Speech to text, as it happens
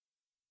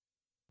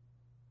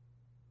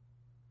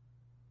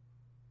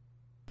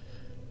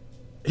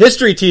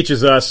History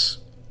teaches us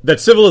that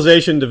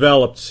civilization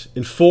developed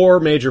in 4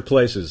 major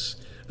places: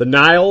 the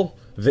Nile,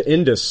 the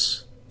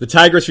Indus, the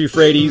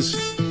Tigris-Euphrates,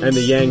 and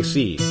the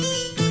Yangtze.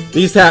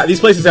 These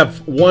places have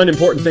one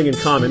important thing in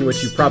common,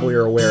 which you probably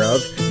are aware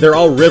of. They're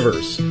all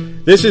rivers.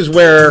 This is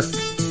where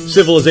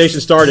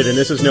civilization started, and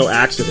this is no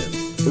accident.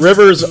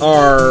 Rivers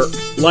are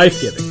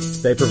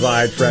life-giving. They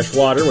provide fresh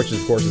water, which,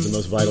 of course, is the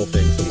most vital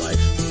thing to life.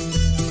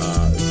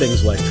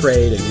 Things like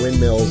trade and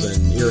windmills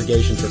and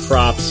irrigation for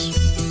crops.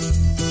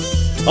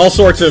 All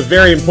sorts of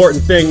very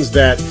important things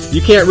that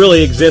you can't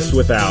really exist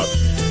without.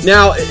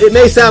 Now, it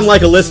may sound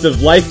like a list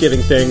of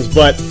life-giving things,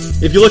 but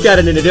if you look at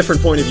it in a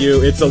different point of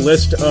view, it's a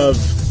list of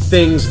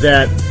things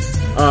that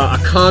a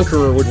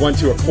conqueror would want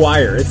to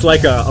acquire. It's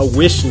like a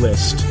wish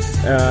list.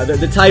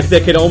 The type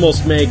that could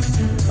almost make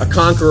a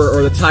conqueror,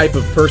 or the type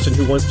of person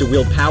who wants to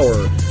wield power,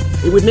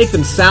 it would make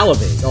them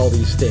salivate all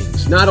these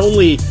things. Not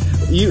only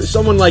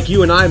someone like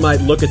you and I might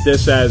look at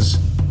this as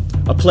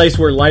a place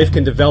where life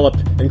can develop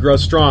and grow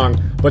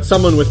strong, but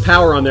someone with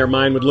power on their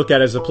mind would look at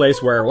it as a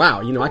place where,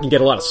 wow, I can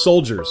get a lot of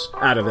soldiers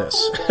out of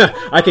this.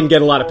 I can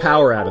get a lot of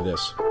power out of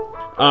this.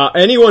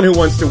 Anyone who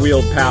wants to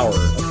wield power,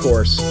 of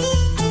course,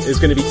 is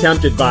going to be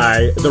tempted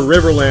by the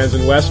Riverlands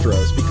in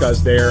Westeros,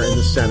 because they're in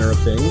the center of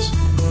things,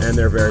 and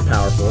they're very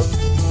powerful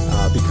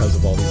because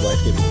of all these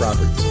life-giving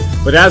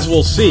properties. But as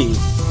we'll see,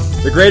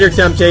 the greater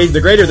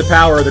the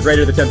power, the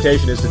greater the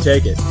temptation is to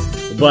take it.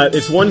 But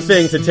it's one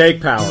thing to take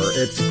power,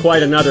 it's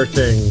quite another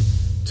thing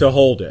to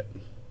hold it.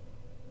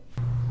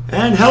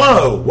 And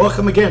hello!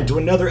 Welcome again to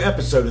another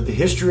episode of the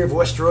History of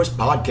Westeros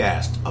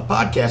podcast, a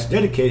podcast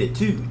dedicated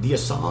to the A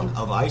Song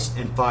of Ice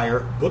and Fire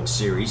book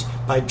series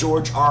by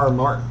George R. R.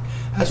 Martin,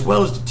 as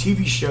well as the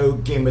TV show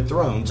Game of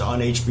Thrones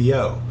on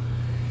HBO.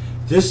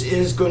 This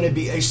is going to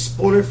be a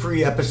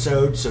spoiler-free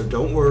episode, so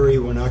don't worry,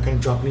 we're not going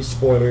to drop any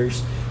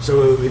spoilers.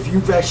 So if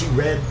you've actually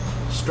read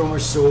Storm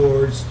of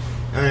Swords,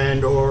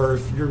 or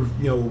if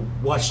you're,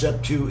 watched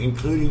up to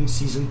including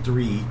season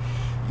 3,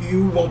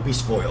 you won't be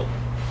spoiled.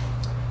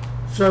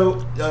 So,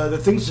 the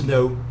things to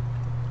note,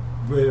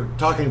 we're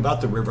talking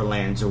about the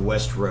Riverlands of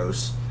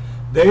Westeros.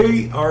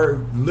 They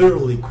are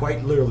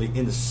quite literally,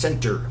 in the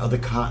center of the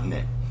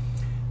continent.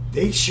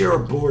 They share a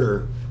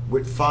border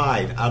with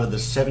 5 out of the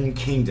 7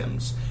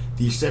 kingdoms.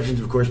 The exceptions,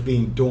 of course,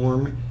 being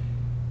Dorne,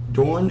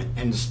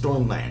 and the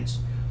Stormlands.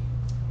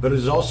 But it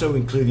is also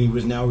including,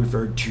 was now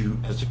referred to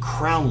as the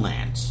Crown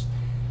Lands.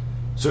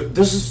 So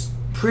this is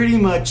pretty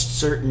much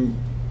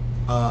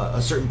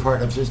a certain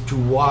part of as to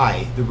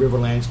why the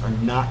Riverlands are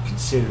not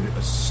considered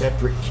a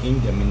separate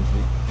kingdom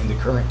in the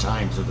current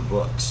times of the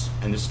books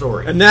and the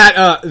story. And that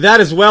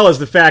as well as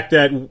the fact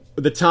that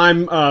the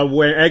time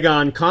when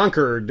Aegon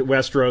conquered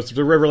Westeros,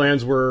 the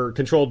Riverlands were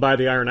controlled by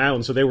the Iron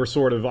Islands, so they were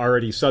sort of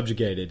already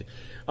subjugated.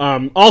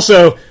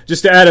 Also,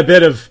 just to add a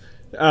bit of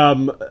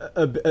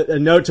a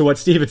note to what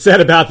Steve had said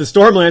about the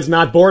Stormlands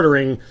not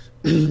bordering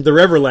the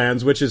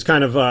Riverlands, which is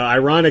kind of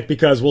ironic,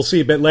 because we'll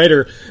see a bit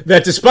later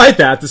that despite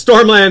that, the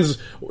Stormlands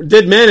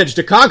did manage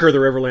to conquer the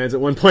Riverlands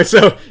at one point,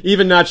 so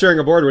even not sharing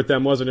a border with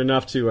them wasn't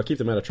enough to keep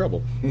them out of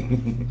trouble.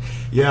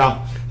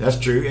 Yeah, that's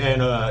true.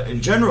 And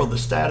in general, the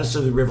status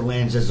of the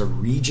Riverlands as a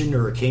region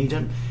or a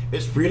kingdom,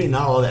 it's really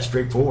not all that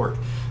straightforward.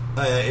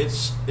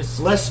 It's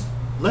less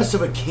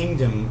of a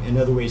kingdom in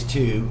other ways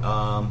too.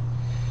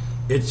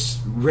 It's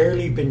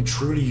rarely been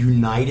truly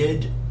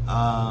united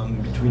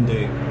between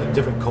the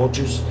different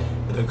cultures.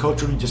 They're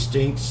culturally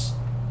distinct.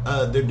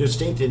 They're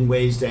distinct in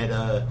ways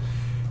that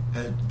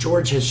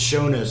George has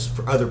shown us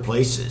for other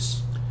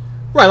places.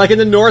 Right, like in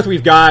the north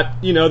we've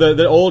got,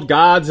 the old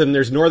gods, and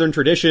there's northern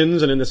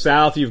traditions, and in the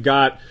south you've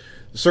got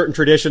certain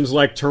traditions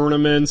like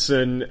tournaments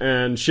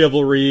and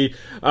chivalry.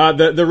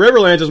 The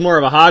Riverlands is more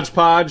of a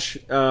hodgepodge.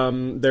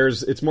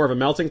 It's more of a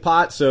melting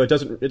pot, so it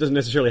doesn't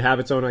necessarily have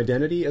its own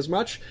identity as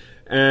much.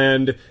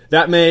 And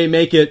that may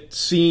make it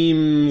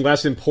seem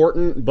less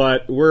important,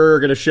 but we're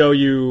going to show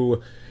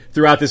you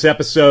throughout this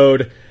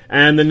episode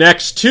and the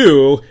next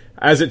 2,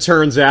 as it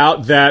turns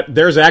out, that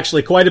there's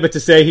actually quite a bit to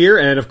say here.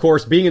 And of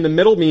course, being in the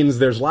middle means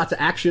there's lots of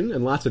action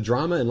and lots of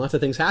drama and lots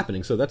of things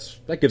happening. So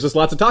that gives us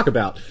lots to talk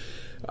about.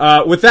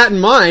 With that in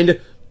mind,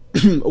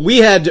 we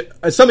had,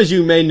 some as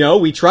you may know,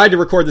 we tried to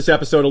record this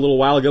episode a little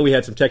while ago. We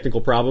had some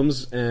technical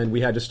problems and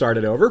we had to start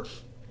it over.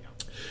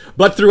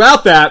 But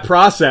throughout that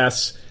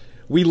process,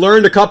 we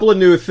learned a couple of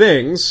new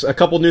things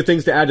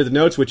to add to the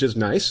notes, which is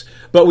nice.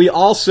 But we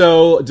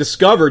also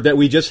discovered that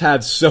we just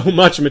had so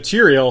much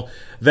material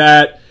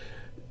that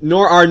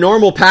our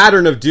normal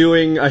pattern of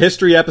doing a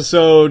history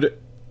episode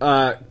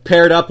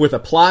paired up with a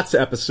plots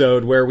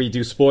episode where we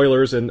do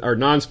spoilers or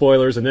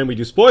non-spoilers and then we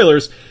do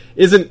spoilers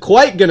isn't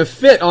quite going to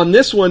fit on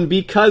this one,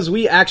 because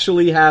we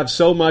actually have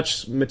so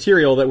much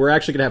material that we're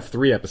actually going to have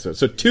 3 episodes.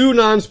 So 2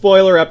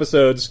 non-spoiler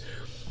episodes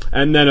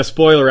and then a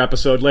spoiler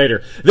episode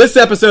later. This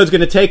episode is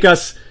going to take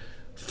us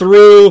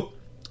through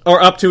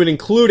or up to and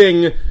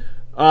including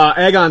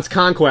Aegon's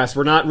Conquest.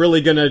 We're not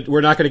going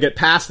to get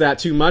past that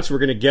too much. We're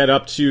going to get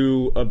up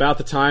to about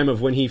the time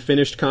of when he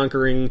finished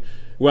conquering,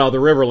 the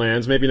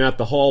Riverlands, maybe not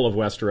the whole of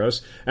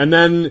Westeros. And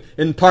then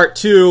in part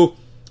 2,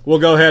 we'll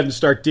go ahead and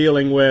start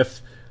dealing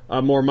with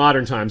more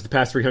modern times, the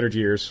past 300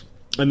 years.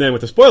 And then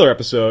with the spoiler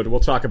episode, we'll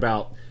talk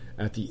about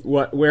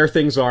where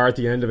things are at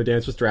the end of A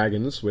Dance with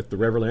Dragons with the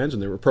Riverlands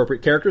and their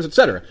appropriate characters,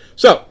 etc.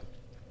 So,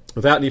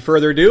 without any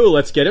further ado,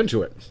 let's get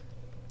into it.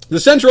 The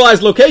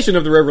centralized location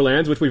of the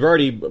Riverlands, which we've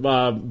already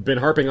been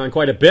harping on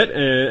quite a bit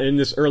in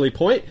this early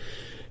point,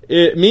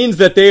 it means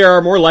that they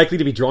are more likely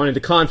to be drawn into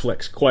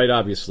conflicts, quite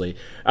obviously.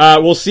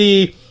 We'll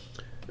see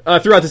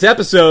throughout this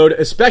episode,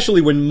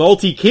 especially when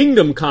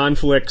multi-kingdom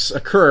conflicts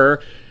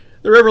occur,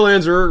 the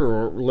Riverlands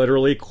are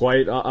literally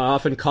quite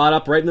often caught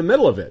up right in the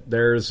middle of it.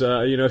 There's,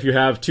 if you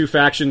have two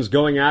factions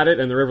going at it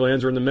and the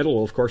Riverlands are in the middle,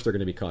 well, of course they're going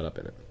to be caught up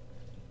in it.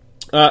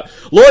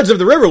 Lords of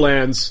the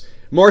Riverlands,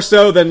 more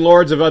so than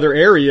lords of other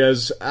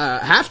areas,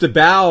 have to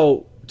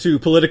bow to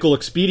political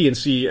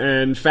expediency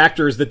and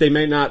factors that they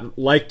may not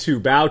like to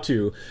bow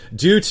to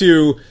due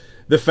to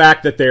the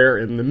fact that they're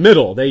in the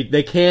middle.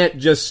 They can't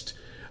just...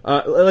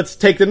 let's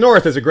take the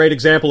North as a great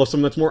example of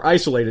something that's more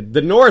isolated.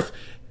 The North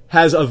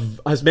has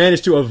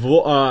managed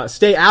to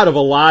stay out of a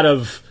lot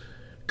of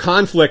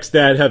conflicts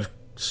that have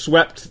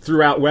swept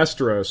throughout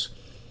Westeros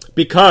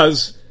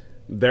because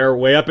they're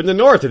way up in the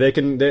North.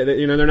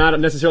 They're not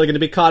necessarily going to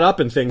be caught up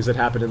in things that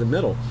happen in the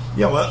middle.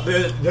 Yeah, well,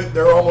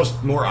 they're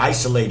almost more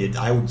isolated,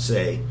 I would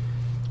say,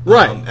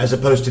 right, as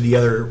opposed to the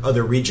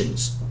other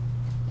regions.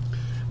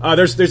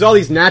 There's all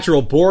these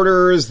natural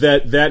borders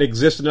that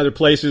exist in other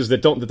places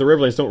that the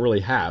Riverlands don't really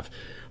have.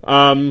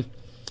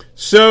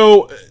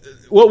 So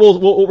what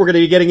we're going to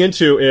be getting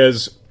into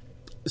is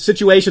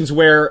situations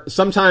where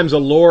sometimes a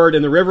lord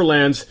in the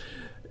Riverlands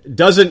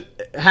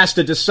has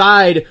to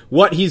decide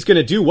what he's going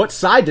to do, what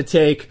side to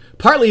take,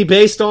 partly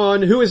based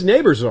on who his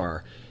neighbors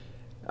are.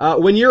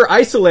 When you're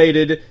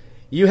isolated,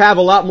 you have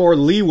a lot more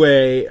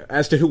leeway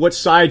as to what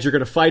side you're going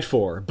to fight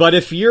for. But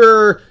if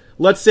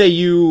let's say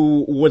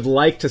you would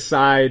like to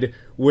side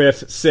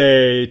with,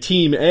 say,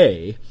 Team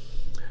A,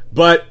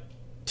 but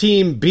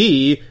Team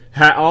B,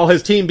 all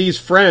his Team B's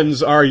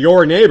friends are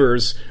your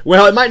neighbors,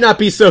 well, it might not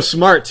be so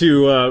smart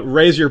to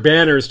raise your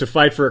banners to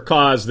fight for a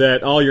cause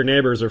that all your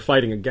neighbors are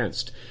fighting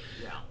against.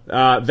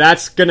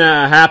 That's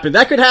gonna happen.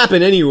 That could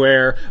happen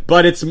anywhere,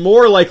 but it's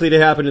more likely to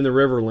happen in the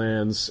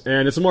Riverlands,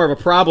 and it's more of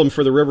a problem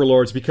for the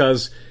Riverlords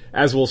because,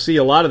 as we'll see,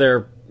 a lot of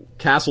their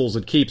castles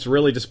and keeps,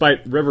 really,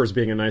 despite rivers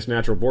being a nice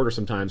natural border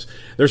sometimes,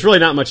 there's really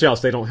not much else.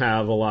 They don't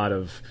have a lot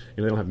of,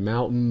 they don't have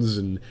mountains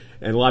and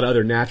a lot of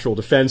other natural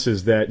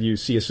defenses that you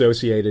see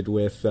associated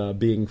with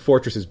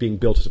fortresses being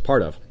built as a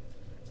part of.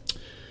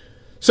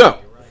 So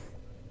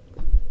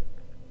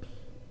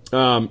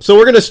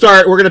we're going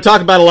to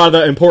talk about a lot of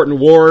the important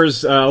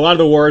wars, a lot of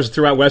the wars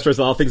throughout Westeros,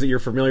 all things that you're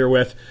familiar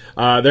with.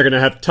 They're going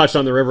to have touched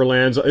on the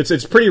Riverlands.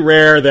 It's pretty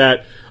rare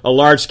that a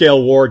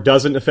large-scale war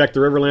doesn't affect the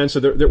Riverlands, so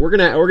we're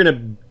going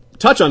to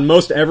touch on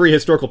most every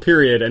historical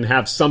period and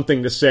have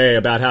something to say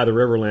about how the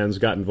Riverlands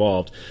got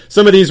involved.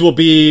 Some of these will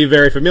be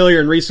very familiar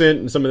and recent,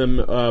 and some of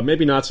them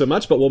maybe not so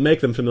much, but we'll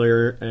make them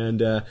familiar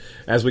and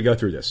as we go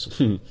through this.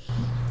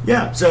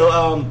 Yeah,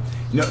 so,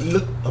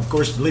 of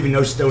course, leaving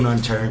no stone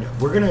unturned,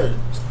 we're going to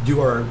do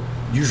our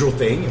usual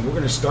thing, and we're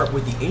going to start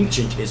with the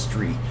ancient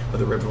history of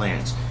the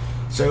Riverlands.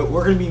 So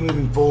we're going to be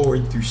moving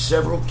forward through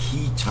several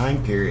key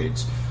time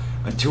periods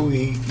until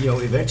we,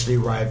 eventually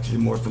arrive to the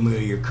more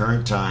familiar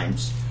current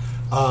times,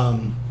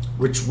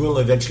 which will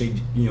eventually,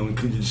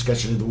 include the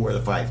discussion of the War of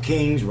the Five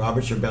Kings,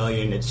 Robert's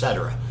Rebellion,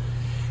 etc.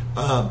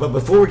 But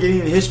before we get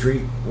into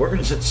history, we're going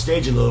to set the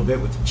stage a little bit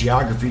with the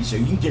geography so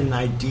you can get an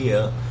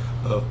idea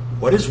of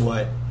what is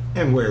what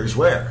and where is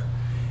where.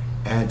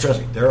 And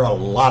trust me, there are a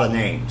lot of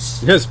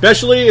names.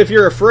 Especially if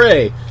you're a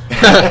Frey.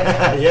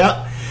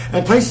 Yeah.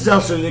 And places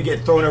also that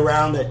get thrown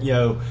around that,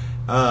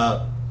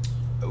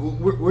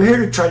 we're here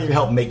to try to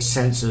help make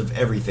sense of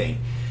everything.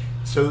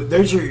 So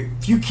there's a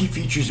few key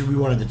features that we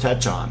wanted to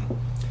touch on.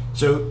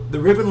 So the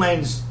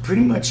Riverlands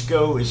pretty much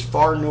go as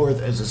far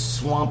north as the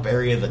swamp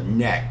area of the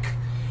Neck.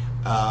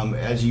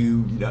 As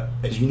you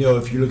know,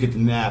 if you look at the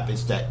map,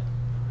 it's that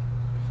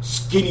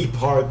skinny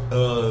part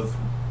of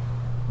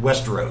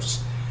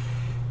Westeros.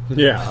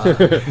 Yeah.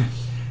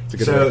 It's a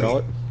good way to call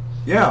it.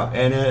 Yeah,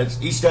 and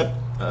it's east up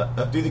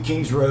through the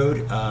King's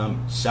Road,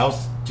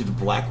 south to the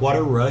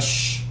Blackwater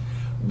Rush,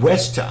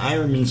 west to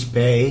Ironman's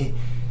Bay,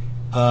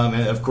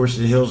 and of course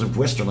the hills of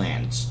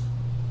Westerlands.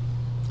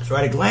 So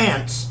at a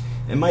glance,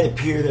 it might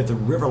appear that the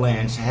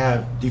Riverlands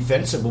have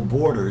defensible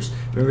borders,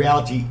 but in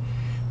reality,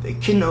 they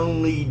can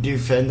only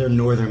defend their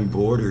northern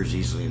borders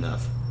easily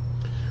enough.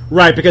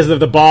 Right, because of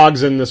the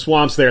bogs and the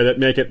swamps there that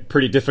make it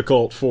pretty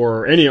difficult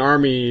for any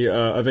army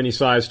of any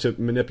size to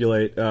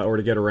manipulate or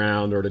to get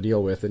around or to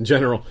deal with in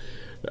general.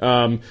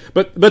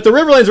 But the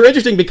Riverlands are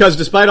interesting because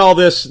despite all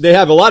this, they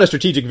have a lot of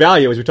strategic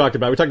value, as we talked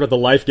about. We talked about the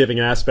life-giving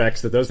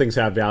aspects, that those things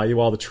have value,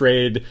 all the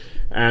trade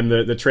and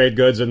the trade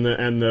goods and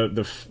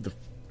the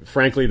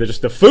frankly,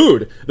 just the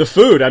food. The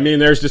food. I mean,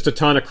 there's just a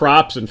ton of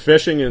crops and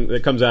fishing and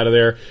that comes out of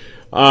there.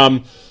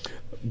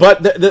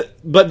 But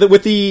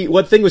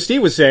what thing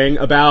Steve was saying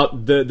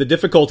about the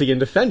difficulty in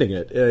defending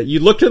it, you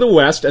look to the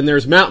west and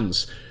there's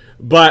mountains.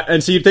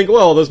 And so you'd think,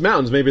 well, those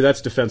mountains, maybe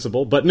that's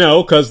defensible. But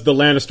no, because the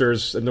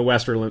Lannisters and the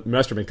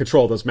Westermen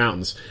control those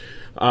mountains.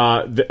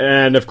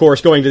 And, of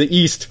course, going to the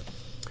east,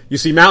 you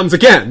see mountains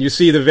again. You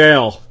see the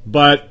Vale.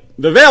 But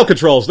the Vale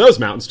controls those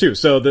mountains, too.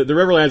 So the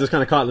Riverlands is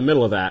kind of caught in the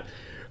middle of that.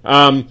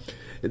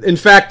 In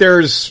fact,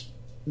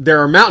 there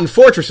are mountain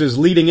fortresses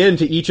leading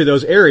into each of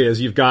those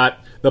areas. You've got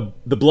the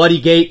Bloody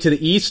Gate to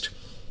the east.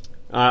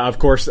 Of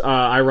course,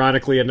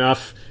 ironically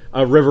enough,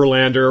 a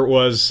Riverlander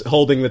was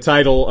holding the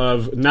title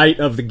of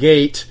Knight of the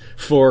Gate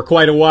for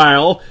quite a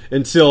while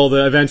until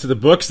the events of the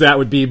books. That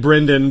would be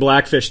Brynden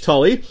Blackfish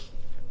Tully.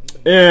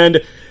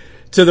 And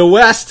to the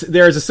west,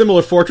 there's a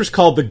similar fortress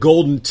called the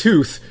Golden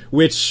Tooth,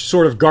 which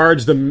sort of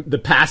guards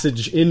the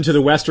passage into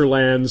the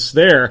Westerlands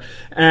there.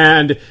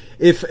 And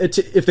if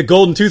the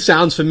Golden Tooth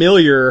sounds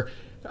familiar,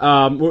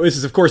 this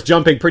is, of course,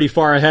 jumping pretty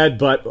far ahead,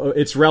 but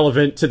it's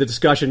relevant to the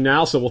discussion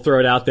now, so we'll throw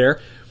it out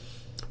there.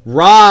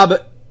 Rob's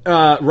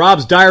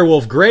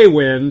Direwolf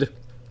Greywind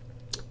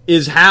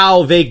is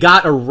how they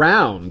got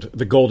around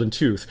the Golden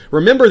Tooth.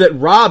 Remember that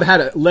Robb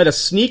had led a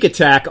sneak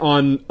attack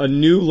on a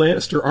new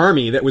Lannister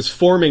army that was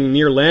forming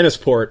near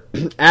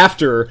Lannisport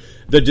after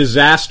the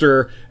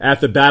disaster at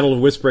the Battle of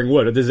Whispering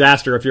Wood. A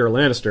disaster if you're a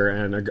Lannister,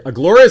 and a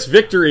glorious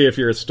victory if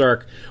you're a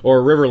Stark or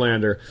a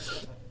Riverlander.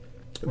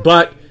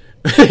 But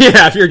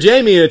yeah, if you're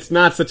Jaime, it's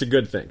not such a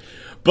good thing.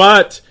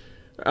 But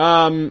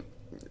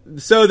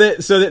so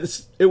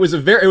that it was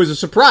a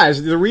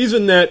surprise. The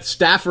reason that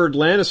Stafford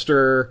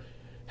Lannister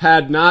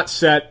had not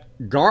set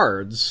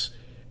guards,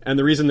 and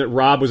the reason that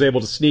Robb was able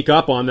to sneak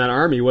up on that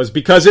army was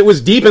because it was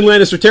deep in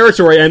Lannister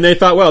territory, and they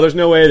thought, well, there's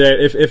no way that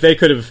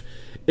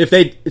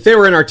if they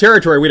were in our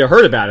territory, we'd have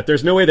heard about it.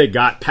 There's no way they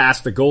got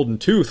past the Golden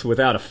Tooth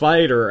without a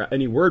fight or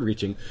any word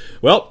reaching.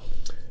 Well,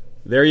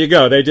 there you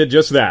go. They did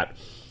just that.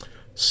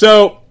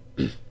 So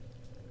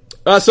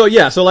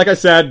like I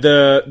said,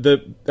 at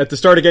the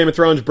start of Game of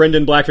Thrones,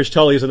 Brynden Blackfish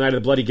Tully is the Knight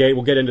of the Bloody Gate.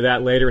 We'll get into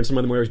that later in some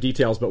of the more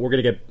details, but we're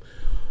going to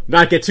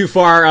not get too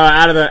far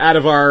out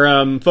of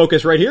our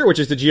focus right here, which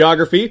is the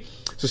geography.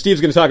 So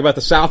Steve's going to talk about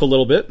the South a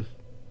little bit.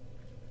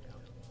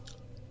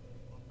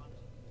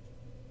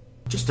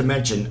 Just to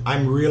mention,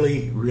 I'm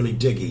really, really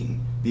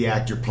digging the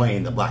actor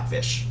playing the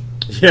Blackfish.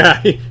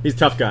 Yeah, he's a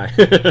tough guy.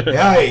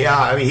 yeah.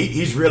 I mean,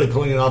 he's really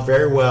pulling it off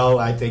very well.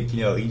 I think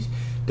he's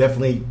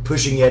definitely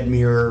pushing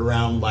Edmure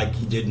around like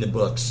he did in the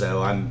book.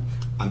 So I'm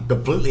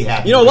completely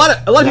happy. A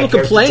lot of people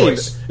complain.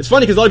 It's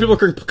funny because a lot of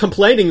people are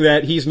complaining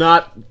that he's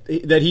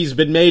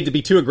been made to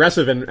be too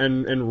aggressive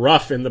and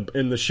rough in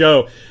the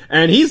show,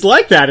 and he's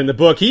like that in the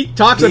book. He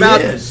talks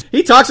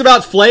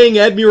about flaying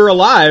Edmure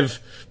alive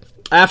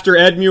after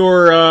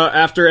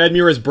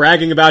Edmure is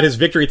bragging about his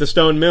victory at the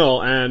Stone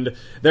Mill, and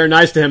they're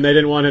nice to him. They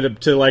didn't want him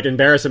to like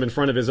embarrass him in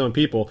front of his own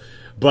people.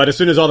 But as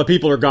soon as all the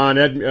people are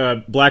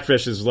gone,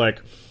 Blackfish is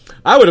like,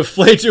 I would have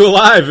flayed you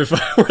alive if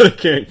I were the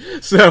king.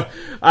 So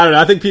I don't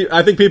know.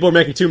 I think people are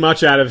making too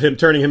much out of him,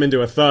 turning him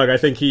into a thug. I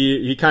think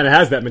he kind of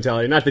has that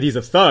mentality. Not that he's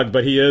a thug,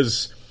 but he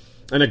is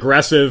an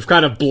aggressive,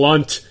 kind of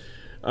blunt,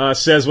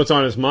 says what's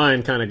on his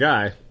mind kind of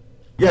guy.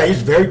 Yeah,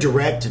 he's very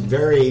direct and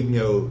very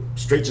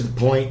straight to the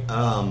point.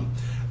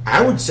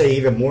 I would say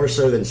even more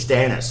so than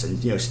Stannis, and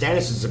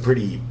Stannis is a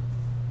pretty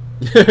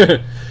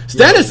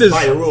Stannis is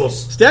by the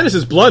rules. Stannis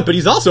is blunt, but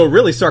he's also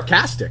really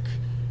sarcastic.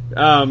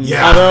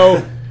 Yeah.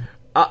 Although.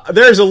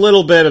 There's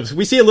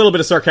we see a little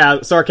bit of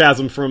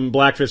sarcasm from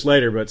Blackfish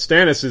later, but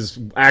Stannis is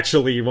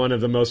actually one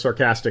of the most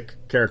sarcastic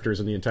characters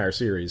in the entire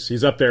series.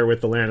 He's up there with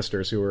the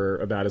Lannisters, who are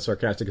about as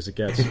sarcastic as it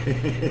gets.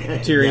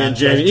 Tyrion,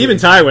 Jaime, even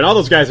Tywin, all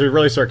those guys are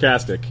really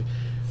sarcastic.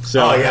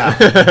 So, oh yeah,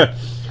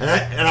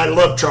 and I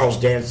love Charles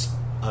Dance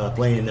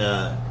playing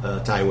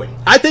Tywin.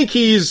 I think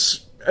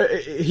he's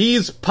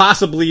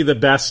possibly the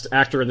best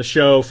actor in the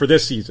show for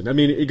this season. I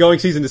mean, going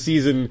season to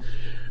season,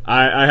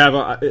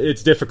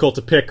 it's difficult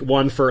to pick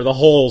one for the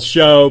whole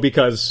show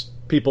because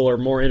people are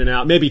more in and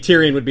out. Maybe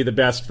Tyrion would be the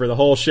best for the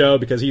whole show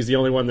because he's the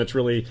only one that's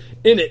really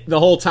in it the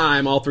whole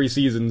time, all 3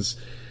 seasons.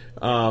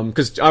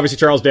 Because obviously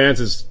Charles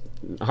Dance is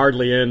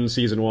hardly in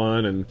season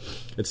 1 and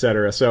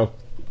etc. So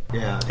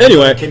yeah.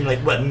 Anyway, came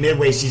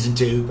midway season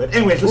 2. But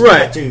anyways, let's right.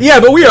 go back to yeah,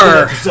 but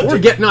we're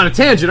getting on a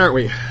tangent, aren't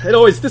we?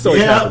 This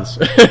always happens.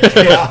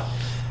 Yeah.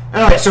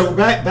 All right. So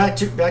back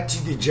to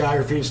the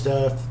geography and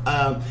stuff.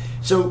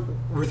 So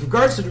with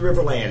regards to the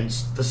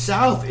Riverlands, the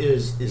South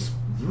is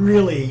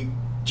really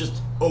just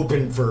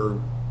open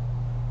for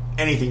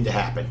anything to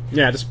happen.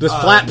 Yeah, just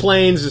flat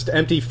plains, just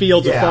empty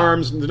fields and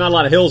farms. There's not a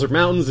lot of hills or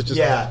mountains. It's just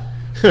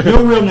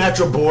no real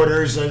natural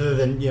borders other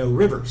than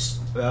rivers.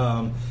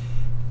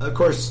 Of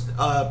course,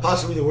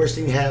 possibly the worst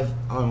thing to have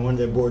on one of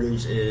their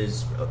borders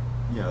is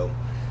the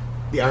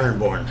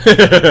Ironborn.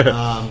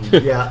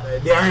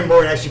 The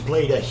Ironborn actually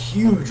played a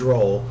huge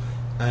role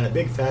and a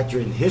big factor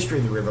in the history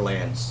of the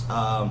Riverlands.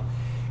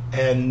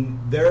 And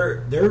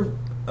they're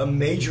a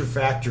major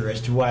factor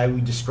as to why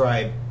we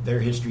describe their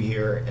history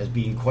here as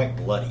being quite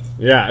bloody.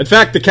 Yeah, in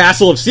fact, the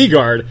Castle of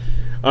Seaguard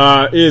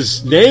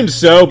is named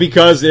so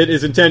because it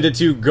is intended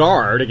to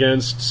guard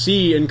against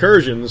sea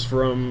incursions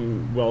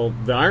from,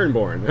 the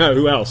Ironborn.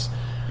 Who else?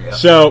 Yeah.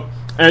 So,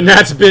 And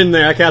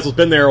that castle's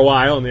been there a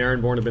while, and the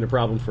Ironborn have been a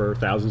problem for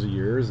thousands of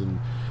years, and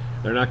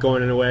they're not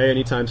going away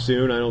anytime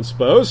soon, I don't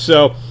suppose.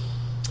 So,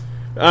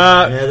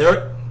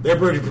 they're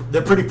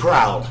pretty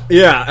proud.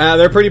 Yeah,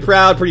 they're pretty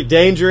proud, pretty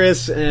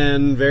dangerous,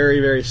 and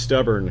very, very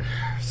stubborn.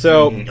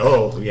 So,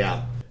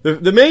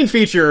 the main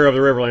feature of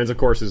the Riverlands, of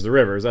course, is the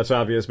rivers. That's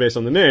obvious based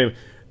on the name.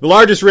 The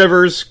largest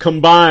rivers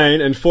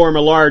combine and form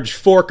a large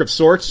fork of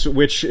sorts,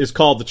 which is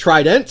called the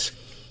Trident.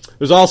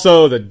 There's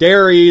also the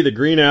Derry, the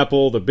Green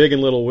Apple, the Big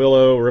and Little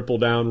Willow, Ripple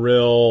Down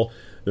Rill,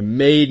 the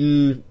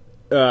Maiden,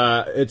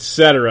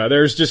 etc.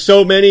 There's just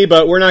so many,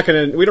 but we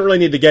don't really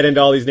need to get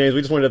into all these names. We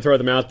just wanted to throw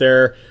them out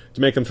there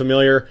to make them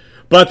familiar.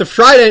 But the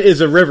Trident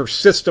is a river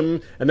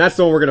system, and that's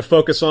the one we're going to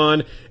focus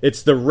on.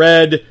 It's the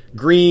red,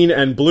 green,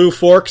 and blue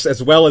forks,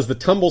 as well as the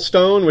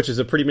Tumblestone, which is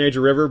a pretty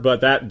major river,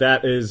 but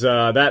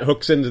that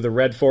hooks into the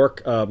red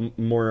fork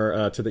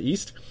more to the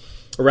east,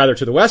 or rather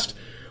to the west.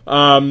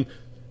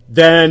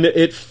 Then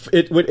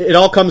it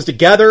all comes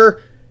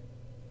together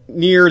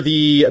near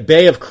the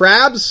Bay of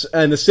Crabs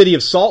and the city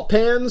of Salt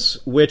Pans,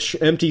 which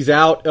empties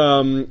out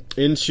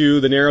into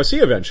the Narrow Sea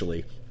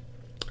eventually.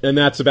 And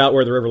that's about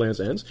where the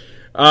Riverlands ends.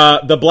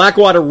 The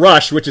Blackwater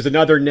Rush, which is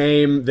another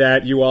name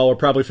that you all are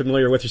probably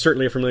familiar with. You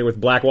certainly are familiar with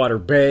Blackwater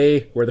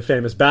Bay, where the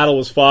famous battle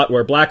was fought,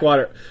 where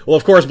Blackwater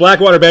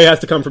Bay has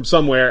to come from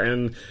somewhere,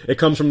 and it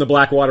comes from the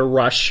Blackwater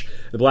Rush.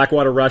 The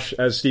Blackwater Rush,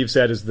 as Steve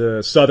said, is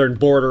the southern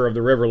border of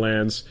the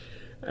Riverlands.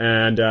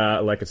 And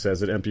like it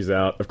says, it empties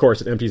out. Of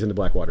course, it empties into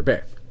Blackwater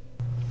Bay.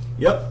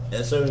 Yep.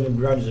 So in the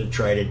runs of the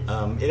Trident,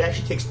 it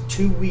actually takes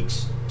 2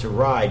 weeks to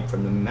ride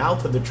from the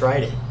mouth of the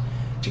Trident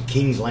to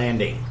King's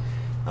Landing.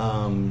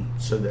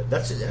 So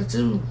that's a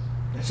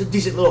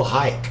decent little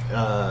hike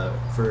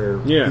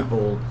for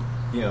people,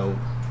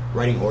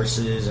 riding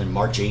horses and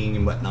marching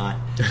and whatnot.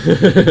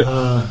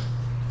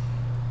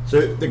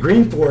 So the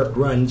Green Fork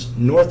runs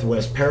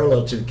northwest,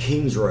 parallel to the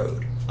King's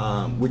Road.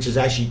 Which is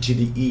actually to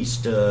the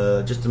east,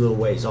 just a little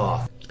ways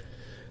off.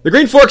 The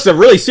Green Fork's a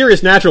really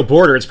serious natural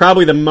border. It's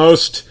probably the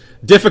most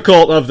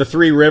difficult of the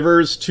three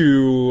rivers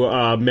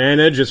to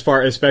manage,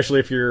 especially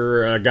if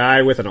you're a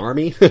guy with an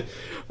army.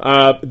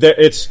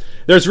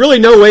 There's really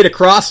no way to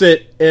cross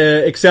it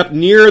except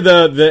near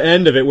the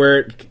end of it,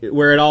 where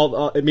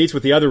it meets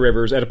with the other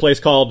rivers at a place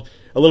called,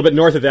 a little bit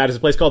north of that is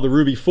a place called the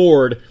Ruby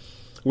Ford,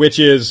 which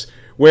is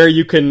where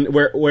you can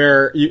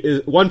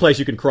one place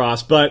you can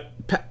cross, but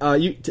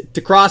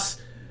to cross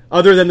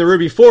other than the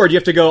Ruby Ford, you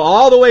have to go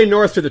all the way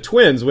north to the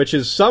Twins, which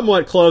is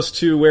somewhat close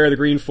to where the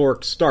Green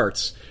Fork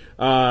starts.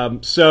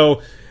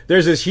 So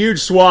there's this huge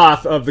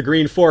swath of the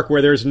Green Fork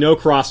where there's no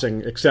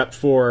crossing except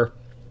for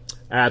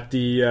at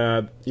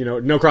the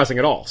no crossing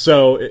at all.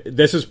 So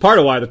this is part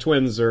of why the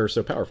Twins are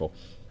so powerful,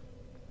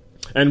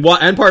 and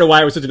part of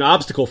why it was such an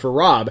obstacle for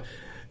Robb,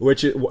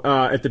 which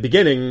at the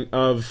beginning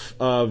of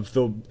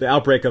the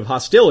outbreak of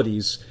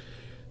hostilities,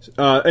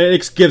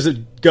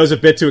 it goes a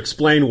bit to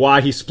explain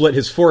why he split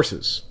his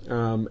forces,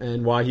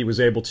 and why he was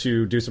able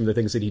to do some of the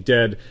things that he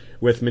did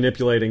with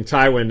manipulating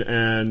Tywin,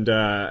 and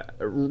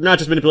not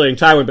just manipulating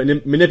Tywin,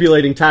 but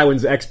manipulating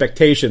Tywin's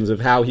expectations of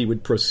how he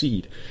would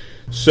proceed.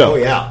 So,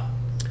 yeah,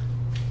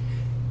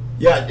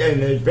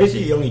 and there's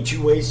basically only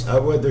two ways.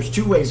 There's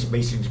two ways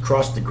basically to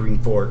cross the Green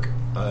Fork,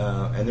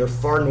 and they're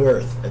far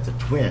north at the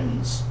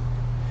Twins,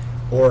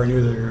 or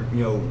near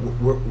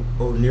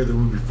the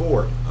Ruby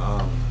Ford.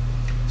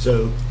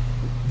 So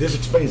this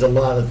explains a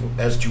lot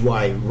as to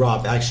why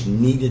Robb actually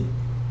needed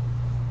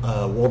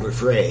Walder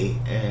Frey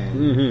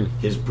and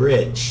his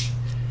bridge.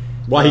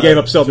 Why he gave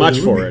up so much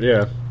for it,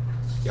 yeah.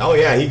 Oh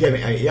yeah, he gave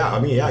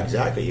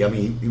exactly. I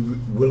mean, he was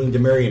willing to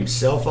marry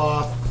himself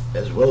off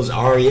as well as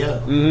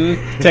Arya,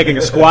 taking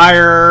a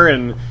squire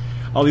and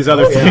all these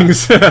other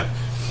things.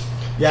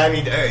 Yeah, I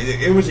mean,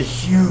 it was a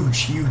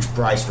huge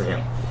price for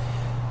him.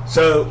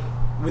 So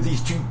with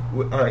these two,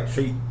 all right.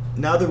 So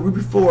now the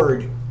Ruby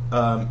Ford,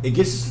 it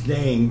gets its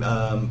name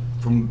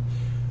from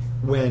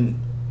when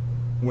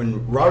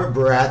Robert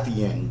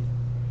Baratheon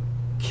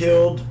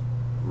killed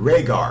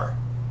Rhaegar.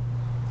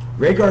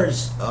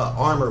 Rhaegar's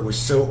armor was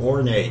so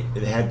ornate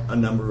it had a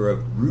number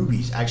of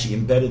rubies actually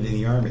embedded in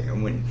the armor,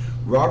 and when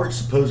Robert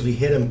supposedly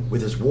hit him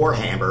with his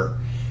warhammer,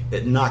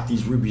 it knocked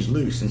these rubies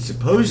loose, and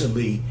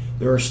supposedly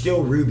there are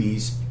still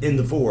rubies in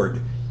the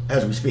ford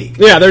as we speak.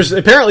 Yeah, there's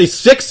apparently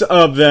 6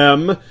 of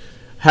them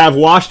have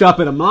washed up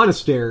in a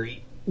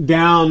monastery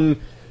downstream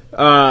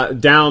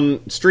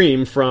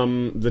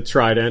from the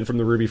Trident, from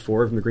the Ruby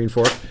Ford, from the Green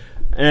Fork.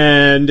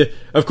 And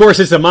of course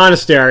it's a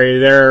monastery.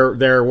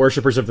 They're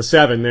worshippers of the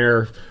 7.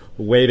 They're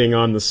waiting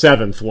on the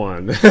 7th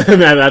one.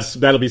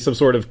 That'll be some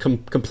sort of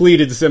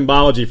completed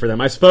symbology for them.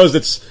 I suppose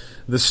it's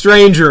the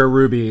stranger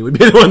ruby would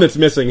be the one that's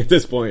missing at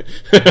this point.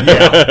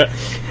 Yeah.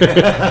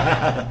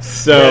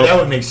 So yeah, that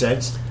would make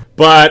sense.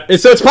 But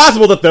so it's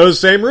possible that those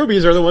same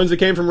rubies are the ones that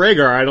came from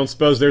Rhaegar. I don't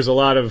suppose there's a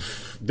lot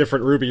of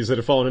different rubies that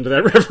have fallen into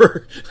that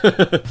river.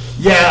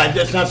 Yeah,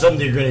 that's not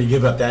something you're going to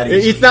give up that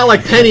easily. It's not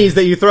like pennies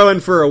that you throw in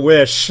for a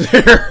wish.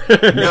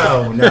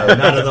 No, not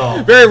at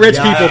all. Very rich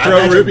people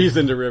throw rubies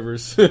into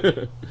rivers.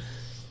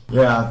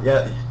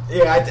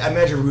 I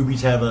imagine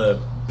rubies have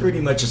a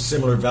pretty much a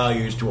similar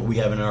values to what we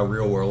have in our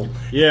real world.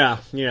 Yeah,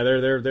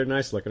 they're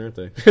nice looking, aren't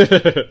they?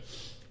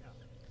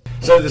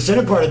 So the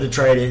center part of the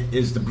trident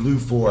is the Blue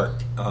Fork.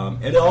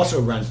 It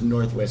also runs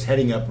northwest,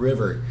 heading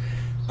upriver.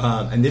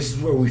 And this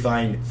is where we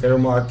find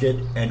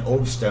Fairmarket and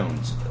Old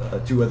Stones,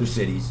 two other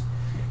cities.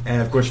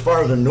 And, of course,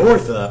 farther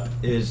north up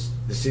is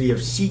the city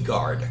of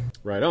Seaguard.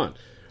 Right on.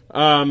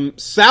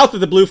 South of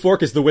the Blue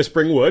Fork is the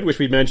Whispering Wood, which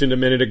we mentioned a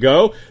minute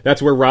ago.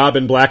 That's where Robb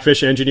and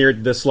Blackfish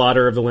engineered the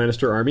slaughter of the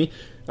Lannister army.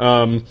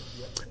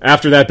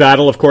 After that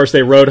battle, of course,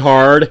 they rode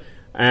hard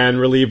and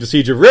relieved the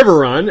siege of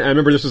Riverrun. And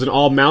remember, this was an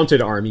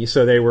all-mounted army,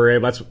 so they were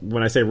able, that's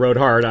when I say rode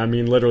hard, I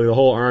mean literally the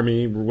whole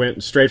army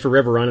went straight for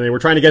Riverrun, and they were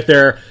trying to get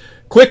there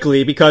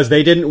quickly because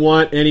they didn't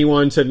want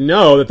anyone to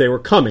know that they were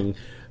coming.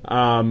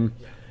 And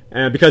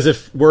because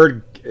if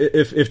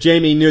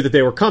Jaime knew that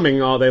they were coming,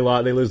 they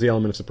lose the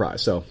element of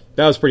surprise. So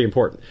that was pretty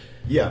important.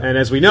 Yeah. And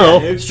as we know...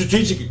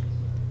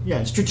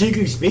 Yeah,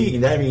 strategically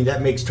speaking, that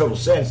makes total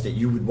sense that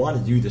you would want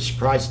to do the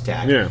surprise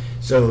attack. Yeah.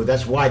 So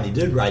that's why they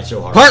did ride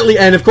so hard. Partly,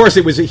 and of course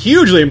it was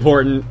hugely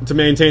important to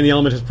maintain the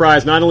element of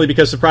surprise, not only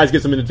because surprise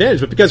gives them an advantage,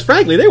 but because,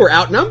 frankly, they were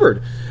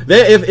outnumbered.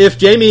 If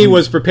Jaime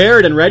was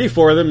prepared and ready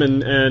for them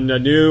and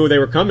knew they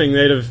were coming,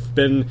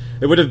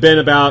 it would have been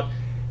about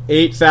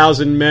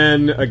 8,000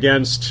 men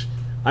against...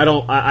 I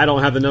don't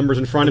have the numbers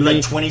in front of me.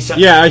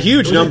 20-something? Yeah, a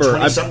huge number.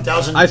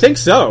 20-something? I think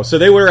so. So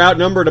they were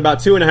outnumbered about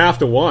 2.5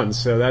 to 1.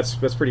 So that's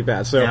pretty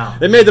bad. So yeah.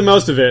 They made the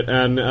most of it,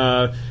 and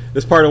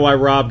that's part of why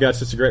Robb got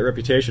such a great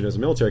reputation as a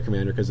military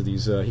commander, because of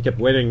these. He kept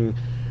winning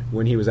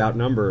when he was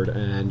outnumbered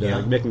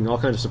and making all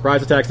kinds of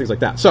surprise attacks, things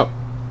like that. So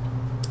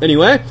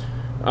anyway,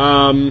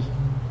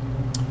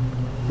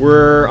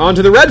 we're on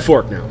to the Red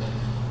Fork now.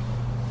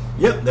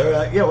 Yep.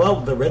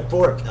 The Red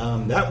Fork.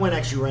 That one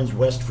actually runs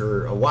west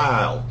for a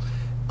while.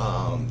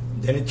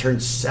 Then it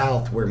turns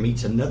south where it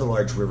meets another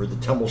large river, the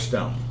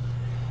Tumblestone.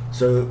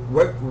 So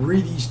where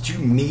these two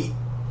meet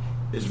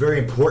is very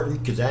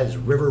important because that is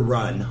River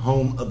Run,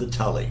 home of the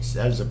Tullys.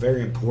 That is a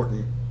very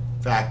important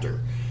factor.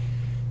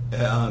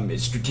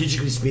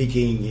 Strategically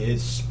speaking,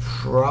 it's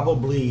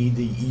probably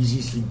the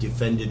easiest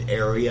defended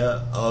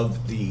area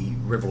of the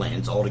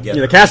Riverlands altogether.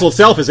 Yeah, the castle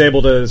itself is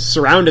able to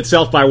surround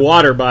itself by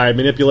water by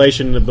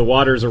manipulation of the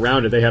waters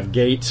around it. They have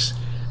gates,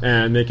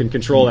 and they can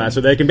control that.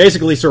 So they can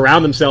basically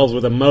surround themselves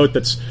with a moat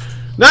that's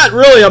not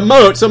really a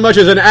moat so much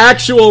as an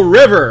actual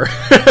river.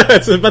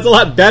 That's a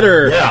lot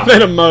better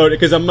than a moat,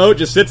 because a moat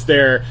just sits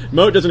there.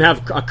 Moat doesn't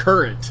have a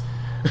current.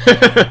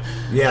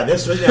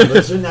 This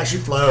one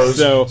actually flows,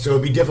 so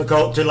it'd be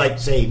difficult to,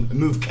 say,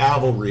 move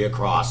cavalry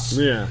across.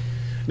 Yeah.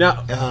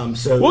 Now,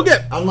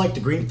 unlike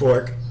the Green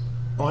Fork...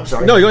 Oh, I'm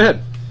sorry. No, go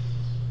ahead.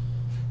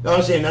 No, I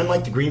was saying,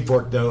 unlike the Green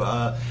Fork,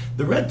 though,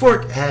 the Red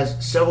Fork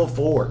has several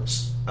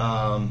fords.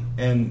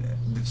 And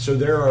so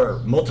there are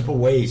multiple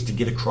ways to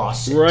get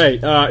across it. Right.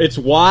 It's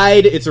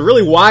wide. It's a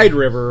really wide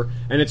river,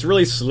 and it's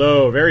really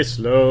slow, very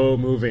slow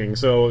moving.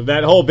 So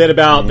that whole bit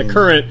about the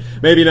current,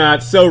 maybe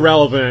not so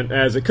relevant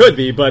as it could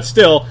be, but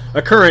still,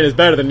 a current is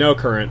better than no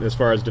current as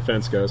far as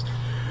defense goes.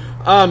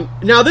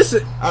 Now this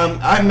is...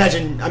 I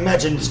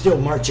imagine still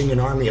marching an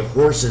army of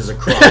horses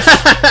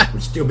across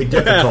would still be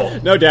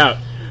difficult. No doubt.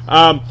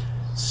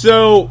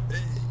 So...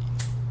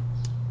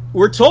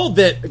 We're told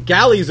that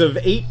galleys of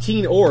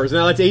 18 oars,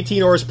 now that's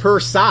 18 oars per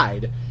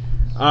side,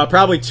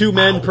 probably 2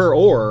 men per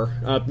oar,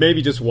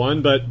 maybe just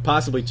one, but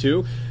possibly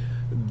 2,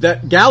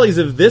 that galleys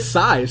of this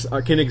size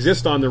can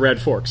exist on the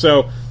Red Fork.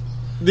 So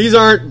these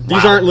aren't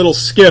little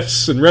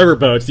skiffs and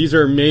riverboats. These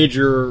are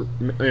major,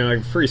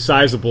 pretty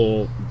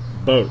sizable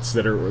boats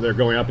they're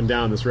going up and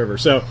down this river.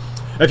 So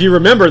if you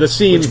remember the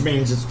scene... Which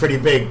means it's pretty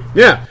big.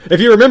 Yeah. If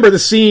you remember the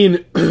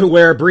scene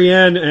where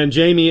Brienne and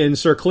Jaime and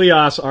Sir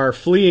Cleos are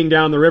fleeing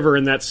down the river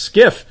in that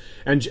skiff,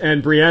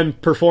 and Brienne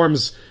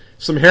performs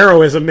some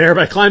heroism there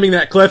by climbing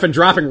that cliff and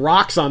dropping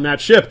rocks on that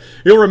ship,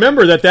 you'll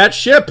remember that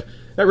ship,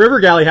 that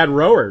river galley, had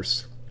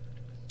rowers.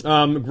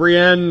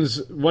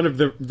 Brienne's, one of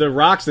the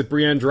rocks that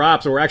Brienne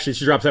drops, or actually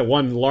she drops that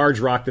one large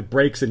rock that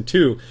breaks in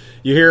two.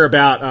 You hear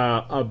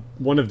about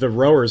one of the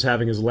rowers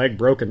having his leg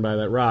broken by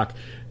that rock,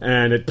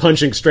 and it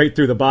punching straight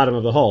through the bottom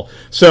of the hull.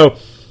 So,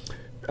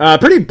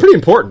 pretty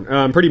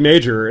important, pretty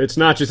major. It's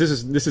not just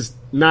this is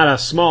not a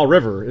small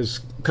river. Is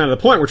kind of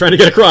the point we're trying to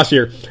get across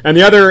here. And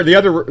the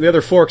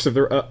other forks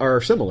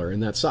are similar in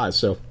that size.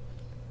 So,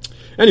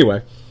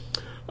 anyway.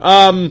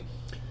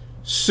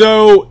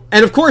 So,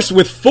 and of course,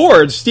 with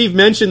fords, Steve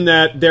mentioned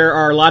that there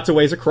are lots of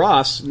ways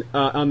across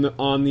on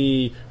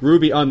the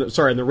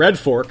Red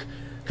Fork.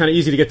 Kind of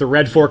easy to get the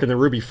Red Fork and the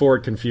Ruby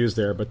Ford confused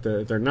there, but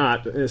they're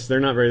not. They're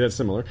not very that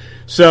similar.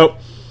 So,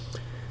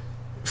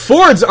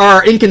 fords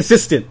are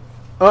inconsistent.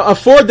 A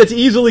ford that's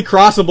easily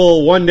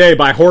crossable one day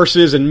by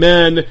horses and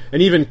men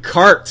and even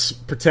carts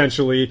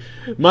potentially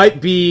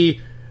might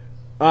be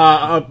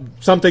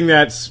something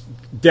that's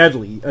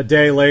deadly a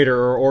day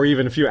later or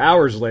even a few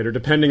hours later,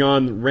 depending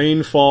on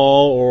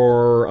rainfall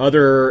or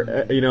other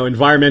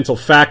environmental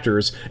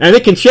factors, and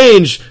it can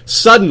change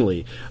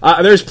suddenly.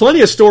 There's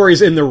plenty of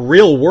stories in the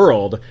real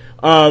world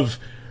of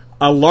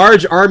a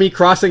large army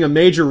crossing a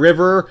major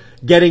river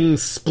getting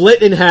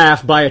split in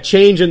half by a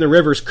change in the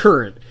river's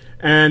current.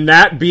 And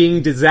that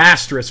being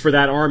disastrous for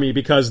that army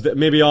because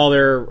maybe all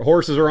their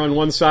horses are on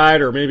one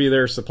side or maybe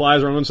their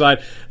supplies are on one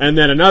side. And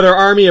then another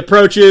army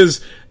approaches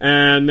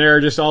and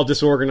they're just all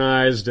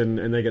disorganized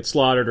and they get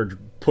slaughtered or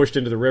pushed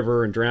into the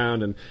river and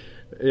drowned and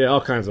all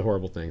kinds of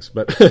horrible things.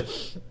 But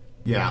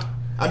yeah.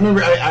 I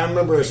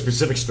remember a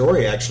specific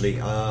story actually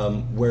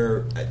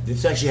where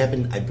this actually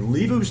happened. I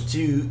believe it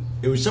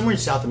was somewhere in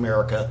South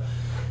America.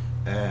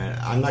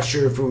 I'm not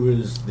sure if it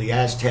was the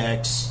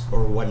Aztecs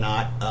or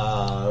whatnot,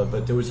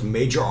 but there was a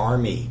major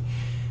army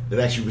that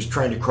actually was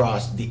trying to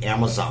cross the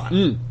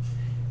Amazon.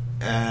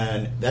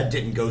 And that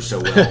didn't go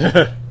so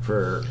well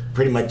for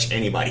pretty much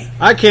anybody.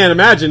 I can't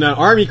imagine an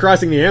army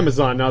crossing the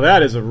Amazon. Now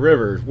that is a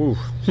river. Woo.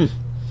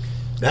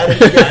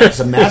 It's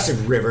a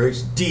massive river.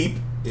 It's deep.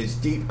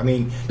 I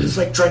mean, it's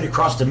like trying to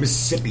cross the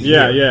Mississippi.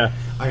 Yeah.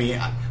 I mean,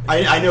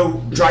 I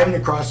know driving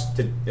across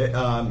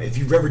if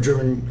you've ever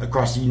driven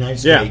across the United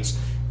States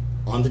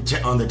on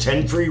the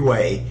 10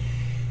 freeway,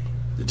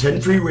 the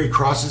 10 freeway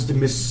crosses the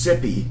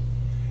Mississippi,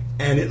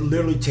 and it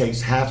literally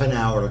takes half an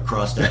hour to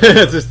cross that.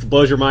 It just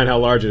blows your mind how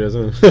large it is.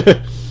 I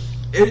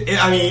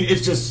mean,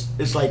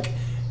 it's like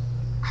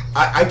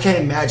I can't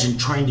imagine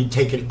trying to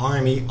take an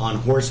army on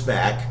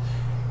horseback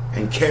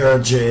and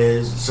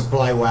carriages,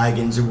 supply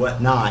wagons, and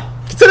whatnot.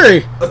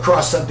 Considering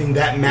across something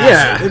that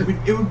massive,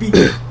 it would be.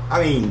 I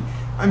mean,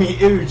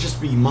 it would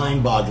just be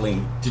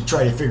mind-boggling to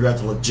try to figure out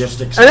the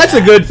logistics. And that's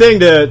a good thing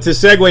to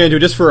segue into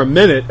just for a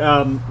minute.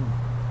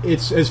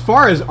 It's as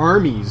far as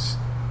armies,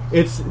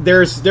 it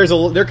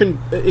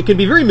can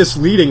be very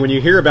misleading when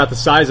you hear about the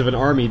size of an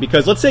army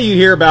because let's say you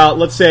hear about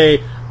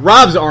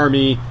Rob's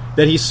army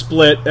that he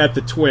split at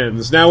the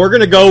Twins. Now we're going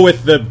to go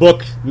with the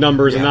book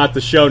numbers and not the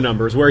show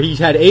numbers, where he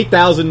had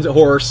 8,000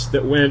 horse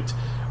that went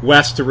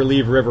west to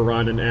relieve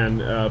Riverrun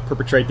and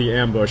perpetrate the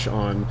ambush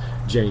on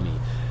Jaime.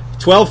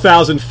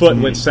 12,000 foot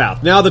went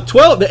south. Now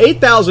the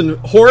 8,000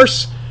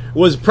 horse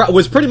was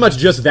pretty much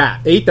just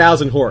that,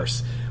 8,000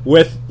 horse.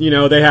 With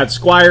they had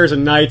squires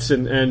and knights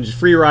and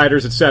free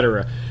riders,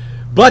 etc.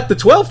 But the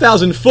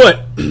 12,000 foot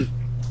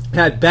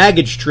had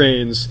baggage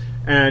trains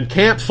and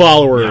camp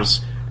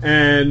followers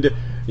and.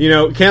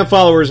 Camp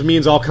followers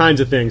means all kinds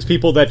of things.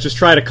 People that just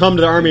try to come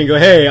to the army and go,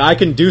 hey, I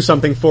can do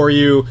something for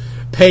you,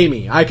 pay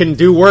me. I can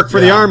do work for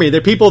the army. They're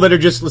people that are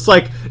just, it's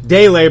like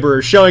day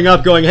laborers showing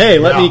up going, hey,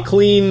 let me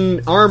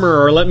clean armor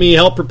or let me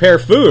help prepare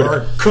food.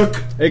 Or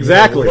cook.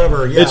 Exactly.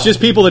 Whatever, It's just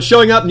people that's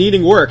showing up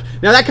needing work.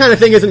 Now that kind of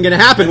thing isn't going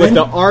to happen with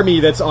the army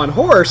that's on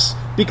horse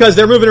because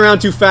they're moving around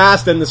too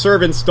fast and the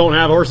servants don't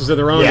have horses of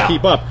their own to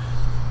keep up.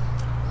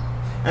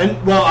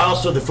 And, well,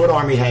 also the foot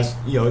army has,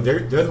 they're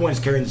the ones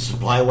carrying the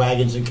supply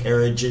wagons and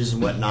carriages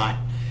and whatnot.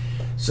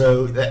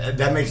 So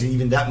that makes it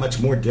even that much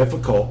more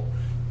difficult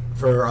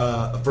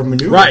for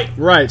maneuvering.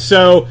 Right.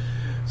 So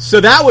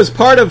that was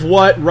part of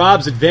what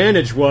Rob's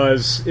advantage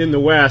was in the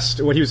West.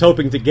 What he was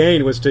hoping to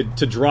gain was to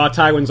draw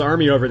Tywin's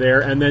army over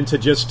there and then to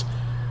just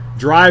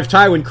drive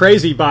Tywin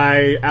crazy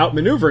by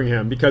outmaneuvering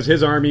him because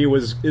his army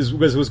was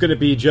going to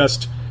be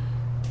just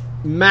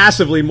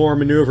massively more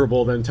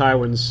maneuverable than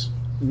Tywin's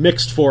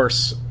mixed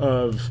force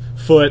of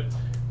foot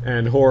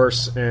and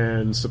horse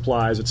and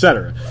supplies,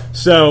 etc.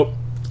 So,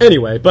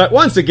 anyway, but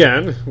once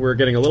again, we're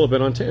getting a little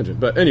bit on tangent.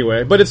 But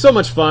anyway, but it's so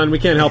much fun, we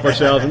can't help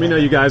ourselves, and we know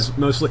you guys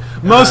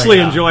mostly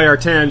enjoy our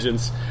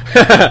tangents.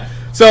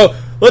 So,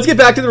 let's get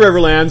back to the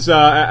Riverlands,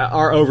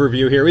 our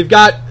overview here. We've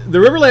got the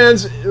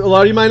Riverlands, a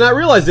lot of you might not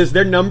realize this,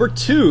 they're number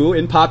 2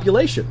 in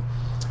population.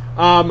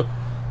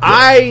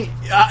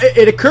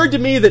 It occurred to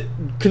me that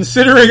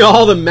considering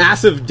all the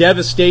massive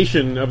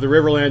devastation of the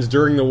Riverlands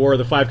during the War of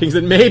the Five Kings,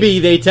 that maybe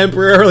they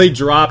temporarily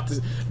dropped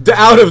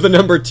out of the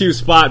number 2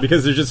 spot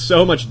because there's just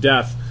so much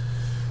death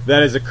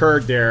that has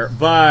occurred there.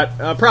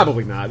 But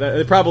probably not.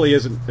 It probably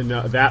isn't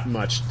that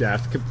much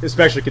death,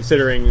 especially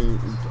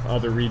considering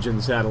other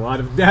regions had a lot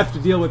of death to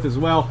deal with as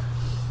well.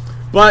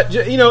 But,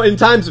 in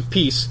times of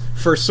peace,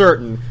 for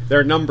certain,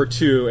 they're number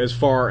 2 as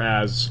far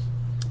as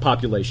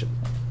population.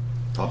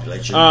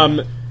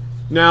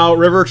 Now,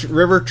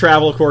 river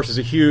travel, of course, is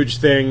a huge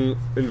thing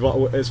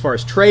as far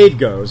as trade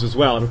goes as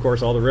well, and of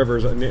course, all the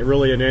rivers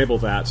really enable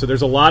that. So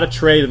there's a lot of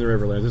trade in the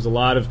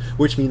Riverlands.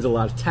 Which means a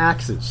lot of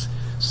taxes.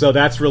 So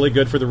that's really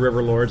good for the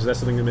river lords. That's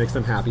something that makes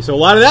them happy. So a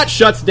lot of that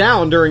shuts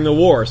down during the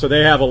war. So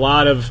they have a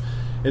lot of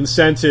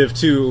incentive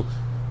to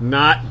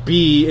not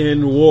be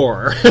in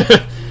war.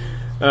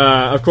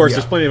 Of course,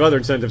 there's plenty of other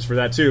incentives for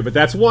that too, but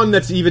that's one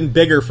that's even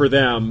bigger for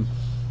them.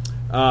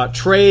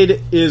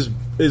 Trade is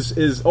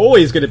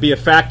always going to be a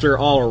factor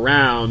all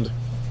around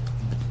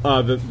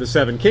the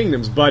Seven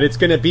Kingdoms, but it's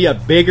going to be a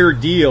bigger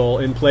deal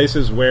in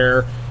places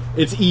where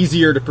it's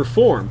easier to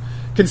perform.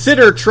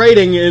 Consider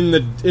trading in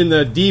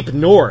the deep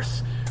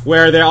north,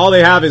 where all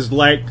they have is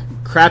like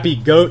crappy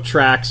goat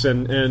tracks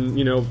and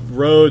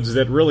roads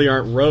that really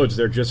aren't roads.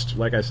 They're just,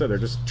 like I said, they're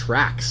just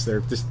tracks. They're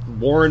just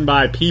worn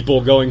by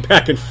people going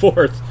back and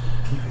forth.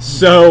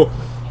 So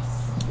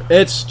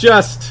it's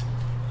just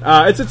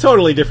it's a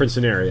totally different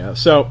scenario.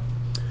 So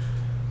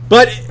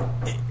But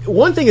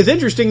one thing is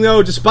interesting,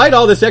 though. Despite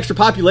all this extra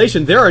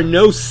population, there are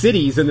no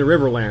cities in the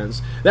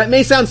Riverlands. That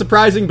may sound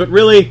surprising, but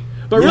really,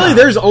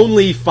 there's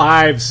only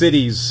 5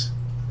 cities,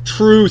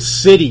 true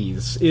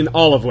cities, in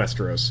all of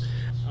Westeros.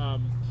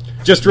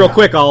 Just real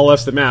quick, I'll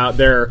list them out.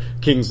 They're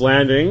King's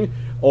Landing,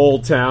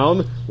 Old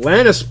Town,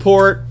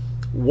 Lannisport,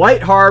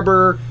 White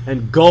Harbor,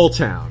 and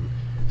Gulltown.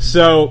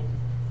 So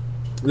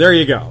there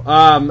you go.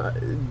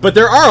 But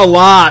there are a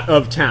lot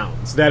of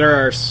towns that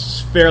are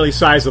fairly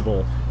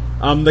sizable.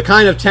 The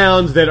kind of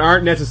towns that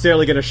aren't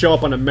necessarily going to show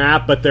up on a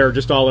map, but they're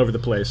just all over the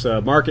place.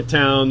 Market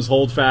towns,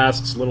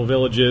 holdfasts, little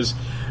villages.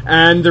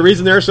 And the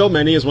reason there are so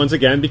many is, once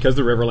again, because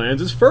the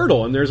Riverlands is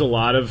fertile, and there's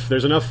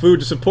enough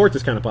food to support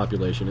this kind of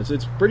population.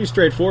 It's pretty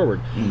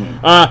straightforward.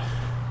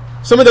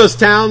 Mm-hmm. Some of those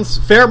towns,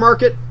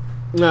 Fairmarket,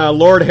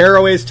 Lord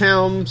Harroway's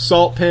Town,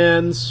 Salt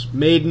Pans,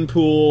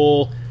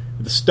 Maidenpool,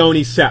 the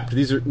Stony Sept.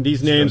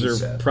 These names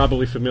are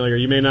probably familiar.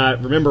 You may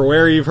not remember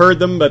where you've heard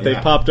them, but they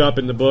popped up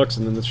in the books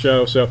and in the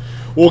show. So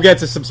we'll get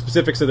to some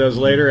specifics of those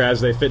later as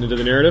they fit into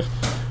the narrative.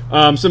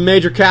 Some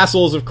major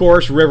castles, of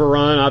course.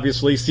 Riverrun,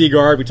 obviously.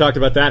 Seaguard, we talked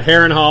about that.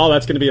 Harrenhal,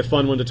 that's going to be a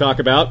fun one to talk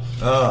about.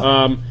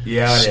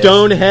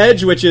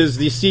 Stonehenge, which is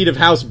the seat of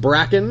House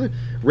Bracken.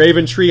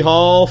 Raventree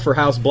Hall for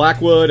House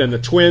Blackwood. And the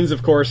twins,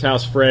 of course,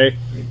 House Frey.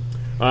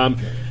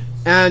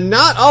 And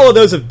not all of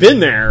those have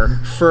been there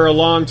for a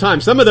long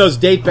time. Some of those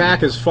date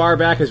back as far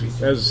back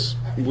as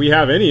we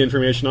have any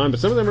information on, but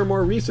some of them are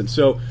more recent.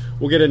 So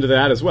we'll get into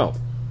that as well.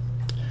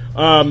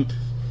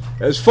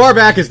 As far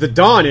back as the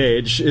Dawn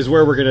Age is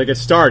where we're going to get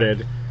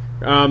started,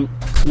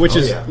 which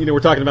is, we're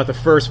talking about the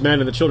first men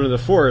and the children of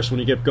the forest when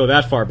you go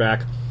that far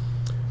back.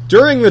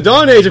 During the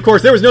Dawn Age, of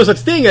course, there was no such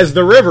thing as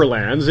the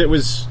Riverlands.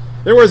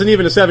 There wasn't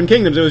even a 7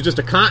 kingdoms. It was just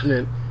a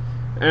continent,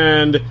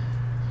 and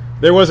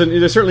there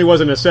certainly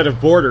wasn't a set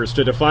of borders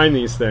to define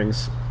these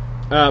things.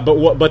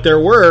 But there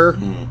were,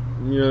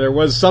 there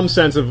was some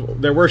sense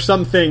of, there were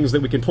some things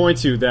that we can point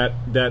to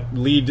that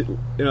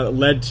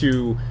led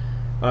to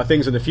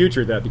things in the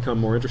future that become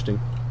more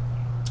interesting.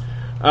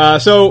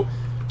 So,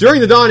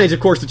 during the Dawn Age, of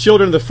course, the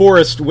Children of the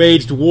Forest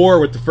waged war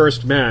with the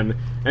First Men,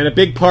 and a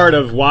big part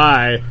of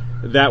why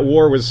that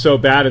war was so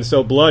bad and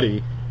so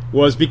bloody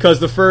was because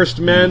the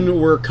First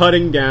Men were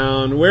cutting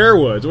down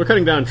weirwoods. We're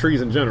cutting down trees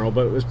in general,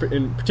 but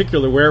in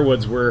particular,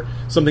 weirwoods were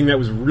something that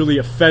was really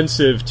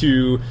offensive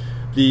to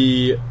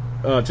the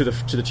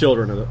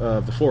children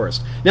of the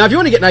forest. Now, if you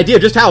want to get an idea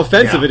of just how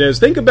offensive it is,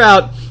 think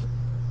about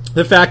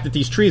the fact that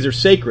these trees are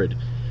sacred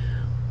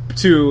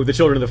to the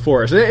children of the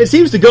forest. And it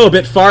seems to go a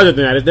bit farther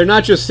than that. They're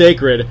not just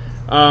sacred.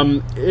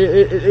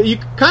 You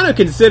kind of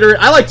consider...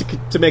 I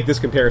like to make this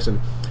comparison.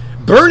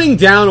 Burning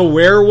down a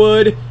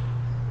weirwood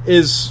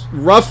is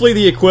roughly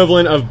the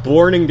equivalent of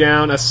burning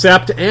down a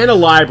sept and a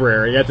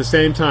library at the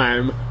same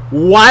time,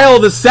 while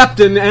the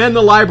septon and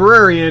the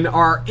librarian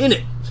are in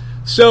it.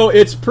 So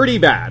it's pretty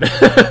bad.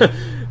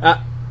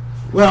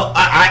 Well,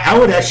 I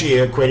would actually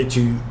equate it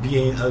to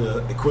being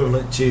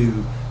equivalent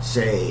to,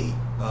 say...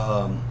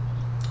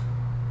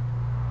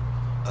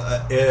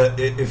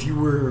 if you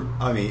were,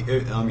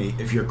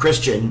 if you're a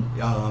Christian,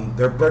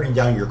 they're burning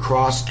down your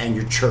cross and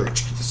your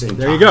church at the same time.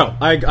 There you go.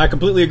 I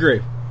completely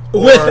agree.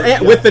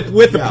 With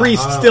the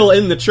priest still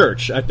in the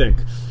church, I think.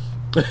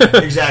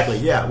 Exactly.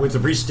 Yeah, with the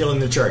priest still in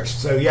the church.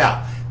 So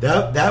yeah,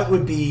 that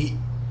would be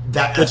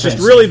that. It's just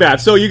really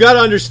bad. So you got to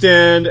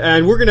understand,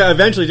 and we're going to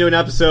eventually do an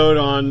episode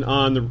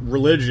on the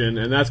religion,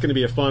 and that's going to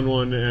be a fun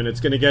one, and it's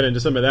going to get into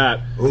some of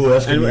that. Ooh,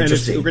 that's going to be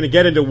interesting. We're going to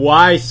get into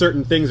why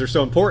certain things are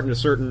so important to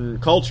certain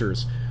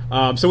cultures.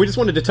 So we just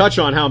wanted to touch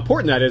on how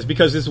important that is,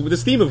 because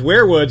this theme of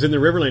weirwoods in the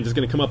Riverlands is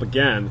going to come up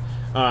again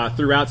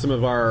throughout some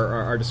of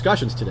our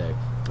discussions today,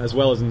 as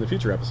well as in the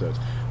future episodes.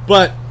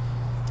 But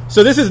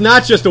so this is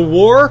not just a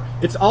war;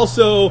 it's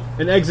also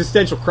an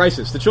existential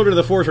crisis. The Children of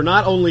the Forest are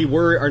not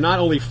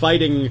only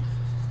fighting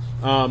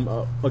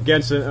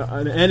against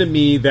an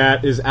enemy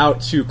that is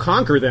out to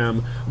conquer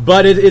them,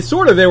 but it's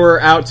sort of they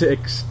were out to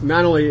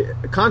not only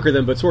conquer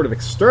them, but sort of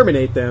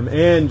exterminate them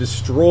and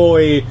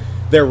destroy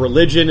their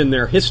religion and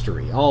their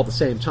history all at the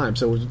same time.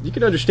 So you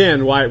can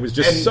understand why it was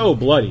just so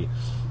bloody.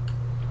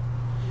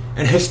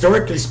 And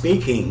historically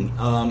speaking,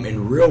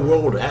 in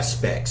real-world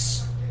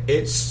aspects,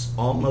 it's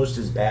almost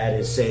as bad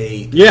as,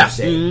 say,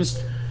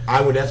 Crusades.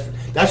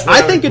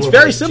 I think it's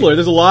very similar.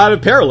 There's a lot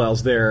of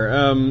parallels there.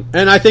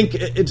 And I think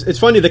it's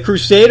funny, the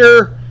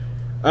Crusader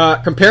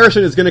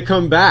comparison is going to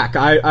come back.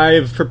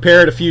 I've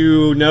prepared a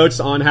few notes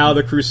on how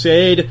the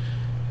Crusade...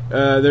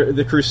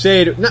 the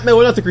Crusade, not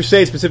the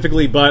Crusade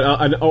specifically,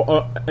 but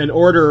an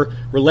order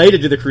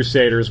related to the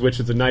Crusaders, which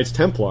is the Knights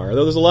Templar.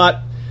 Although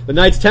the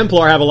Knights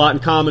Templar have a lot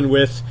in common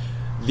with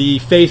the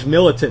Faith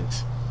Militant,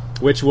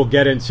 which we'll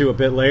get into a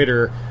bit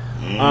later.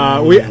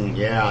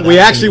 We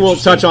actually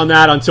won't touch on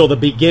that until the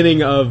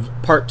beginning of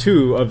part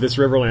 2 of this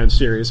Riverlands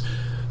series,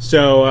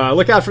 so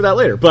look out for that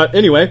later. But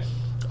anyway,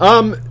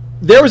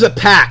 there was a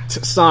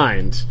pact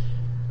signed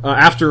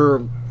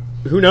after...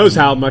 who knows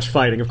how much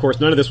fighting. Of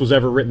course, none of this was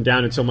ever written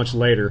down until much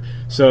later.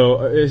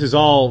 So this is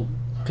all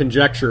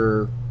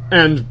conjecture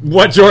and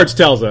what George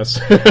tells us.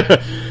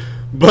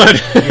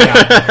 But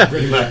yeah,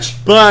 pretty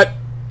much. But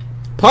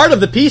part of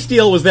the peace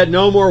deal was that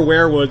no more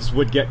werewoods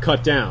would get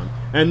cut down.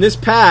 And this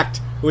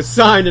pact was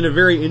signed in a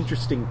very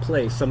interesting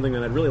place, something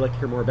that I'd really like to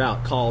hear more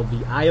about, called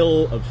the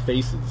Isle of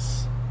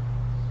Faces.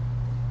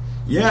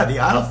 Yeah, the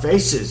Isle of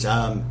Faces.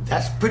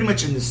 That's pretty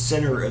much in the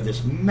center of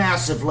this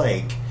massive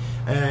lake.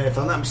 And if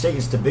I'm not mistaken,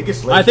 it's the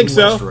biggest lake in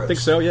Westeros. I think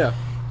so, yeah.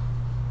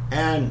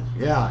 And,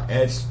 yeah,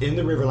 it's in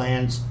the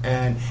Riverlands.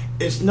 And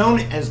it's known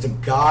as the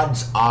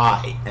God's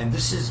Eye. And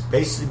this is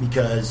basically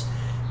because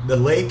the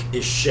lake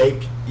is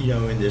shaped,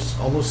 in this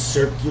almost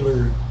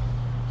circular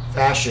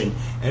fashion.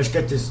 And it's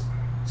got this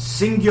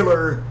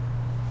singular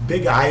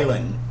big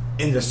island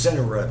in the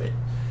center of it.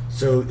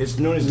 So it's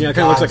known as the it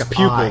kind of God's looks like a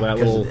pupil, Eye that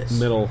little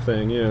middle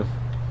thing, yeah.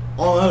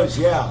 Almost,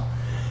 yeah.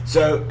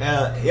 So,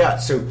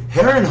 so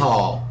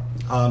Harrenhal,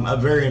 a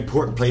very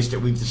important place that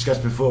we've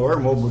discussed before,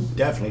 and we'll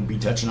definitely be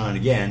touching on it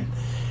again.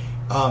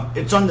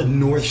 It's on the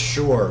North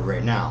Shore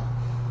right now.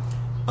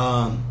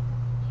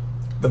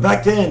 But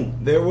back then,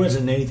 there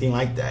wasn't anything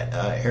like that.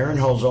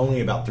 Harrenhal's only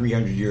about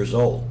 300 years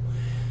old.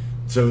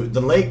 So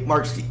the lake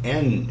marks the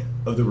end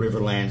of the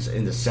Riverlands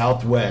in the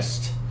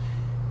southwest,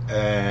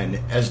 and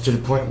as to the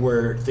point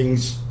where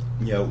things,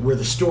 where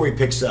the story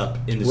picks up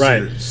in the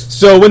series.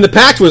 So when the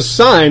pact was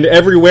signed,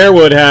 every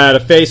werewood had a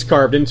face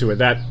carved into it.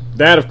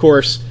 That of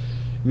course,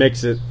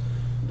 makes it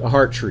a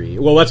heart tree.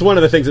 Well, that's one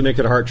of the things that makes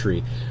it a heart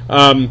tree.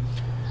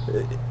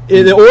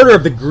 The Order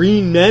of the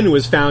Green Men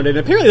was founded,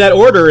 and apparently that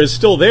order is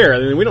still there. I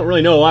mean, we don't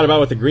really know a lot about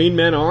what the Green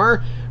Men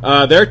are.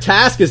 Their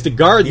task is to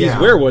guard these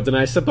werewoods, and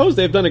I suppose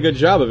they've done a good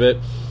job of it.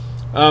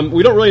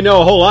 We don't really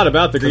know a whole lot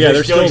about the. Yeah,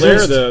 they're still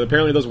there.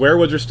 Apparently, those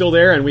werewoods are still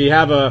there, and we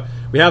have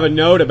a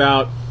note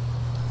about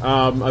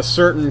a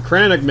certain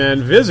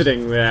Crannogman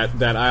visiting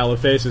that Isle of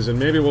Faces, and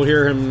maybe we'll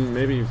hear him.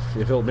 Maybe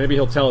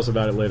he'll tell us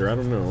about it later. I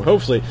don't know.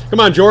 Hopefully, come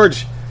on,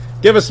 George,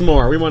 give us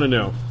more. We want to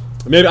know.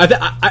 Maybe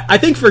I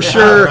think for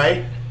sure.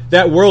 Right?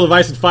 That World of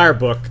Ice and Fire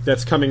book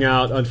that's coming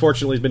out,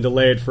 unfortunately, has been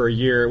delayed for a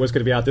year. It was going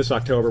to be out this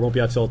October. It won't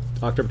be out until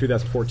October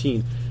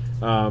 2014.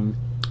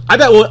 I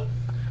bet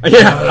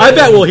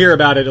we'll hear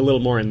about it a little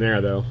more in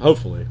there, though.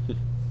 Hopefully.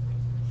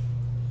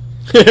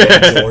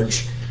 Yeah,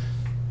 George.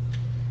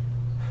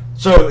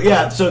 So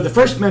the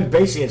first men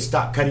basically had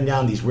stopped cutting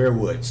down these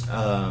werewoods.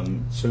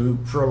 So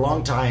for a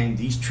long time,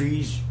 these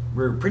trees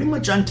were pretty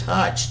much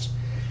untouched.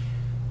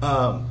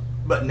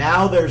 But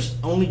now there's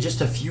only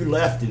just a few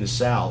left in the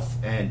south,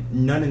 and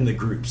none in the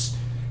groups.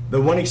 The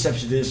one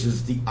exception to this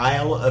is the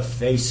Isle of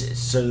Faces.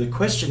 So the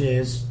question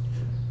is,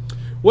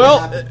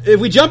 well, if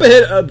we jump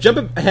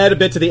ahead a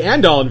bit to the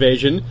Andal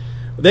invasion,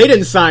 they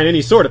didn't sign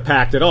any sort of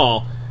pact at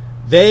all.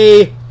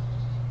 They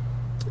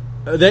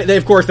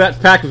of course, that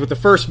pact was with the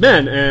First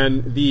Men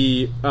and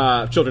the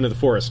Children of the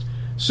Forest.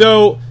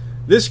 So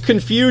this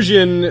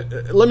confusion,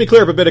 let me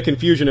clear up a bit of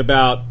confusion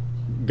about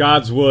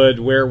Godswood,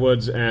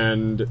 werewoods,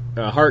 and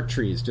heart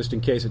trees, just in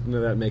case none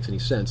of that makes any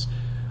sense.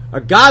 A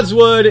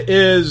Godswood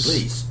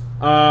is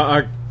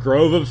a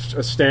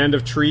stand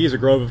of trees, a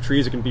grove of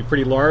trees. It can be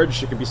pretty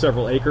large. It can be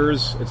several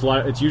acres.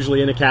 It's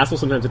usually in a castle.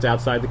 Sometimes it's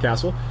outside the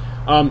castle.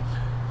 Now,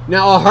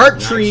 a heart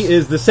tree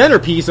is the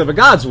centerpiece of a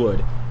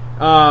Godswood.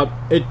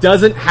 It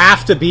doesn't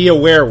have to be a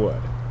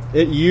werewood.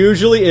 It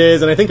usually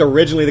is, and I think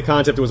originally the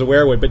concept was a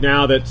werewood, but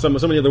now that so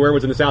many of the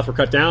werewoods in the south were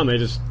cut down,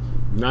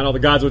 not all the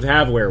Godswoods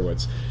have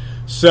werewoods.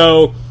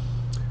 So,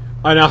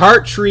 and a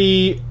heart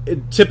tree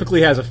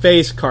typically has a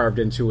face carved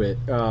into it.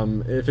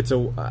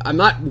 I'm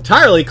not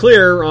entirely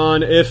clear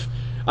on if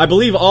I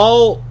believe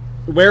all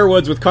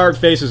werewoods with carved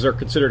faces are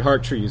considered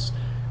heart trees,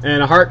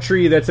 and a heart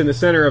tree that's in the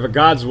center of a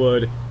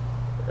Godswood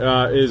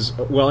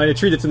and a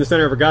tree that's in the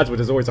center of a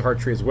Godswood is always a heart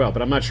tree as well.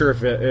 But I'm not sure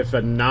if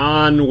a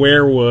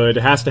non-werewood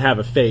has to have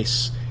a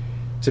face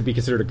to be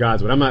considered a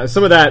Godswood.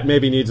 Some of that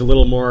maybe needs a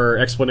little more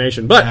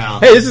explanation. But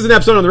hey, this is an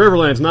episode on the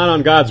Riverlands, not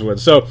on Godswood,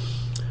 so.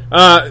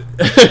 So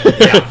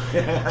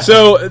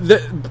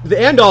the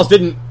Andals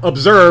didn't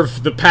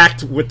observe the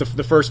pact with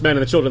the First Men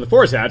and the Children of the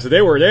Forest had, so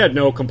they had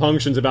no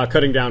compunctions about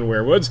cutting down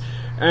werewoods,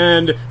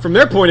 and from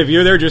their point of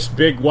view, they're just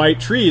big white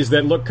trees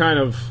that look kind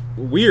of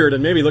weird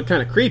and maybe look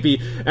kind of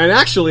creepy, and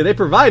actually they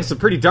provide some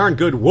pretty darn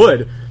good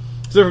wood.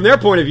 So from their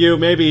point of view,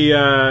 maybe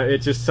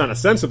it's just kind of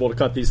sensible to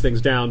cut these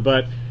things down,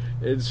 but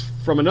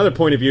from another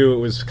point of view, it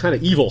was kind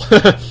of evil.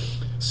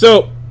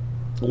 So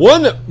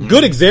one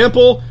good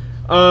example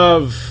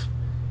of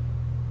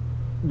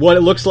what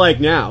it looks like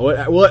now,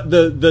 what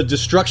the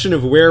destruction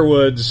of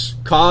werewoods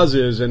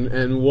causes,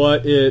 and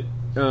what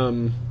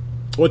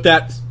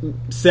that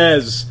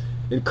says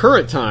in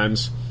current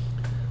times.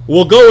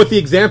 We'll go with the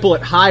example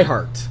at High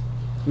Heart.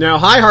 Now,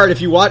 High Heart, if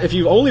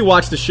you've only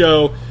watched the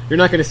show, you're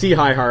not going to see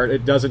High Heart.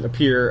 It doesn't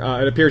appear.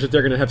 It appears that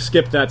they're going to have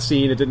skipped that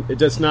scene. It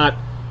does not.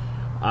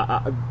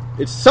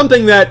 It's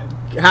something that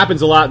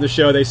happens a lot in the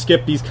show. They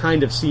skip these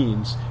kind of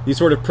scenes, these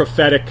sort of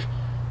prophetic.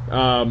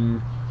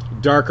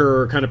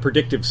 Darker kind of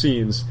predictive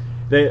scenes.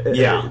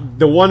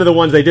 One of the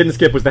ones they didn't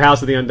skip was the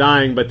House of the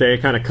Undying, but they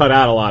kind of cut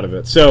out a lot of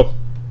it. So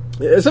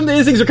some of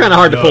these things are kind of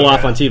hard to pull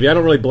off on TV. I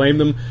don't really blame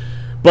them,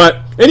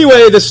 But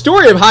anyway, the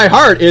story of High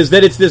Heart is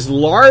that it's this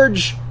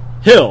large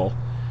hill,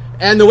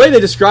 and the way they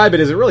describe it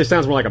is it really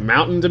sounds more like a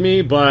mountain to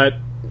me, but,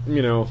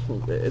 you know,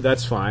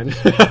 that's fine.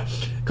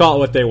 Call it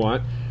what they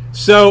want.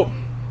 So,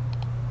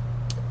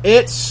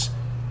 it's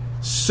a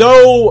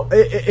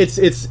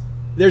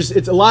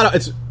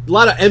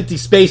lot of empty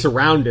space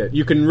around it.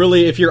 You can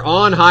really, if you're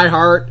on High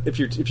Heart, if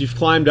you've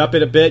climbed up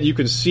it a bit, you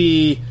can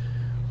see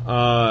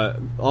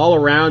all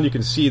around. You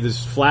can see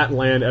this flat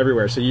land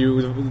everywhere. So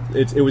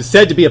it was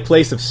said to be a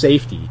place of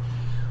safety.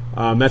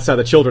 That's how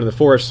the Children of the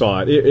Forest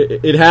saw it.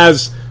 It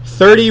has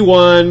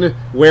 31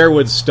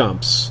 weirwood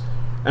stumps,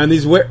 and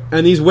these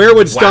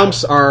weirwood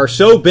stumps are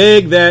so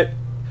big that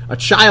a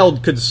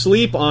child could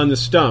sleep on the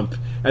stump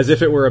as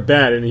if it were a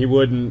bed, and he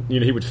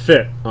would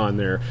fit on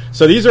there.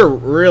 So these were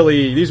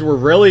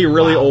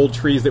really old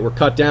trees that were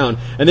cut down,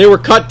 and they were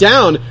cut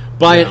down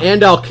by an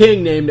Andal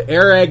king named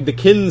Ereg the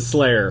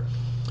Kinslayer.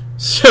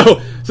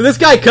 So this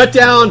guy cut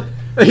down.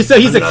 He's a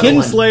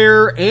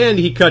kinslayer, and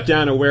he cut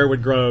down a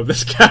weirwood grove.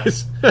 This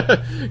guy's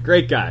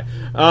great guy.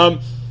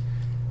 But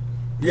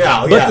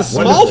the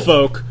small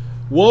folk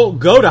won't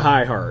go to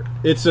High Heart.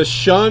 It's a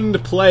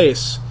shunned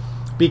place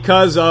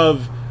because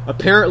of,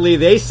 apparently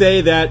they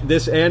say that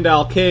this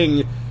Andal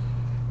king,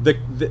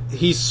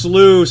 he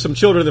slew some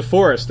children of the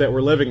forest that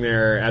were living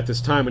there at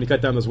this time when he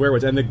cut down those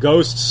weirwoods, and the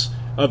ghosts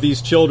of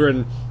these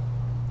children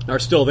are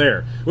still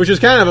there, which is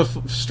kind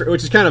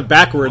of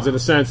backwards in a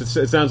sense.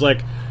 It sounds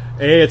like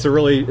it's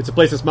a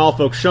place that small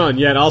folk shun,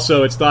 yet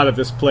also it's thought of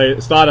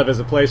as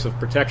a place of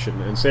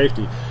protection and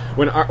safety.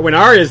 When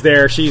Arya's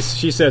there, she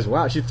says,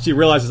 "Wow!" She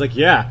realizes, like,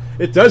 yeah,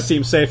 it does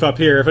seem safe up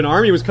here. If an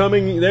army was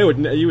coming,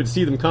 you would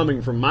see them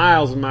coming from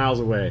miles and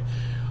miles away.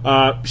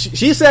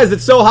 She says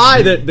it's so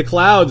high that the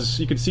clouds,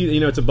 you could see,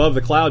 it's above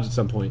the clouds at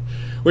some point,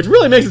 which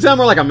really makes it sound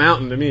more like a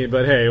mountain to me.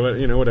 But hey,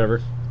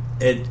 whatever.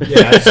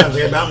 It sounds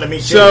like a mountain to me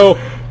too. So,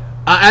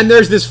 and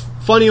there's this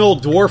funny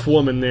old dwarf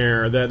woman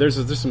there.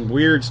 There's some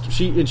weird.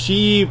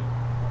 She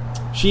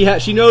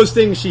knows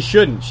things she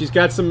shouldn't. She's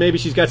got some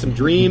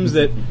dreams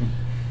that.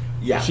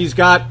 Yeah. She's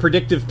got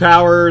predictive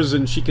powers,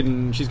 and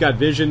she's got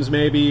visions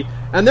maybe.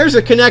 And there's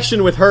a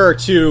connection with her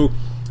to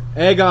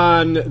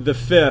Aegon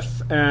V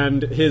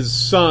and his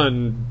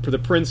son, the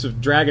Prince of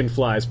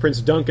Dragonflies,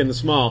 Prince Duncan the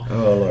Small.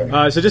 Oh,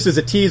 Lord. So just as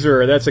a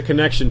teaser, that's a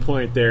connection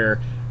point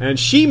there. And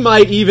she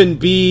might even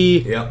be...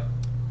 Yep.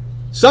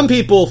 Some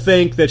people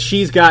think that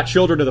she's got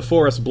Children of the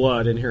Forest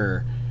blood in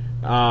her.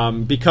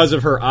 Because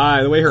of her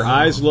eye, the way her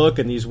eyes look,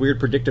 and these weird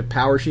predictive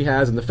powers she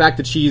has, and the fact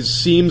that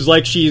seems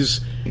like she's...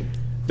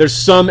 There's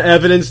some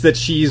evidence that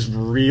she's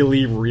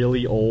really,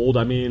 really old.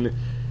 I mean,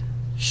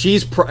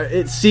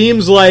 it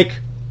seems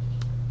like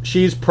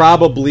she's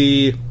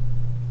probably...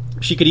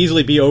 She could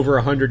easily be over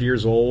 100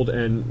 years old,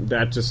 and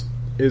that just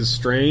is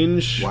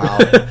strange. Wow.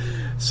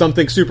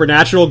 Something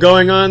supernatural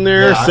going on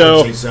there.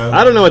 Yeah, so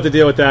I don't know what the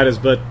deal with that is,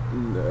 but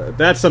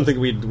that's something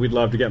we'd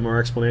love to get more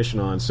explanation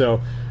on. So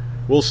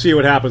we'll see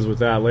what happens with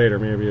that later,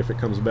 maybe, if it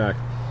comes back.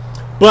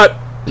 But...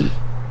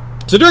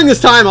 So during this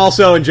time,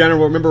 also in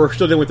general, remember we're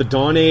still dealing with the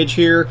Dawn Age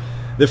here.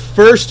 The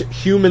first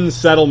human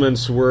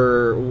settlements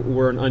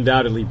were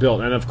undoubtedly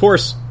built, and of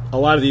course, a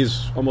lot of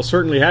these almost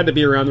certainly had to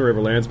be around the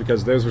Riverlands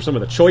because those were some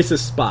of the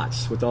choicest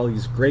spots with all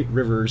these great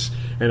rivers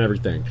and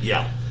everything.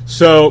 Yeah.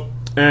 So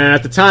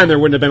at the time, there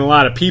wouldn't have been a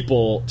lot of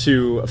people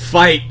to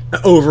fight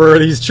over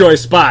these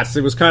choice spots.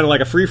 It was kind of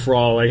like a free for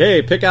all. Like,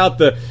 hey, pick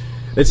out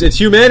it's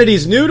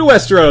humanity's new to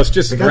Westeros.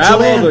 Just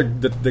grab all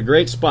the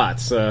great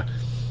spots.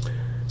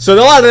 So a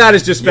lot of that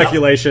is just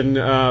speculation,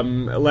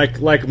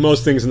 like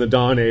most things in the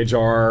Dawn Age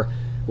are.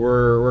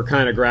 We're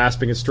kind of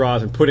grasping at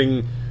straws and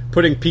putting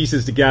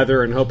pieces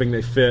together and hoping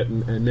they fit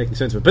and making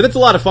sense of it. But it's a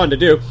lot of fun to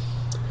do.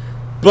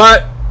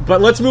 But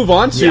let's move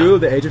on to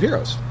the Age of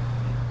Heroes.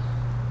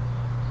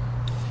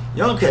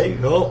 Yeah, okay.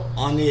 Well,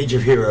 on the Age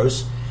of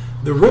Heroes,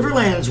 the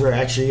Riverlands were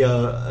actually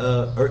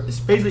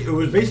it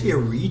was basically a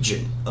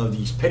region of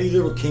these petty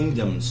little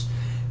kingdoms,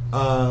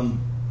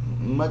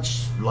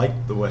 much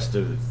like the west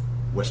of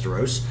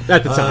Westeros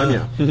at the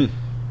time.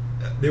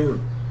 There were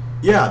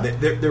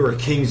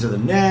kings of the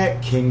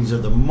Neck, kings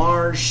of the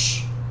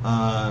Marsh,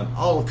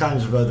 all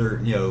kinds of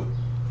other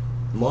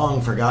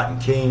long forgotten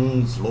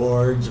kings,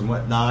 lords, and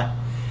whatnot.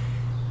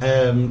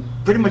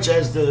 Pretty much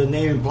as the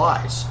name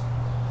implies.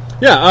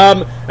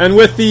 Yeah, and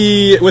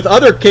with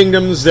other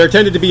kingdoms, there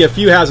tended to be a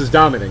few houses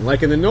dominating.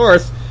 Like in the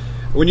North,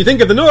 when you think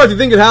of the North, you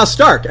think of House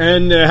Stark,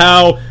 and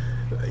how.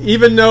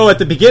 Even though at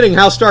the beginning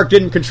House Stark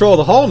didn't control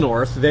the whole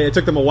North, it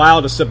took them a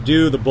while to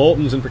subdue the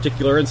Boltons in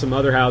particular and some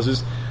other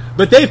houses.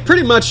 But they've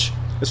pretty much,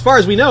 as far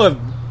as we know,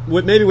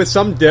 maybe with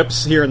some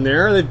dips here and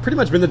there, they've pretty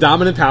much been the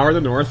dominant power in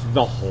the North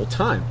the whole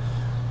time.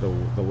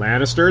 The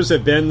Lannisters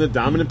have been the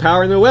dominant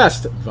power in the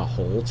West the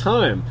whole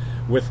time,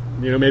 with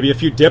maybe a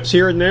few dips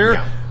here and there.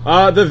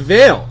 Yeah. The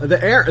Vale, the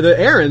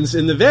Arryns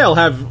in the Vale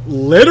have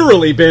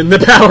literally been the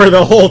power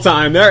the whole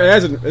time.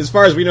 As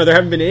far as we know, there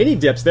haven't been any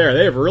dips there.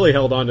 They have really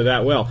held on to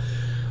that well.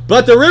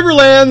 But the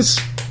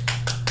Riverlands,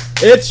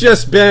 it's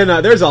just been...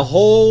 there's a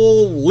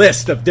whole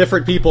list of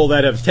different people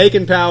that have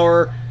taken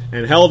power,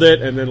 and held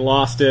it and then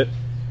lost it,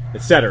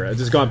 etc. It's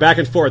just gone back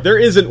and forth. There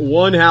isn't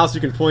one house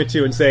you can point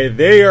to and say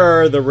they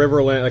are the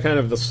Riverland, kind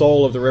of the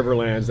soul of the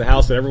Riverlands, the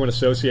house that everyone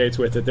associates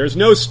with it. There's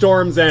no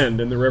Storm's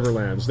End in the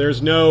Riverlands.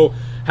 There's no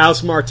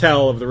House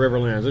Martell of the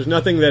Riverlands. There's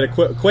nothing that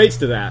equates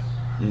to that.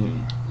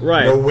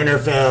 Right. No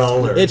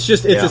Winterfell. It's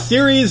a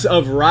series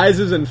of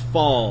rises and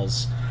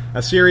falls.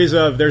 A series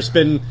of, there's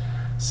been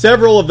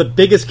several of the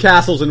biggest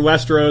castles in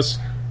Westeros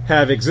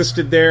have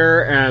existed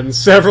there, and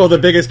several of the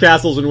biggest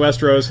castles in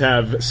Westeros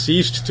have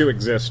ceased to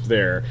exist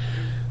there.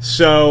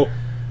 So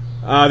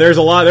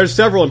there's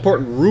several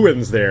important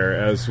ruins there,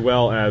 as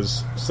well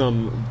as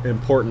some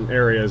important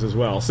areas as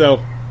well.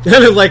 So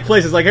like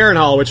places like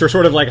Harrenhal, which are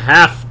sort of like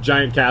half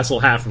giant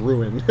castle, half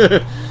ruin.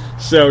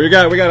 So we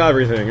got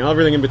everything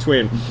in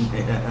between.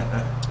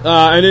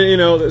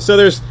 And so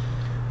there's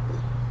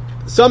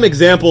some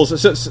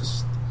examples. So,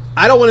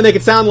 I don't want to make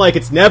it sound like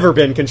it's never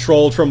been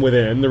controlled from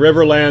within. The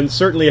Riverlands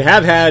certainly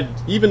have had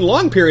even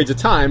long periods of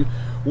time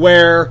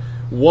where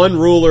one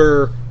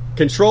ruler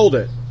controlled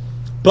it.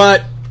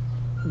 But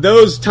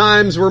those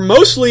times were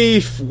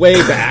mostly way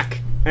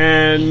back,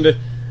 and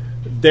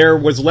there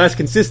was less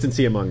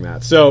consistency among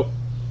that. So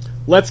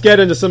let's get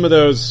into some of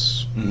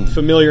those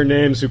familiar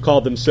names who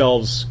called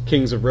themselves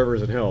kings of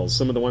rivers and hills,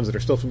 some of the ones that are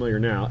still familiar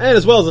now, and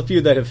as well as a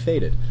few that have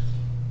faded.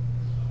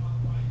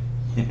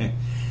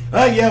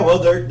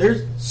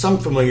 There's some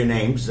familiar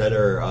names that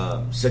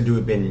are said to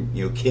have been,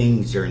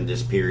 kings during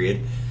this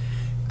period.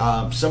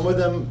 Some of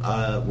them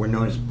were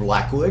known as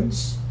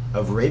Blackwoods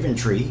of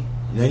Raventree.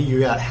 And then you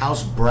got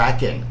House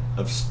Bracken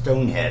of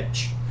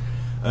Stonehenge.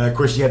 Of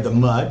course, you have the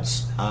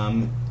Mudds,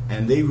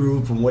 and they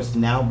ruled from what's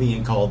now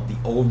being called the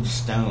Old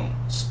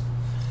Stones.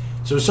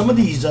 So some of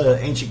these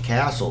ancient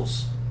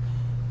castles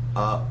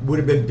would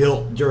have been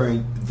built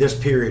during this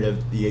period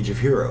of the Age of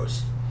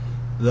Heroes.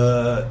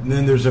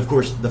 Then there's, of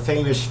course, the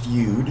famous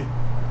feud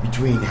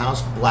between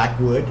House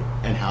Blackwood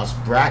and House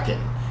Bracken,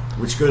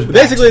 which goes back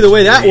basically the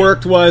way that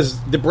worked was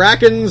the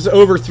Brackens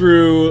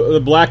overthrew the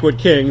Blackwood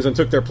kings and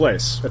took their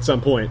place at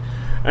some point.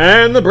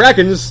 And the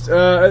Brackens,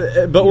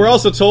 but we're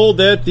also told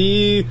that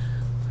the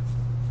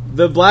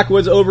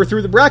Blackwoods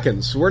overthrew the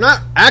Brackens. We're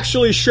not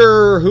actually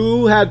sure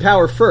who had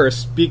power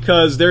first,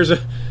 because there's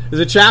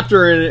a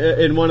chapter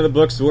in one of the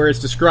books where it's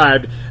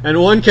described, and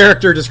one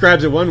character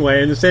describes it one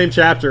way, and the same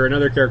chapter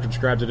another character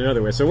describes it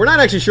another way. So we're not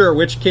actually sure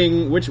which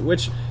king,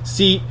 which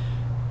seat,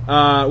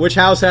 which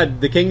house had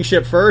the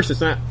kingship first.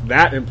 It's not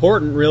that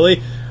important,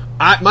 really.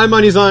 My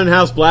money's on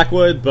House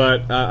Blackwood,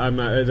 but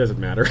it doesn't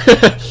matter.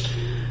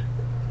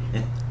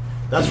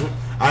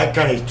 I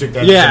kind of took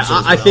that. Yeah,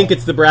 I think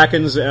it's the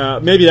Brackens.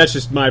 Maybe that's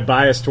just my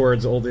bias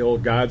towards the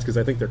old gods, because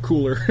I think they're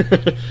cooler.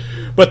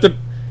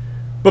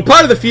 But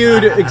part of the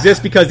feud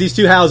exists because these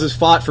two houses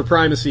fought for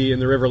primacy in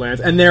the Riverlands,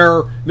 and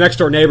they're next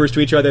door neighbors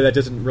to each other. That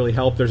doesn't really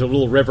help. There's a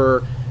little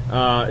river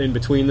in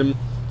between them.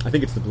 I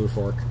think it's the Blue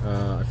Fork.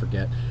 I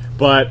forget,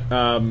 but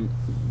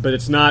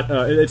it's not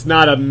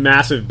a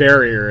massive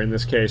barrier in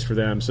this case for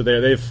them. So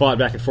they've fought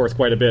back and forth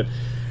quite a bit.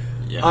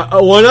 Yeah.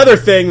 One other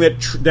thing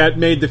that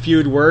made the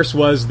feud worse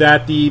was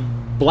that the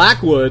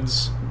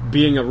Blackwoods,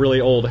 being a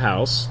really old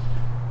house,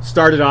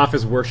 started off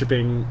as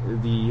worshipping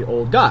the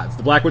old gods.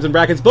 The Blackwoods and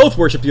Brackens both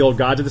worshipped the old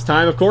gods at this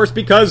time, of course,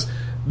 because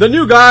the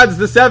new gods,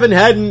 the Seven,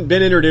 hadn't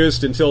been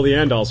introduced until the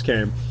Andals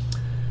came.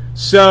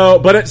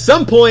 But at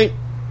some point,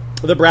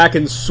 the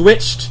Brackens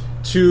switched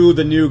to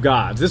the new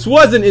gods. This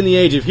wasn't in the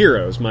Age of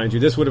Heroes, mind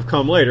you. This would have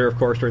come later, of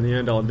course, during the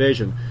Andal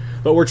invasion.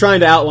 But we're trying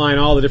to outline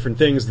all the different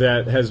things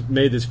that has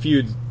made this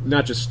feud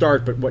not just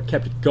start, but what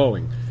kept it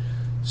going.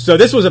 So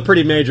this was a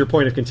pretty major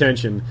point of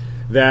contention,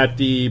 that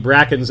the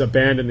Brackens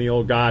abandoned the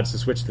old gods to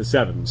switch to the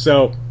Seven.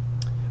 So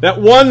that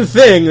one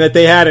thing that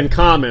they had in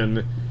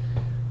common,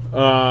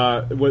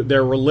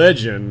 their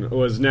religion,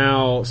 was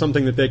now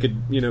something that they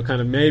could,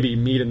 kind of maybe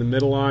meet in the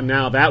middle on.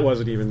 Now that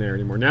wasn't even there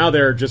anymore. Now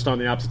they're just on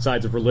the opposite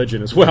sides of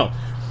religion as well.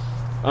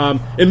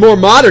 In more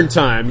modern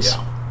times,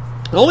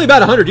 only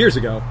about 100 years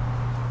ago,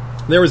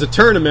 there was a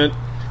tournament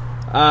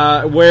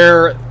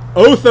where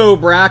Otho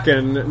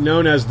Bracken,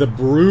 known as the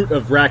Brute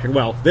of Bracken,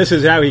 well, this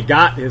is how he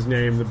got his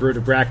name, the Brute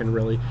of Bracken,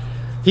 really.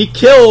 He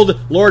killed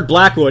Lord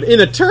Blackwood in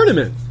a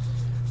tournament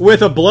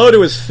with a blow to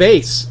his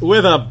face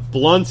with a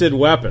blunted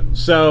weapon.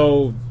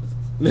 So,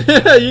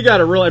 you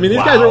gotta really... these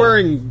guys are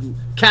wearing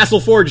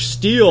castle-forged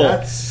steel.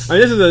 This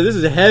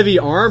is a heavy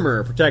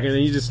armor protecting, and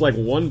he just,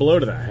 one blow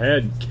to the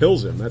head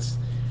kills him. That's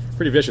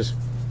pretty vicious.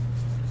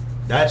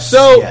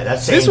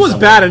 This was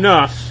bad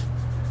enough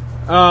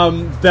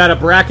that a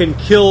Bracken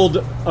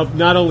killed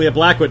not only a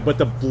Blackwood, but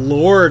the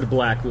Lord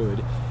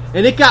Blackwood.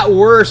 And it got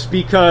worse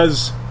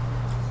because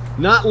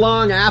not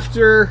long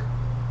after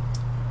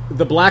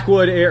the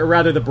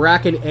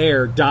Bracken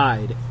heir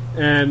died,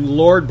 and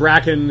Lord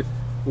Bracken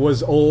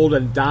was old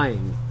and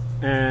dying,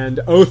 and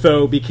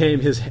Otho became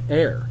his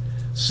heir.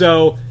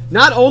 So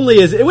not only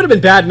it would have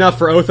been bad enough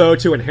for Otho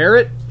to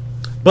inherit,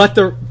 but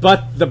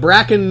the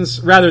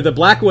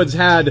Blackwoods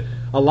had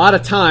a lot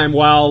of time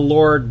while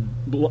Lord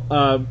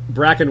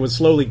Bracken was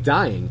slowly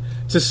dying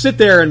to sit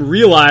there and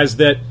realize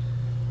that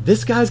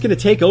this guy's going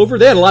to take over.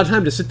 They had a lot of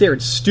time to sit there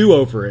and stew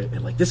over it,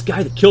 and like, this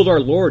guy that killed our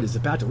lord is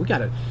about to. We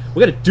gotta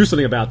do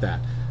something about that.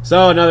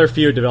 So another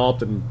feud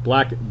developed, and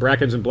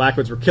Brackens and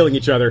Blackwoods were killing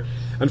each other.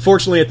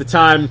 Unfortunately, at the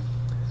time,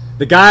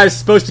 the guys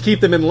supposed to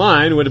keep them in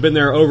line would have been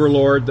their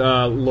overlord,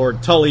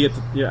 Lord Tully. It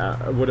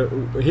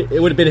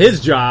would have been his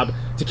job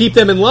to keep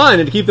them in line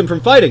and to keep them from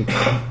fighting.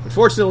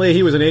 Unfortunately,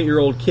 he was an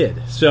 8-year-old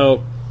kid,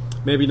 so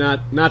maybe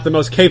not the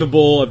most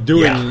capable of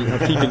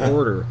keeping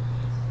order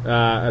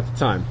at the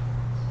time.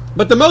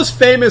 But the most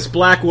famous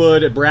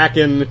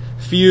Blackwood-Bracken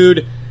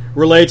feud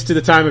relates to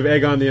the time of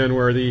Aegon the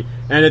Unworthy,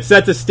 and it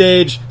set the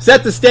stage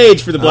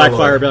for the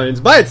Blackfire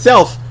Rebellions. By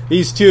itself,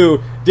 these two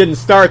didn't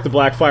start the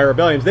Blackfire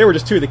Rebellions; they were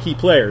just two of the key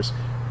players.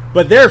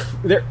 But their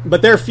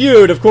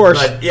feud, of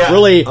course,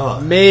 really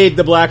made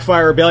the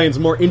Blackfire Rebellions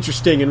more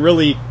interesting and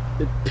really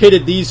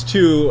pitted these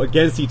two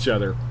against each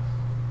other.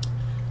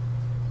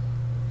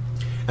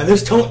 And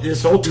this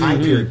whole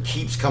time period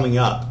keeps coming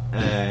up,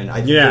 and I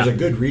think there's a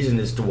good reason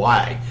as to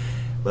why.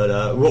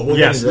 But we'll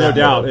get into that.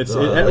 No doubt. It's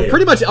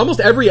pretty much almost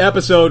every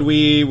episode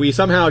we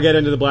somehow get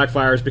into the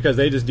Blackfires because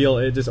they just deal.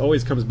 It just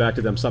always comes back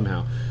to them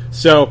somehow.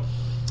 So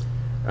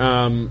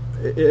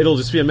it'll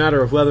just be a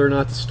matter of whether or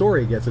not the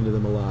story gets into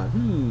them a lot.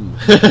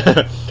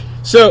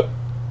 So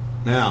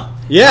now,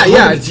 they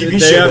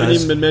haven't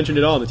even been mentioned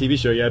at all in the TV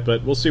show yet,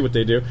 but we'll see what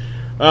they do.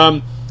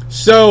 Aegon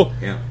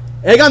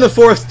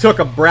IV took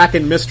a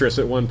Bracken mistress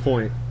at one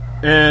point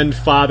and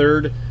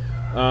fathered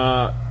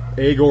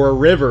Aegor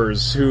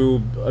Rivers,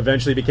 who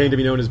eventually became to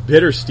be known as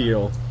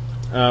Bittersteel,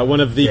 one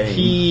of the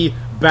key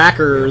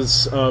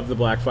backers of the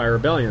Blackfire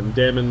Rebellion.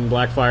 Daemon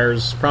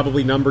Blackfire's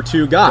probably number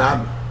 2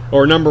 guy,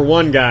 or number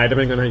 1 guy,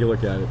 depending on how you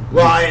look at it.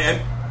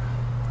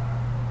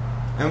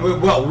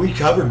 Well, we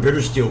covered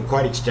Bittersteel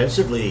quite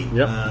extensively in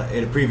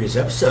a previous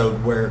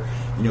episode where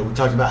we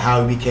talked about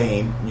how he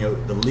became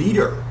the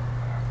leader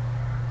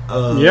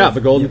of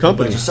the Golden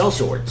Company, a bunch of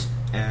sellswords,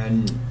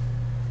 and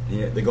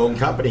the Golden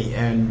Company,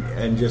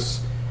 and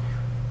just.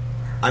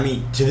 I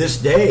mean, to this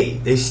day,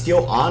 they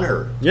still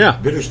honor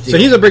Bittersteel. So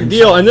he's a big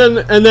deal. And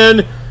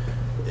then,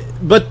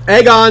 but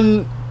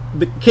Aegon,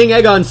 King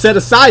Aegon set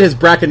aside his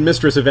Bracken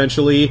mistress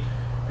eventually,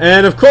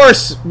 and of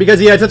course, because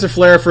he had such a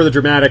flair for the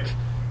dramatic,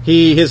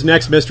 his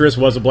next mistress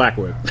was a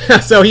Blackwood.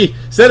 So he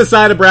set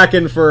aside a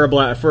Bracken for a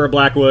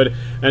Blackwood,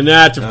 and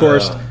that, of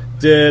course,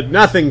 did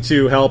nothing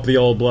to help the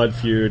old blood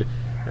feud.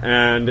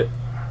 And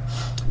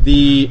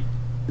the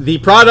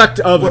product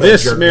of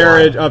this the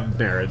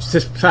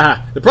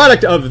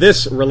product of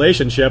this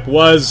relationship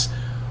was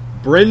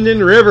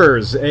Brynden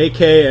Rivers,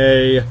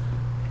 a.k.a.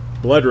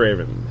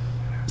 Bloodraven.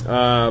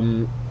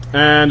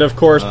 And, of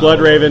course,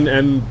 Bloodraven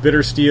and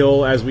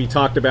Bittersteel, as we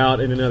talked about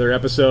in another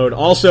episode,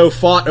 also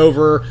fought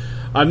over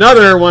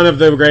another one of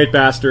the great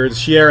bastards,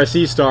 Shiera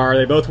Seastar.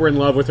 They both were in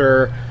love with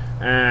her,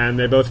 and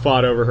they both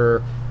fought over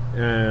her,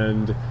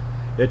 and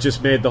it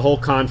just made the whole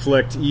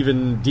conflict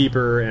even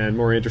deeper and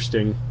more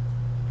interesting.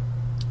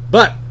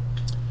 But,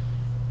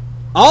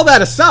 all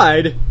that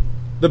aside,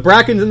 the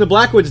Brackens and the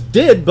Blackwoods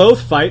did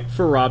both fight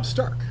for Robb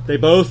Stark. They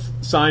both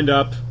signed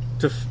up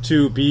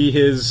to be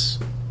his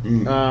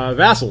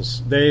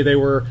vassals. They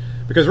were...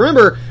 Because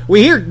remember,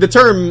 we hear the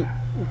term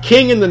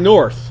King in the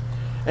North,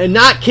 and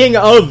not King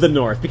of the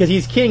North, because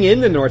he's King in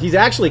the North. He's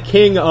actually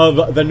King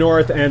of the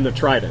North and the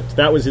Trident.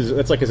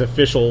 That's like his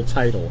official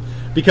title.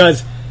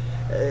 Because...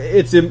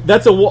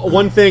 that's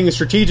one thing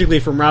strategically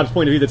from Robb's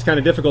point of view that's kind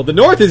of difficult. The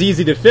North is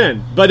easy to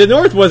defend, but the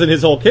North wasn't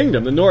his whole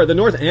kingdom. The North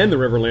and the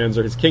Riverlands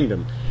are his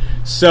kingdom,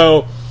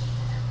 so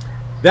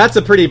that's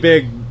a pretty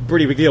big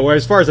deal.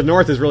 Whereas as far as the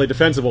North is really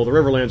defensible, the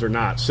Riverlands are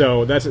not.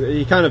 So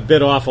he kind of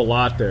bit off a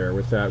lot there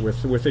with that,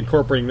 with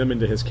incorporating them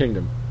into his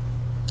kingdom.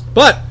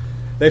 But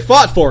they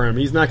fought for him.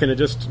 He's not going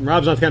to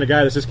Robb's not the kind of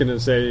guy that's just going to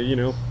say,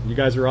 you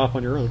guys are off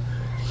on your own.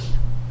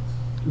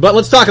 But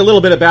let's talk a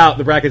little bit about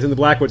the Brackens and the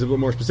Blackwoods a little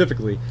more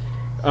specifically.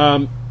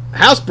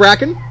 House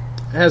Bracken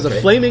has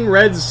a flaming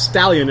red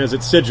stallion as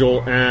its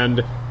sigil,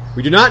 and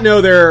we do not know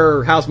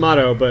their house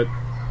motto, but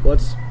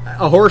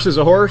a horse is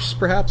a horse,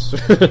 perhaps?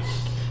 The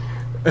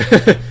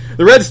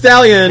red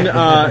stallion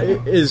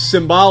is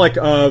symbolic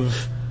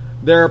of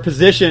their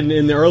position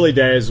in the early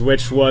days,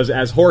 which was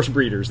as horse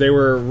breeders. They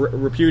were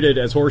reputed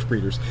as horse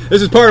breeders.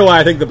 This is part of why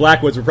I think the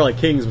Blackwoods were probably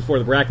kings before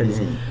the Brackens.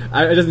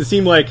 It doesn't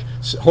seem like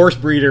horse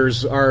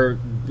breeders are,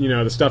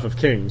 the stuff of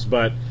kings,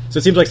 but so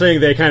it seems like something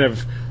they kind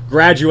of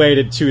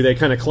graduated to. They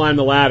kind of climbed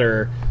the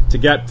ladder to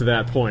get to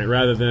that point,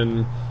 rather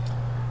than,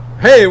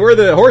 hey, we're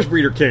the horse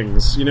breeder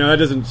kings. That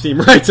doesn't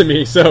seem right to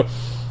me. So,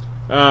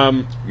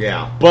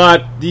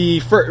 But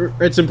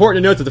it's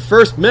important to note that the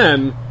first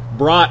men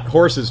brought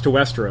horses to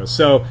Westeros,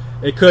 so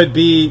it could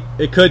be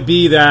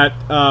that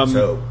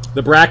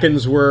the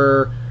Brackens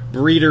were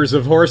breeders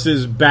of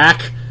horses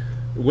back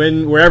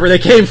wherever they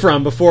came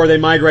from before they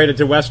migrated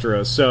to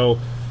Westeros. So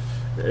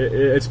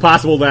it's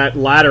possible that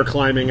ladder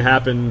climbing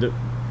happened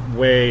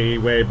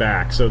way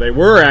back. So they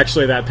were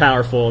actually that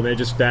powerful, and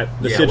the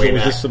sigil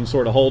was just some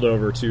sort of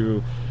holdover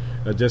to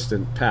a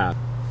distant path.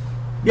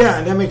 Yeah,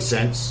 and that makes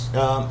sense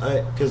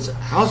because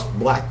House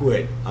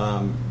Blackwood,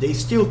 they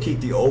still keep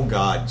the old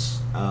gods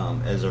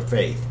as their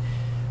faith.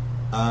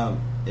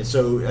 And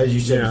so, as you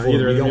said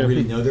before, we don't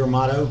really know their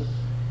motto.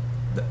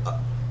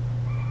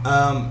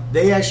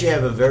 They actually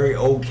have a very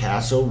old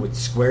castle with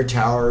square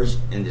towers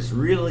and this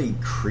really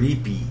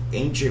creepy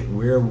ancient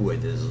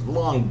weirwood that is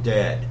long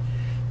dead.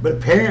 But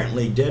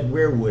apparently, dead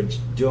weirwoods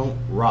don't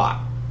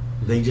rot;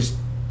 they just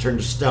turn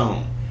to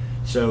stone.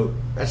 So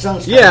that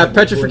sounds like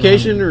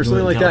petrification or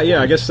something like that.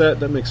 Yeah, I guess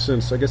that makes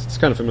sense. I guess it's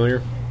kind of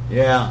familiar.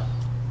 Yeah.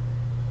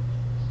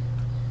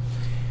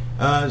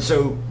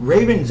 So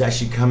ravens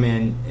actually come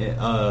in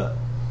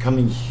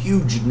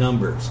huge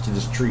numbers to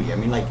this tree. I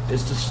mean, like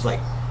it's just like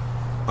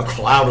a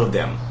cloud of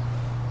them,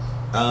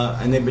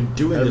 and they've been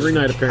doing every this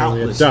night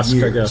apparently at dusk,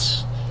 years. I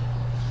guess.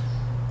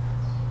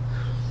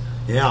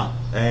 Yeah,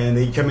 and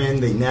they come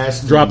in, they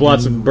nest, drop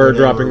lots of bird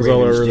droppings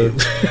all over the.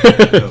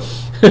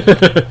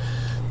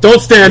 Don't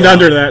stand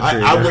under that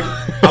tree. I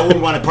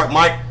wouldn't want to park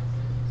my.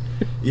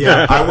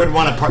 Yeah, I wouldn't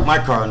want to park my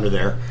car under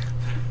there.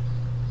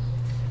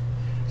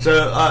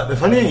 So the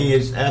funny thing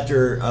is,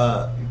 after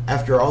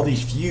all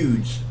these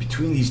feuds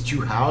between these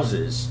two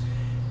houses,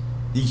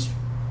 these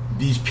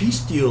peace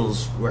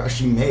deals were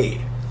actually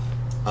made,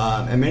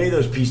 and many of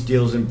those peace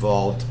deals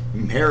involved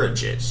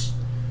marriages.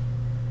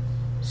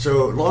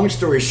 So, long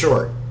story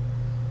short,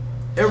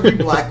 every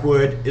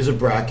Blackwood is a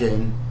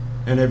Bracken,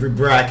 and every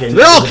Bracken.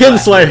 They're all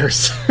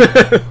kinslayers,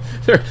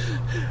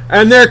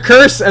 and their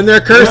curse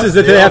is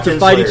that they have to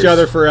fight each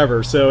other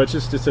forever. So it's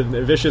a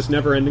vicious,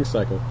 never-ending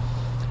cycle.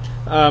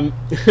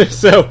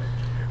 So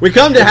we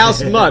come to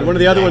House Mud. One of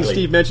the other ones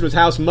Steve mentioned was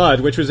House Mud,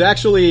 which was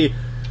actually,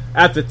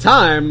 at the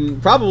time,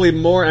 probably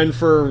more, and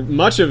for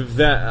much of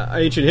that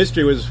ancient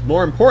history, was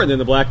more important than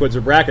the Blackwoods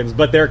or Brackens.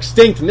 But they're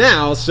extinct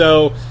now,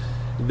 so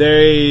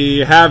they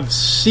have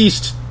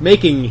ceased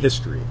making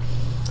history.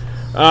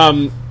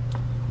 There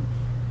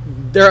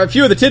are a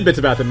few of the tidbits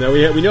about them, though.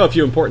 We know a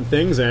few important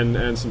things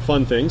and some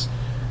fun things.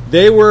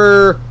 They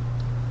were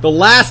the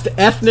last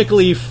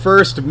ethnically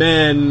first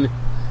men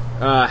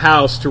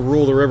house to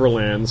rule the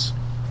Riverlands,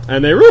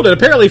 and they ruled it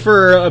apparently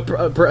for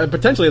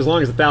potentially as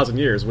long as 1,000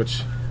 years,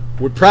 which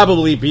would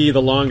probably be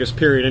the longest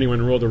period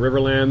anyone ruled the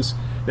Riverlands.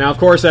 Now, of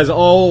course, as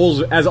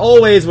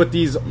always with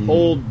these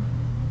old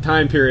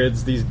time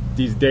periods,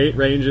 these date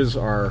ranges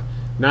are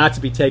not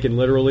to be taken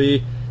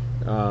literally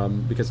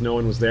because no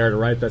one was there to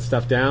write that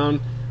stuff down.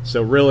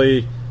 So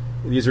really,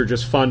 these are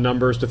just fun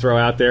numbers to throw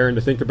out there and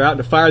to think about and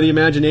to fire the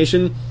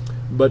imagination.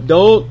 But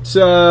don't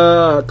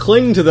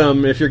cling to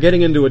them if you're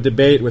getting into a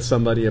debate with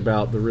somebody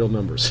about the real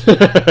numbers.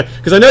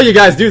 Because I know you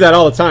guys do that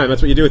all the time.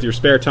 That's what you do with your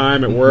spare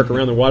time at work,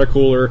 around the water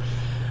cooler.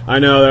 I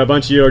know that a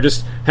bunch of you are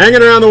just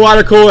hanging around the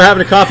water cooler,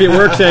 having a coffee at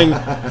work, saying,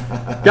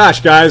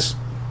 gosh, guys,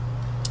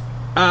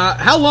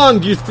 how long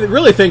do you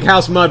really think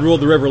House Mud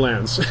ruled the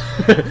Riverlands?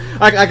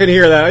 I can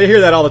hear that. I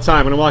hear that all the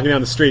time when I'm walking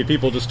down the street.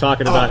 People just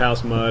talking about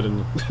House Mud.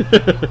 And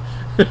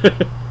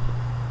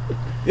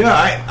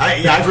yeah,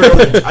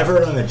 I've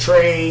heard on the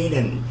train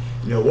and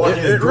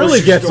walking. It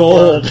really gets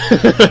old.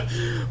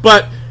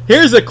 But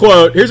here's a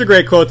quote. Here's a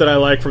great quote that I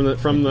like from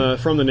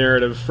the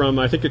narrative.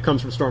 I think it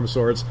comes from Storm of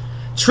Swords.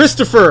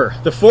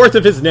 Tristopher, the fourth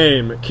of his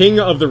name, king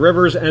of the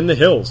rivers and the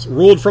hills,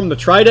 ruled from the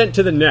trident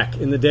to the neck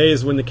in the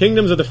days when the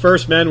kingdoms of the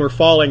first men were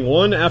falling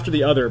one after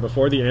the other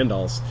before the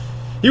Andals.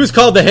 He was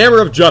called the Hammer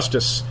of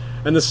Justice,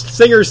 and the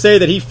singers say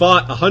that he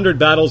fought 100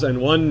 battles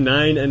and won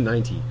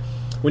 99.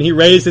 When he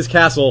raised his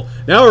castle,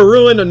 now a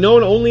ruin and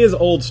known only as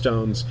Old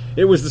Stones,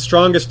 it was the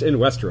strongest in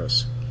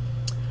Westeros.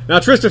 Now,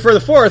 Tristopher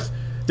IV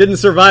didn't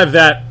survive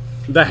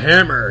the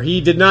hammer.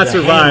 He did not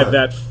survive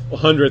that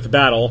 100th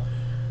battle.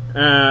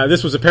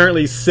 This was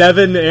apparently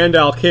 7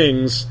 Andal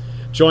kings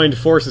joined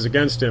forces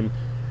against him.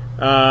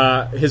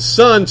 His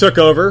son took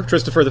over,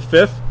 Tristopher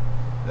V.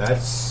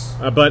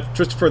 But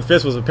Tristopher V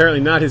was apparently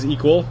not his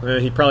equal.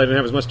 He probably didn't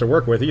have as much to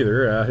work with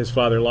either. His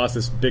father lost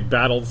this big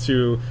battle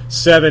to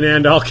 7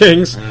 Andal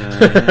kings.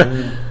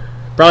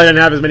 Probably didn't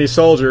have as many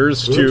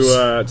soldiers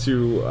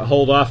to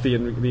hold off the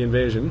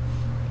invasion.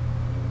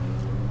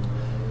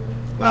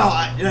 Well,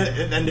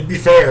 and to be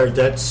fair,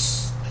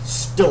 that's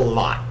still a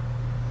lot.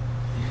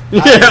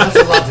 Yeah. That's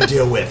a lot to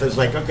deal with. It's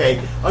like,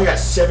 okay, I got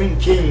 7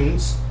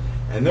 kings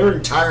and their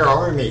entire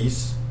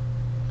armies.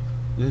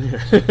 And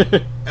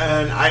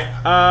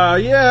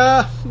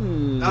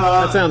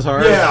that sounds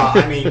hard. Yeah,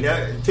 I mean,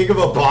 think of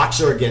a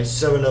boxer against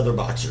 7 other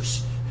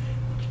boxers.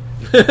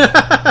 Bam,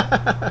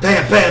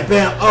 bam,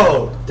 bam.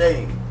 Oh,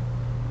 dang.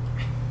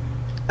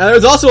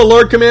 There's also a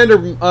Lord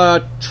Commander,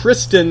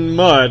 Tristan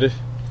Mudd.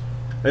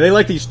 And they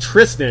like these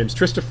Trist names,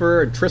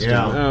 Tristopher and Tristan.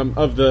 Yeah.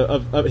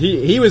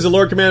 He was the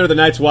Lord Commander of the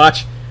Night's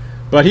Watch.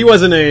 But he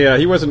wasn't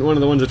one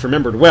of the ones that's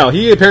remembered well.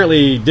 He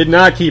apparently did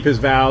not keep his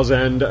vows,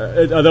 and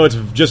although it's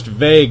just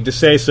vague to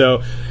say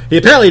so, he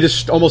apparently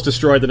almost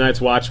destroyed the Night's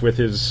Watch with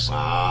his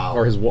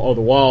the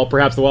wall,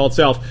 perhaps the wall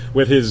itself,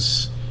 with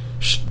his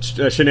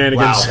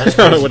shenanigans,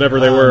 whatever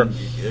they were.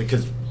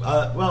 Because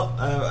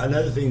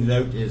another thing to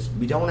note is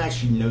we don't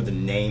actually know the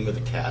name of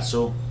the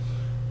castle.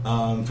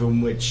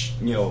 from which,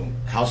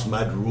 House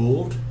Mud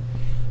ruled.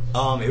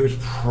 It was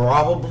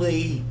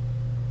probably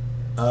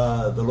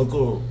the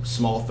local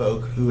small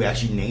folk who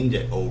actually named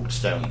it Old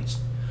Stones.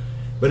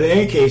 But in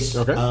any case,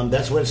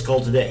 that's what it's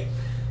called today.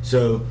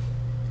 So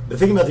the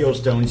thing about the Old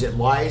Stones, it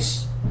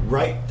lies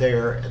right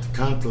there at the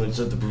confluence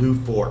of the Blue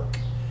Fork.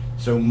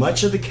 So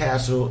much of the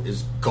castle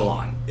is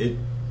gone. It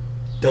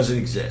doesn't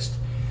exist.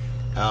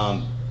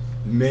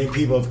 Many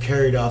people have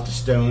carried off the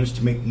stones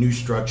to make new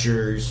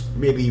structures,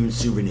 maybe even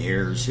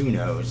souvenirs. Who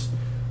knows?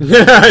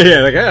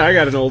 I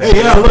got an old.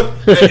 Hey, yeah, look,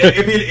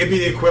 it'd be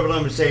the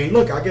equivalent of saying,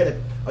 "Look, I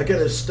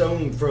got a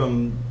stone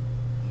from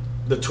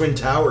the Twin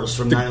Towers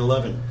from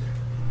 9/11."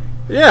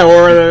 Yeah,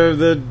 or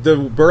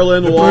the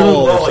Berlin Wall. Berlin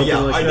or Wall, something yeah,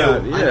 like I know.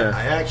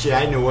 That. Yeah.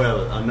 I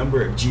know a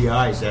number of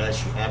GIs that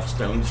actually have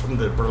stones from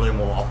the Berlin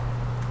Wall.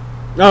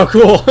 Oh,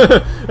 cool!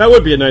 That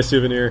would be a nice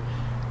souvenir.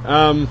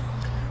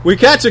 We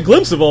catch a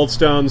glimpse of Old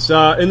Stones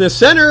in the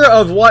center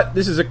of what,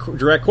 this is a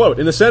direct quote,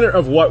 in the center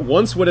of what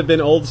once would have been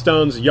Old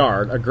Stone's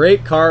yard, a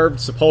great carved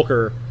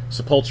sepulcher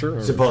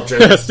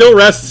still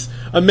rests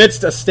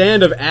amidst a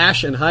stand of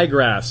ash and high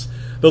grass.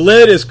 The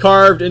lid is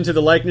carved into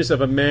the likeness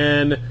of a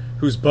man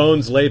whose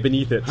bones lay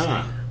beneath it.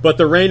 But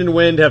the rain and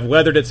wind have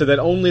weathered it so that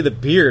only the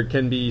beard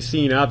can be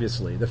seen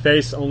obviously, the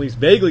face only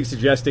vaguely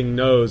suggesting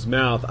nose,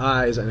 mouth,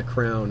 eyes, and a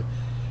crown.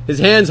 His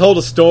hands hold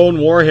a stone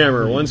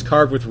warhammer, once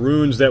carved with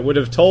runes that would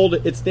have told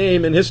its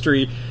name and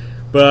history,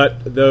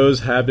 but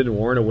those have been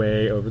worn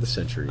away over the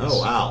centuries. Oh,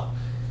 wow.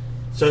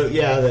 So,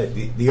 yeah,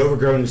 the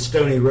overgrown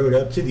stony road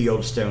up to the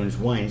Old Stones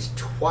winds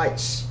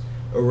twice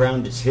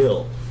around its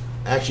hill,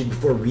 actually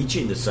before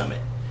reaching the summit.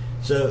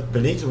 So,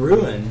 beneath the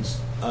ruins,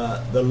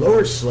 the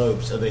lower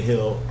slopes of the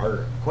hill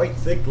are quite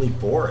thickly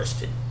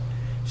forested.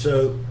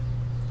 So,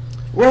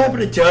 we're happy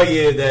to tell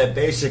you that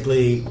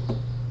basically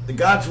the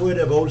Godswood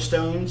of Old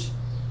Stones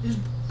is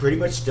pretty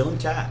much still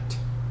intact.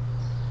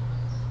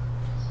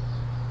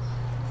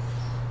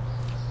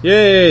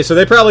 Yay! So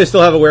they probably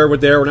still have a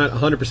werewood there. We're not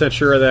 100%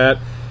 sure of that.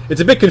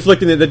 It's a bit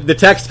conflicting. The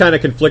text kind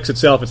of conflicts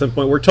itself at some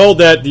point. We're told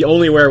that the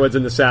only werewoods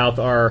in the south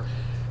are...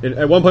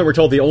 At one point we're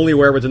told the only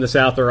werewoods in the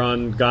south are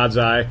on God's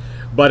Eye,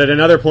 but at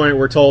another point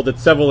we're told that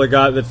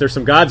that there's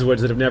some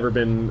Godswoods that have never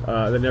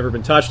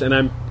been touched, and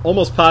I'm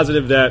almost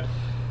positive that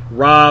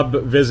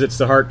Robb visits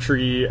the Heart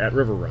Tree at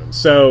Riverlands.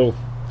 So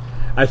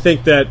I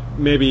think that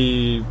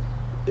maybe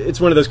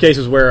it's one of those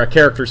cases where a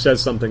character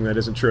says something that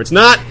isn't true. It's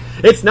not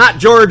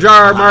George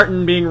R.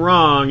 Martin being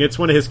wrong. It's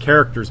one of his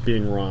characters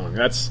being wrong.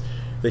 That's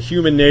the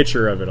human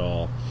nature of it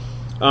all.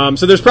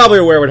 So there's probably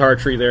a werewood heart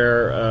tree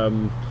there.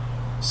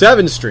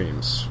 Seven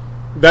Streams.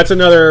 That's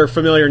another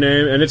familiar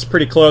name, and it's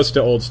pretty close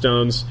to Old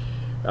Stones.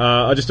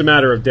 Just a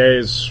matter of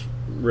days,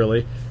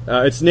 really.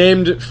 It's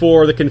named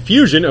for the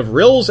confusion of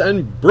rills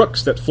and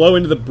brooks that flow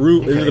into the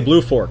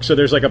Blue Fork. So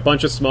there's like a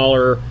bunch of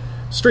smaller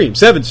streams,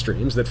 7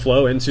 streams that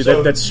flow into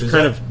eventually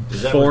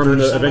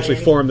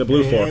form the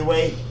Blue Fork.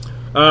 Anyway?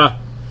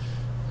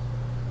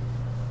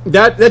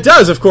 That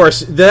does, of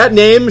course. That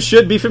name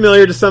should be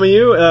familiar to some of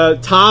you.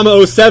 Tom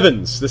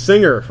O'Sevens, the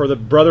singer for the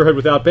Brotherhood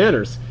Without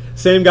Banners.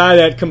 Same guy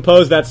that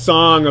composed that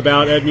song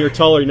about Edmure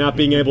Tully not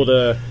being able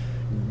to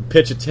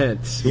pitch a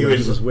tent. He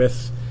was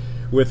with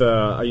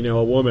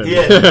a woman.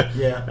 Yeah.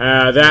 He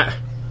had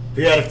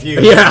a few.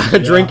 Yeah,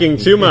 drinking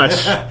too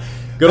much.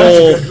 Good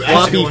old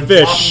floppy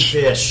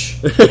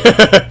fish.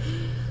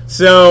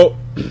 So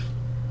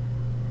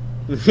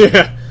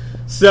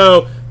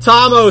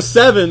Tom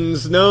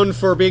O'Sevens, known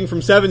for being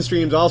from 7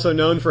 Streams, also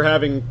known for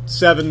having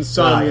 7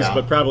 sons,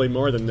 but probably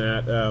more than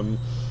that.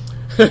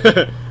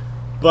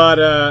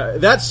 But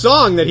that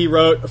song that he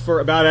wrote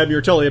about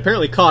Edmure Tully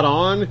apparently caught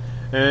on,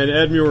 and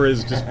Edmure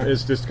is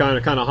just kind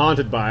of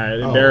haunted by it,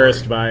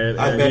 embarrassed by it,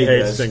 and he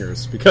hates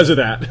singers because of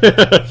that.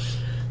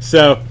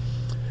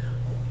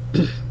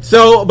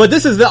 But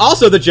this is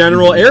also the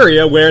general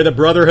area where the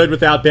Brotherhood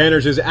Without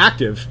Banners is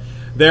active.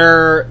 There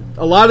are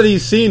a lot of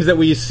these scenes that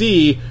we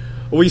see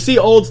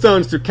Old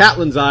Stones through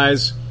Catelyn's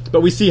eyes, but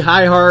we see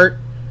High Heart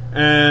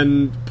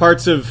and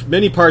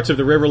many parts of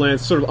the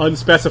Riverlands, sort of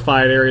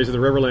unspecified areas of the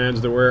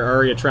Riverlands where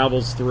Arya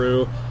travels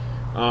through,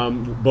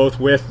 both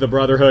with the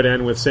Brotherhood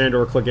and with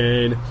Sandor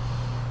Clegane.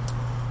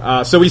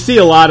 So we see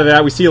a lot of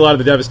that. We see a lot of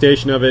the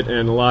devastation of it,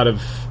 and a lot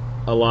of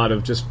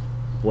just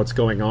what's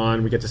going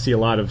on. We get to see a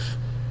lot of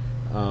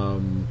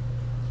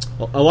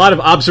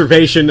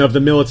observation of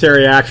the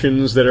military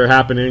actions that are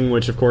happening,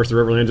 which of course the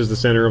Riverlands is the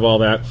center of all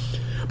that.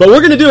 But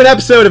we're going to do an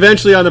episode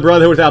eventually on the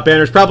Brotherhood Without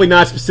Banners, probably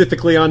not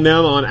specifically on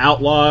them, on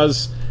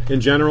outlaws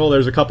in general.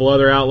 There's a couple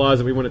other outlaws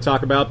that we want to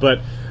talk about, but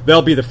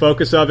they'll be the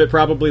focus of it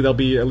probably. They'll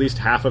be at least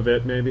half of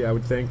it, maybe, I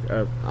would think.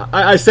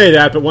 I say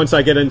that, but once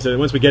we get into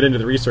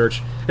the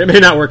research, it may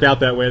not work out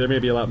that way. There may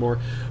be a lot more.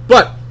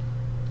 But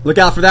look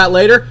out for that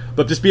later.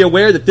 But just be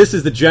aware that this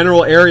is the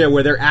general area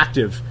where they're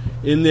active,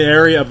 in the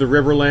area of the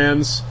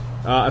Riverlands,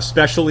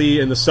 especially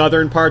in the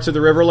southern parts of the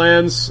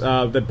Riverlands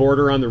that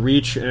border on the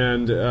Reach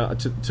and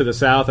to the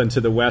south and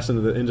to the west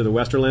and into the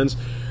Westerlands.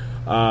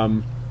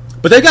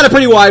 But they've got a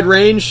pretty wide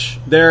range.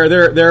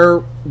 They're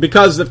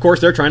because of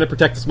course they're trying to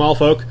protect the small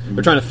folk.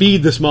 They're trying to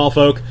feed the small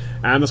folk,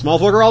 and the small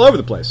folk are all over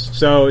the place.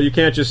 So you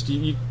can't just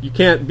you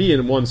can't be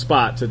in one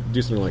spot to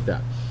do something like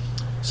that.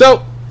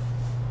 So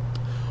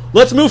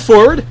let's move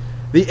forward.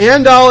 The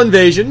Andal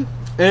invasion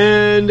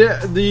and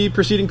the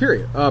proceeding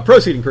period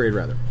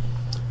rather.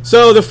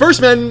 So the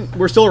First Men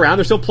were still around.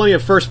 There's still plenty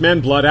of First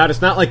Men blood out.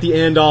 It's not like the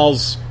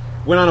Andals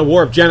went on a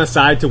war of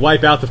genocide to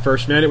wipe out the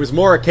First Men. It was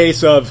more a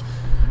case of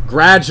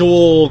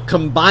gradual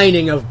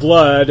combining of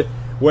blood,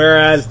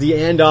 whereas the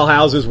Andal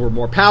houses were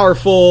more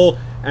powerful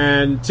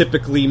and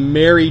typically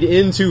married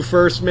into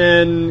First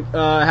Men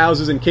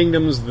houses and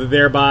kingdoms,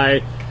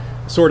 thereby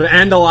sort of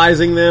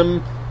Andalizing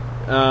them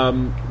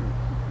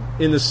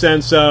in the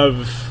sense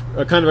of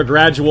a kind of a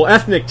gradual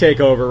ethnic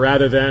takeover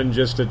rather than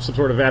just some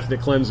sort of ethnic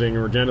cleansing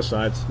or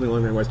genocide, something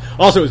along that ways.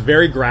 Also, it was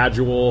very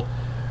gradual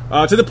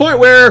to the point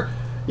where,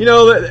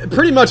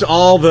 pretty much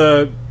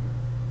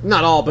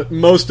not all, but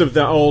most of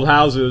the old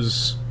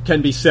houses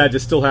can be said to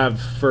still have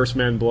First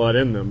Men blood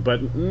in them,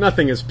 but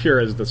nothing as pure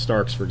as the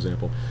Starks, for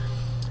example.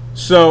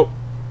 So,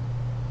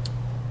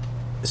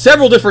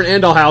 several different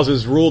Andal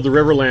houses ruled the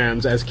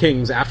Riverlands as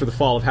kings after the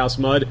fall of House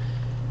Mud,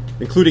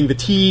 including the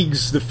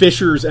Teagues, the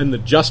Fishers, and the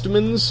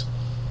Justamans.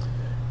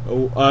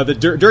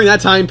 During that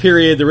time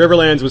period, the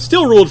Riverlands was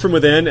still ruled from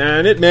within,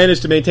 and it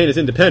managed to maintain its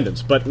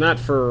independence, but not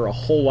for a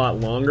whole lot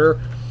longer.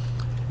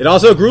 It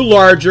also grew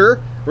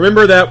larger.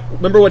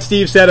 Remember what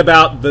Steve said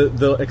about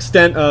the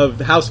extent of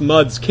House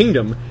Mud's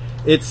kingdom?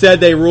 It said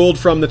they ruled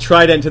from the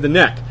Trident to the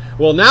neck.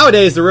 Well,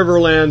 nowadays the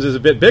Riverlands is a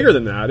bit bigger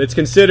than that. It's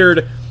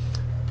considered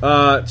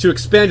to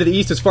expand to the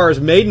east as far as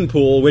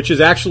Maidenpool, which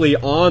is actually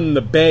on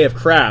the Bay of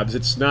Crabs.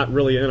 It's not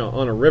really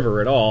on a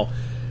river at all.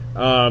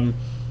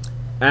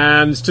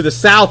 And to the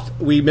south,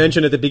 we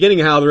mentioned at the beginning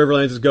how the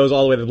Riverlands goes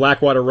all the way to the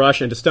Blackwater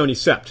Rush and to Stony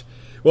Sept.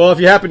 Well, if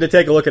you happen to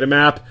take a look at a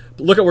map,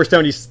 look at where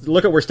Stony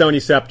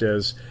Sept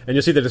is, and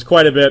you'll see that it's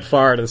quite a bit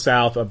far to the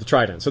south of the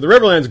Trident. So the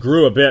Riverlands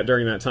grew a bit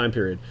during that time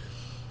period.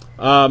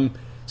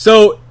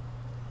 So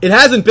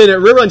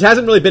Riverlands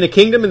hasn't really been a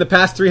kingdom in the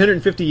past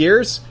 350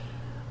 years,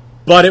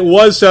 but it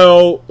was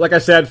so, like I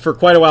said, for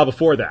quite a while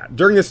before that.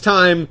 During this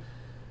time,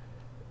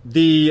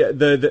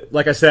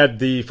 like I said,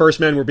 the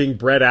First Men were being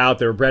bred out.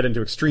 They were bred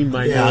into extreme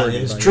minority.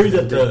 Yeah, it's true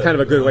that kind of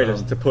a good way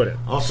to put it.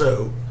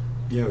 Also,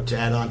 to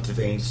add on to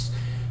things,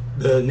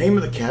 the name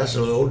of the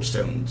castle of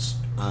Lothston,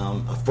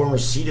 a former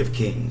seat of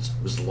kings,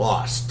 was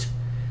lost.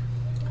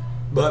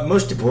 But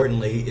most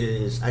importantly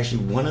is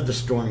actually one of the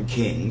Storm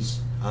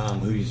Kings,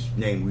 whose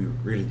name we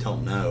really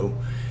don't know.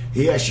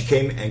 He actually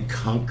came and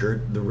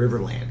conquered the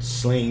Riverlands,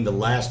 slaying the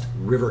last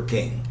River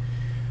King.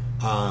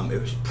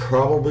 It was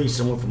probably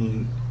someone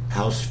from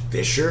House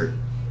Fisher.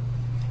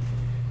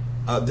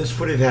 This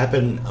would have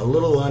happened a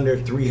little under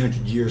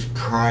 300 years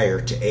prior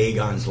to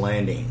Aegon's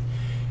landing.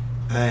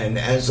 And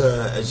as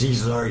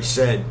Aziz has already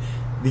said,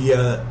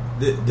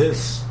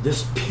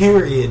 this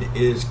period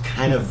is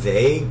kind of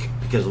vague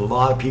because a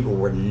lot of people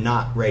were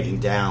not writing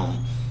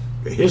down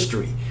the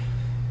history.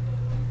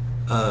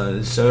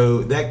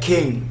 So that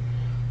king,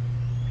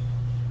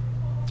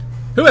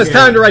 who has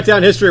time to write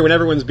down history when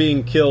everyone's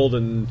being killed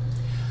and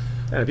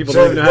people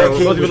don't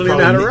even know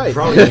how to write?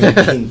 Probably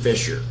King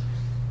Fisher.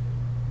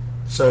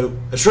 So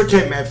a short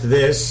time after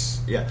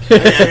this, I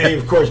mean,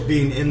 of course,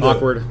 being in the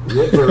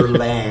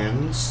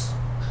Riverlands,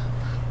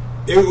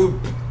 it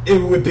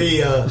would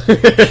be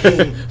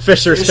King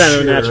Fisher's kind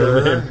of a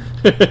natural name.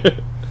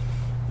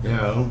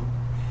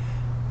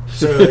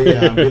 So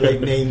it'd be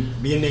like named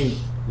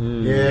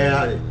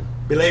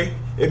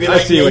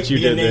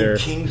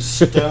King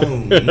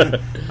Stone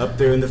up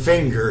there in the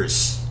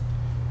fingers.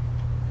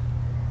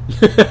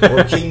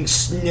 Or King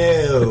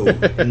Snow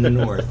in the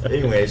north.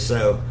 Anyway,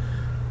 so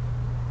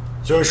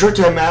a short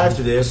time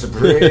after this, a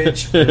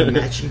bridge and a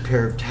matching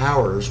pair of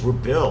towers were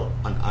built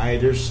on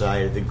either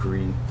side of the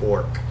Green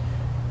Fork.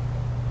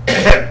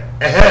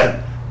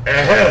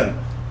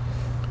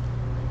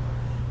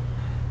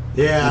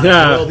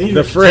 Well, these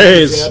the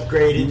phrase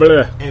upgraded,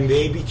 bleh. And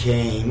they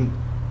became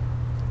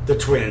the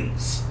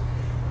twins.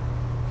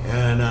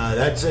 And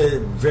that's a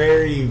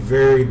very,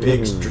 very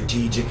big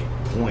strategic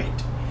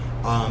point.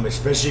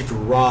 Especially for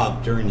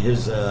Robb during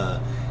his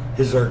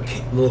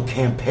little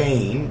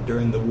campaign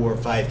during the War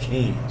of Five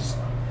Kings.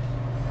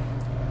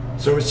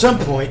 So at some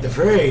point, the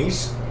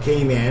Freys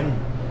came in,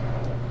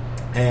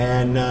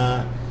 and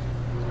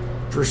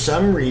for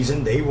some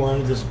reason, they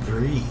wanted this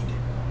breed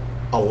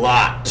a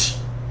lot.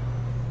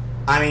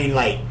 I mean,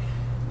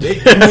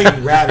 they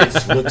make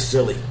rabbits look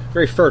silly.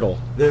 Very fertile.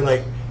 They're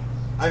like,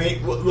 I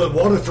mean,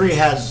 Walter Frey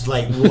has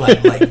like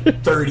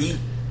 30.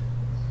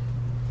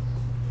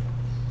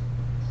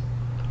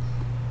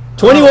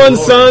 21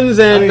 sons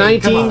and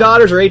 19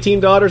 daughters, or 18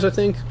 daughters, I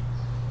think.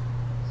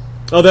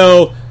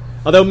 Although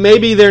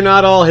maybe they're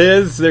not all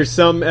his. There's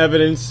some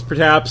evidence,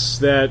 perhaps,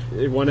 that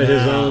one of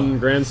his own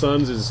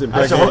grandsons is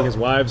impregnating his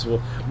wives.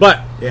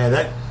 But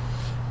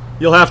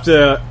you'll have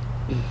to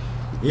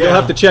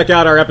check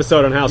out our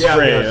episode on House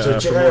Frey. So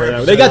for more of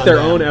that. They got their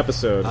own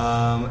episode.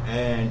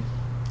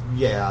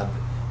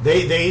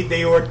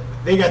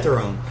 They got their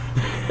own.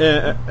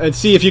 And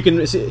see if you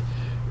can see.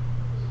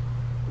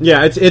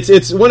 Yeah, it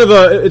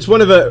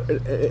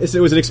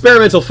was an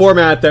experimental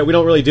format that we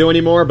don't really do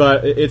anymore,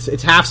 but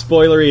it's half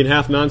spoilery and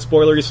half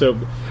non-spoilery, so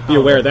be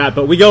aware of that.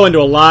 But we go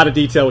into a lot of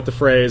detail with the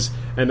Freys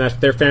and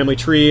their family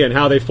tree and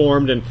how they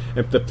formed and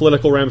the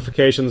political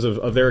ramifications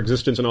of their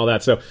existence and all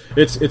that. So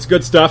it's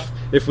good stuff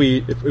if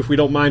we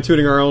don't mind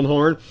tooting our own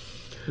horn.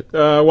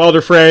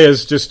 Walder Frey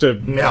is just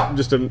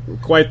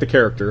quite the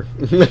character.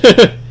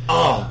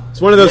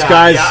 It's one of those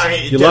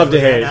guys you love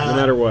to hate, no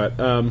matter what.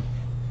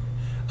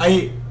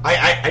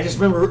 I just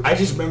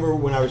remember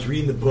when I was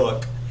reading the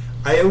book,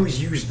 I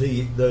always used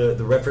the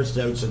reference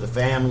notes of the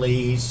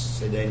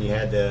families, and then you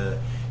had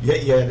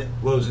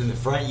what was in the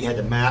front, you had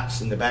the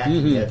maps in the back,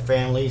 and you had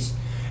families.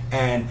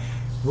 And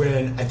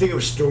when I think it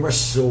was Storm of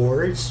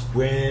Swords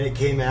when it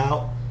came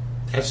out,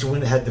 that's the one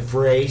that had the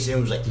phrase, and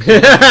it was like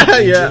and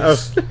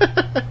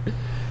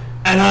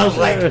I was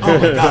like, oh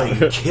my god, are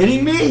you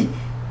kidding me?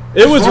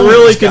 It was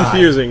really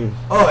confusing.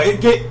 Oh, it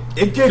gave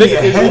me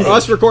a headache.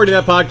 Us recording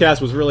that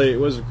podcast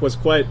was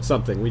quite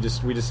something. We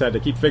just had to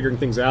keep figuring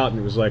things out, and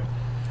it was like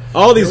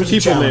all these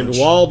people named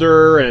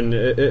Walder, and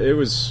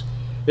it's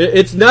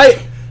nice.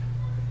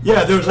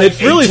 Yeah, there was like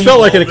it really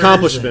felt like an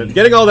accomplishment.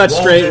 Getting all that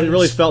straight, it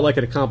really felt like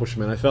an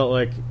accomplishment. I felt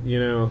like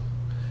yeah,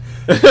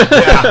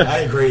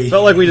 I agree.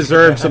 Felt like we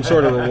deserved some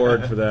sort of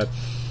reward for that.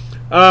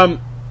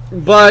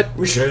 But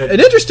we should.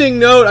 An interesting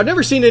note, I've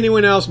never seen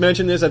anyone else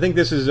mention this. I think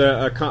this is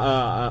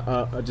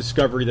a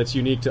discovery that's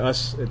unique to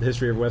us at the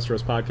History of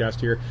Westeros podcast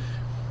here.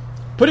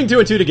 Putting two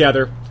and two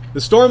together,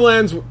 the Storm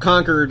King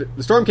conquered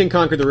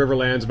the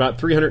Riverlands about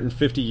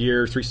 350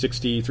 years,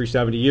 360,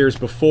 370 years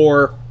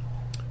before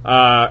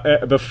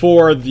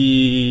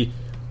the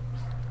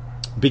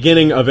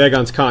beginning of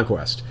Aegon's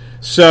conquest.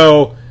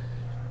 So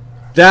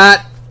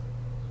that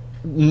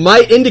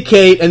might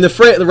indicate, and the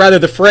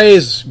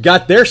Freys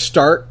got their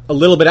start a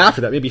little bit after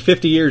that, maybe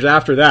 50 years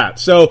after that.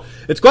 So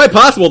it's quite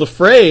possible the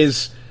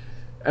Freys,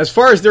 as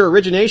far as their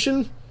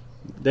origination,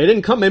 they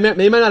didn't come. They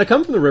might not have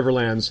come from the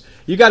Riverlands.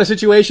 You got a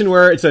situation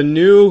where it's a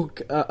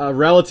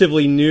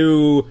relatively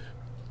new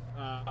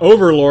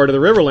overlord of the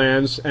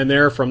Riverlands, and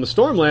they're from the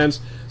Stormlands.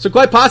 So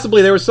quite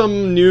possibly there was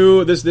some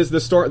new. The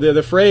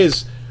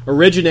Freys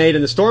originate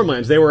in the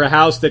Stormlands. They were a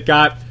house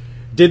that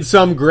did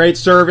some great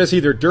service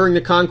either during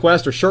the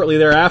conquest or shortly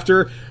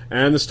thereafter,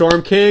 and the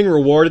Storm King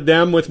rewarded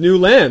them with new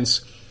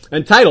lands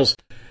and titles.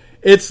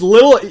 It's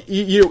little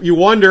you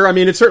wonder. I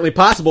mean, it's certainly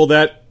possible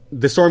that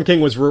the Storm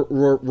King was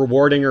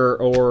rewarding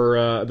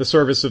or the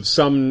service of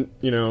some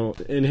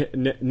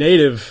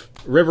native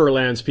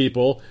Riverlands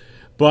people,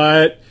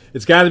 but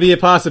it's got to be a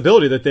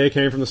possibility that they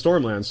came from the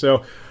Stormlands.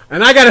 So.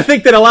 And I got to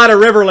think that a lot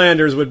of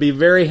Riverlanders would be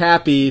very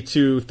happy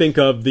to think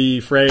of the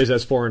Freys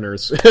as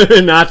foreigners,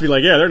 and not to be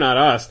like, yeah, they're not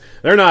us,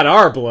 they're not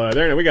our blood,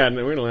 we don't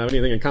have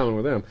anything in common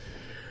with them.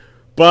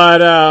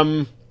 But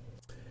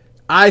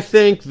I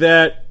think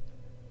that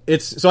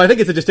it's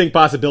a distinct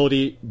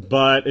possibility,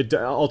 but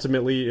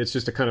ultimately it's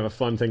just a kind of a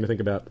fun thing to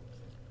think about.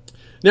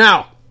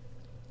 Now,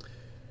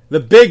 the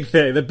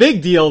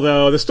big deal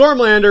though, the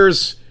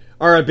Stormlanders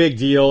are a big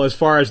deal as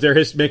far as their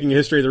making a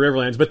history of the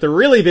Riverlands, but the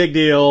really big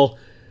deal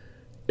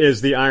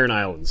is the Iron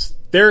Islands.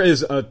 There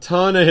is a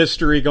ton of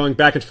history going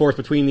back and forth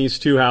between these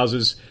two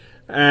houses,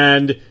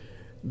 and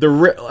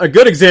a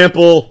good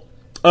example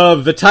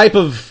of the type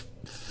of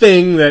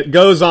thing that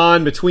goes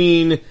on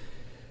between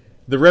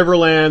the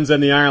Riverlands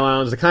and the Iron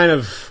Islands, the kind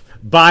of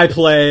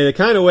byplay,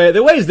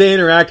 the ways they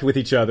interact with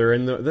each other,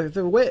 and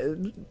the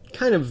way,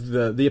 kind of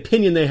the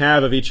opinion they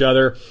have of each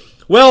other.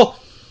 Well,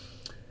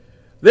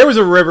 there was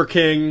a River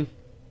King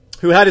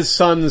who had his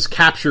sons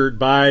captured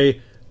by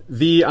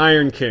the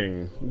Iron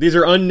King. These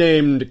are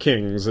unnamed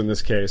kings in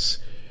this case.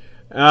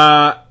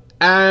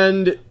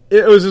 And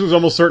it was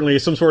almost certainly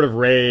some sort of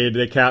raid.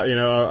 They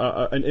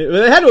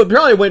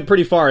probably went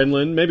pretty far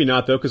inland. Maybe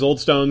not, though, because Old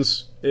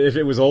Stones, if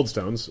it was Old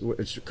Stones,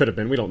 which could have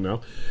been, we don't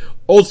know.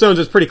 Old Stones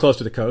is pretty close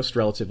to the coast,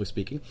 relatively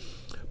speaking.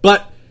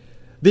 But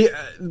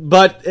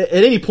at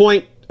any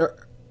point,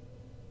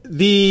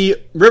 the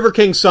River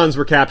King's sons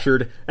were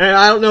captured. And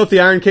I don't know if the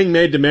Iron King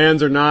made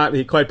demands or not.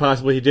 Quite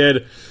possibly he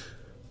did.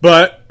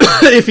 But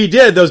if he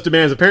did, those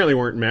demands apparently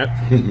weren't met,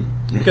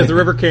 because the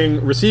River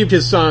King received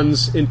his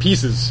sons in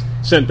pieces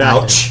sent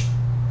back to him.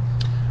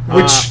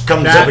 Which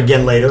comes up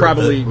again later.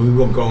 Probably, we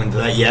won't go into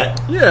that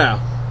yet. Yeah.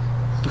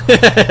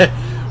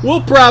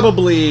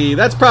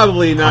 That's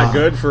probably not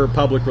good for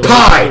public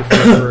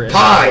relations.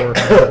 Pie!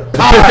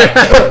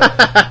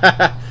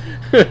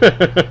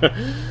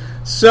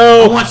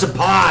 So, I want some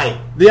pie!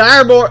 The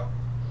Ironborn...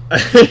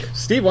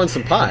 Steve wants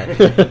some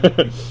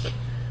pie.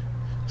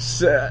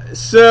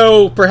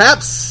 So,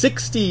 perhaps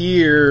 60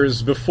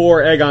 years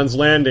before Aegon's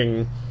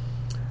landing,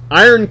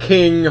 Iron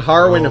King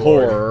Harwin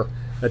Hor,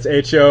 that's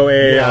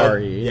Hoare, or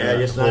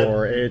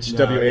Hwhore.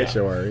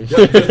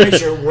 Just make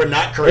sure we're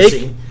not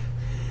cursing.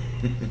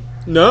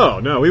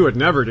 No, we would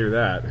never do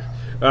that.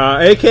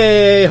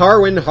 A.K.A.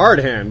 Harwin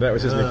Hardhand, that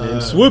was his nickname,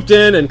 swooped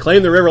in and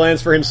claimed the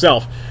Riverlands for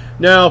himself.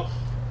 Now,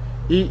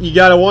 you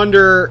got to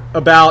wonder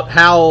about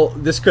how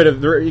this could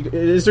have. It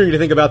is interesting to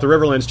think about the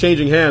Riverlands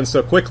changing hands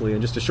so quickly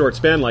in just a short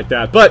span like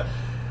that. But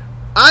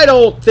I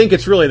don't think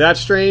it's really that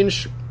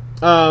strange.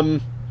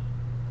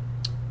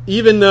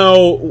 Even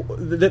though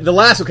the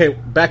last,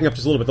 backing up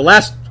just a little bit, the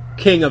last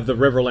king of the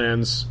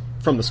Riverlands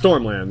from the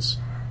Stormlands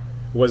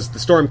was the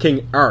Storm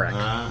King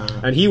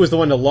Arik, and he was the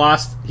one that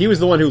lost. He was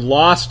the one who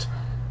lost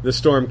the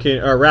Storm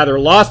King, or rather,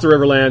 lost the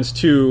Riverlands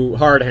to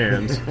Hard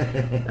Hand.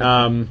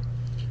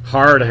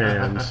 Hard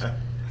Hand.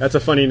 That's a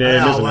funny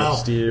name, isn't it,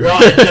 Steve?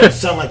 Well, it doesn't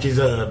sound like he's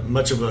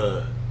much of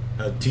a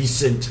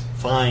decent,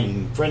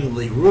 fine,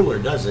 friendly ruler,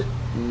 does it?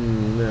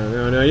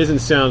 No. He doesn't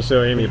sound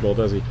so amiable,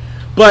 does he?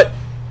 But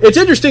it's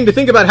interesting to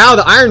think about how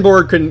the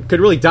Ironborn could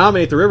really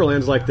dominate the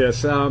Riverlands like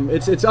this.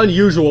 It's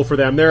unusual for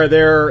them.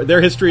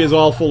 Their history is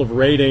all full of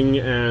raiding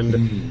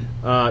and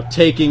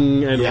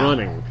taking and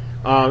running.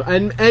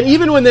 And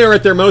even when they were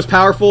at their most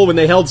powerful, when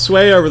they held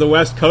sway over the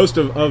west coast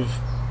of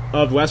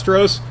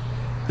Westeros,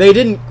 they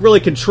didn't really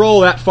control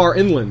that far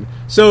inland.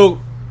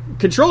 So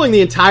controlling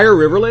the entire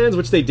Riverlands,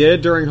 which they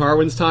did during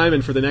Harwin's time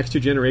and for the next 2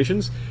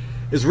 generations,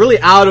 is really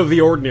out of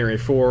the ordinary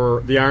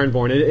for the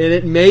Ironborn. And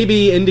it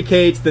maybe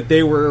indicates that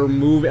they were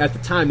at the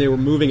time they were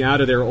moving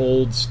out of their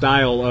old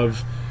style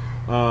of,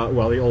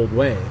 the old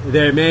way.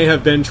 They may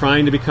have been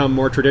trying to become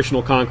more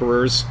traditional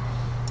conquerors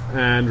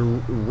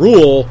and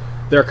rule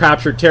their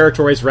captured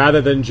territories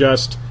rather than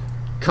just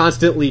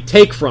constantly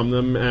take from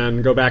them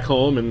and go back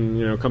home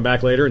and come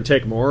back later and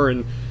take more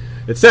and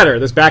etc.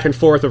 This back and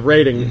forth of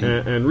raiding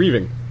and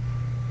reaving.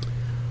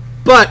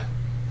 But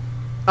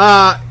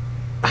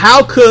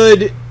how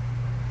could...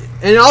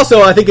 And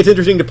also, I think it's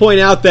interesting to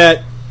point out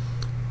that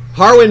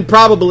Harwin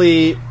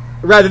probably...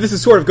 Rather, this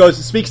is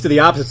speaks to the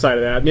opposite side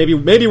of that.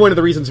 Maybe one of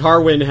the reasons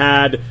Harwin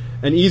had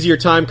an easier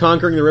time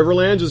conquering the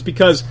Riverlands was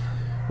because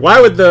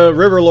why would the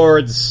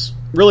Riverlords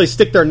really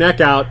stick their neck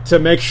out to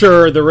make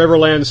sure the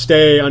Riverlands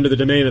stay under the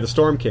domain of the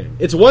Storm King?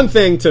 It's one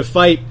thing to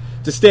fight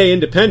to stay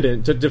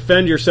independent, to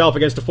defend yourself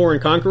against a foreign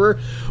conqueror,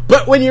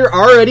 but when you're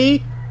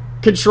already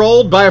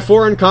controlled by a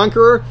foreign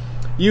conqueror,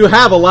 you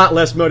have a lot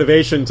less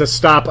motivation to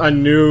stop a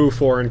new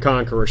foreign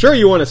conqueror. Sure,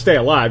 you want to stay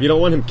alive. You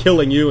don't want him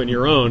killing you and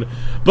your own.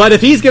 But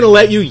if he's going to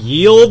let you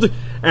yield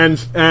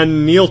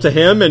and kneel to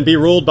him and be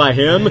ruled by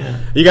him,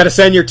 you got to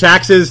send your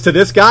taxes to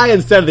this guy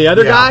instead of the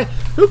other guy?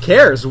 Who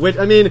cares?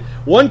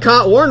 One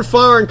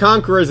foreign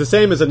conqueror is the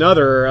same as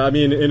another.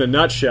 In a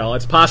nutshell.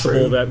 It's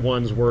possible that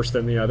one's worse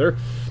than the other.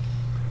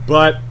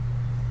 But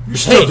you're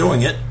still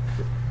doing it.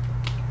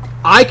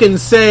 You can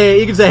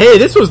say, hey,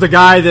 this was the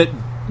guy that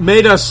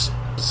made us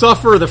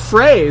suffer the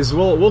Freys.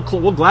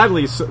 We'll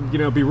gladly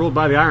be ruled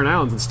by the Iron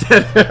Islands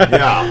instead.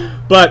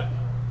 But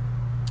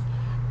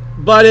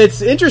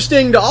it's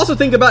interesting to also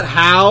think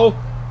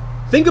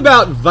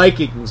about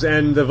Vikings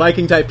and the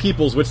Viking type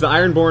peoples, which the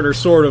Ironborn are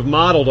sort of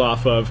modeled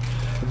off of.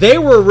 They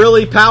were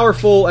really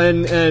powerful,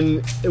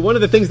 and one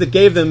of the things that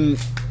gave them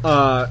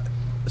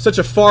such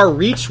a far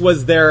reach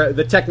was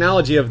the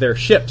technology of their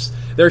ships.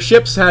 Their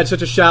ships had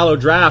such a shallow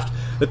draft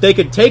that they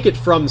could take it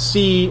from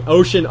sea,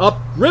 ocean,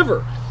 up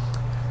river.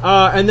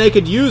 And they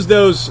could use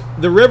the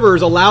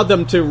rivers allowed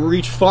them to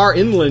reach far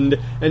inland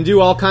and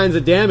do all kinds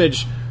of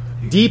damage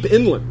deep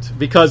inland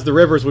because the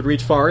rivers would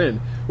reach far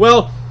in.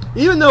 Well,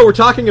 even though we're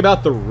talking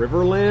about the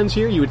Riverlands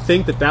here, you would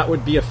think that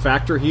would be a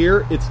factor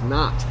here. It's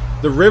not.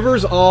 The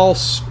rivers all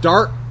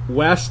start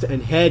west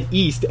and head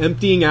east,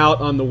 emptying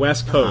out on the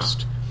west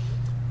coast.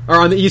 Or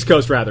on the east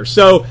coast, rather.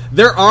 So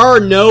there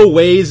are no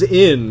ways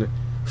in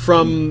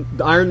from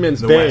the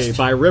Ironman's Bay west.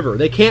 By river.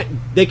 They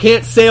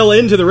can't sail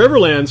into the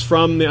Riverlands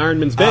from the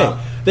Ironman's Bay.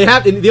 They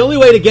have the only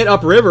way to get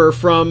upriver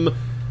from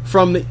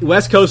the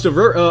west coast of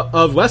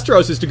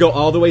Westeros is to go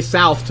all the way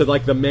south to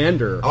the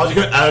Mander. I was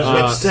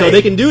about to say. So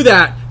they can do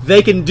that.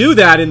 They can do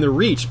that in the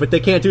Reach, but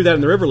they can't do that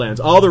in the Riverlands.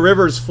 All the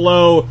rivers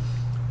flow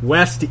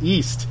west to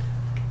east,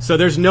 so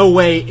there's no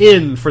way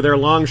in for their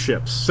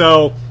longships.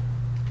 So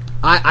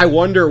I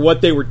wonder what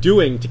they were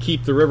doing to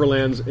keep the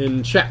Riverlands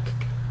in check.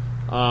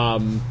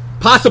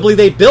 Possibly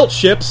they built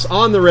ships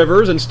on the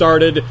rivers and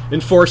started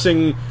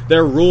enforcing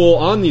their rule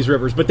on these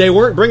rivers, but they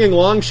weren't bringing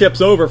longships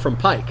over from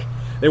Pike.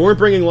 They weren't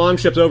bringing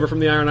longships over from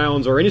the Iron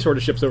Islands or any sort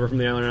of ships over from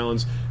the Iron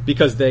Islands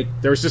because there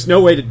was just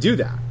no way to do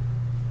that.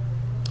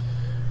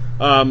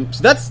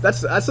 So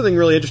that's something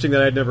really interesting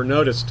that I had never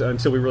noticed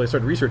until we really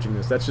started researching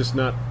this. That's just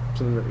not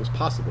something that was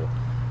possible.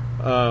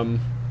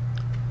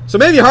 So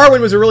maybe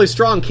Harwin was a really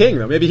strong king,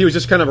 though. Maybe he was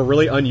just kind of a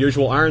really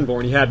unusual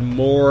Ironborn. He had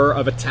more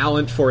of a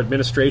talent for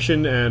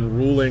administration and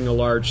ruling a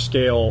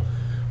large-scale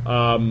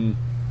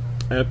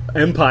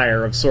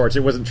empire of sorts.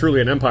 It wasn't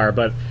truly an empire,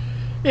 but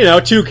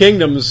 2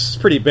 kingdoms is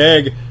pretty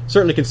big.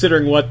 Certainly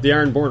considering what the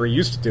Ironborn are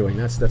used to doing.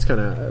 That's kind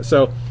of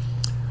so.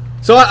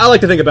 I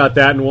like to think about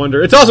that and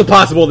wonder. It's also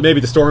possible that maybe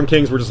the Storm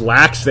Kings were just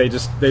lax. They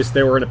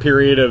were in a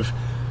period of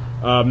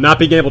not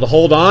being able to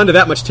hold on to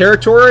that much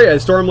territory,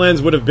 as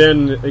Stormlands would have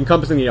been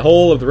encompassing the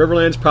whole of the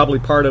Riverlands, probably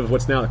part of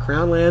what's now the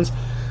Crown Lands.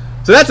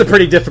 So that's a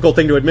pretty difficult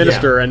thing to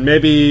administer, and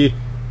maybe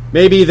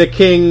the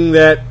king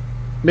that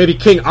maybe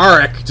King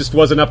Auric just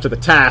wasn't up to the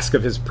task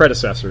of his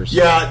predecessors.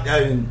 Yeah,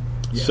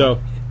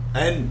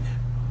 and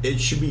it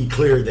should be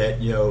clear that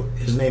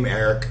his name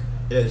Eric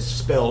is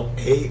spelled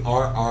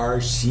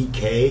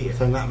A-R-R-C-K,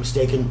 if I'm not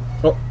mistaken.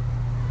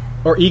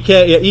 Or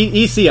E-K, yeah,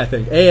 E-C, I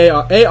think.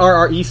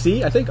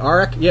 A-R-R-E-C, I think.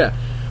 Auric, yeah.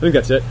 I think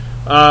that's it.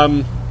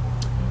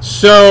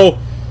 So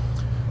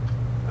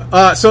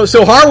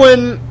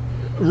Harwin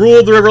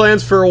ruled the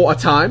Riverlands for a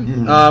time.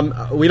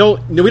 Mm-hmm. We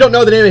don't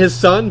know the name of his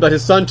son, but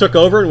his son took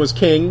over and was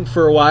king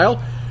for a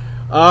while.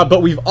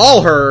 But we've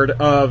all heard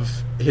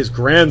of his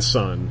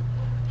grandson,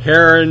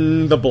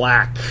 Harren the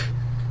Black,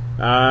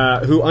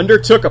 who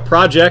undertook a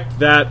project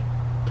that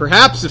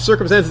perhaps, if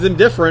circumstances had been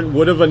different,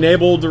 would have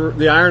enabled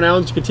the Iron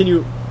Islands to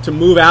continue to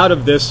move out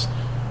of this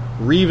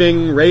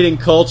raiding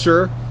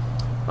culture.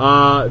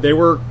 They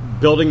were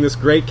building this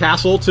great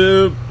castle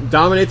to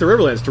dominate the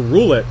Riverlands, to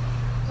rule it.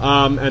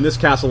 And this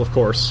castle, of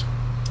course,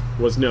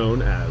 was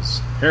known as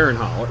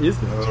Harrenhal.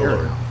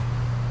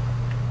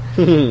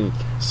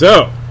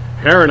 So,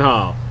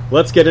 Harrenhal.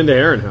 Let's get into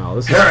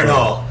Harrenhal.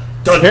 Harrenhal.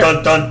 Dun,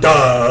 dun, dun,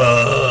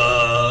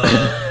 dun.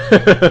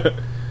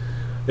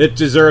 It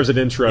deserves an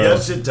intro.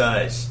 Yes, it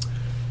does.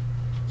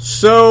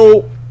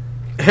 So,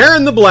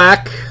 Harren the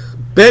Black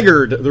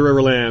beggared the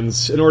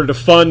Riverlands in order to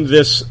fund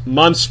this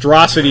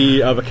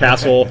monstrosity of a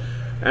castle.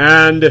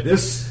 And,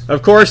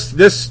 of course,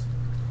 this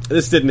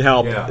didn't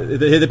help. Yeah.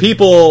 The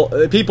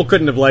people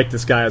couldn't have liked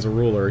this guy as a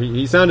ruler.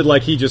 He sounded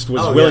like he just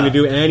was willing to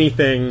do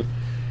anything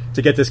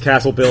to get this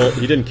castle built.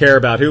 He didn't care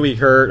about who he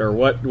hurt or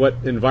what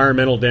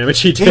environmental damage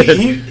he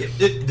did.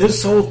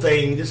 This whole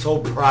thing, this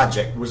whole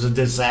project was a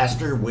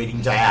disaster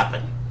waiting to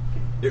happen.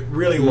 It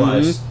really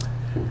was.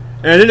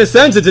 Mm-hmm. And in a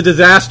sense, it's a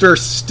disaster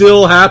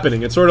still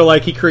happening. It's sort of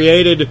like he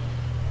created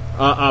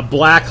a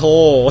black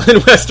hole in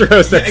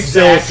Westeros that's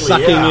still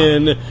sucking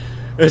in.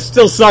 It's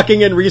still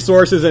sucking in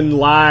resources and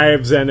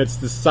lives, and it's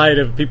the site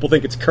of people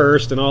think it's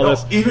cursed and all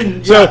this.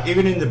 Even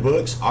in the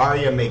books,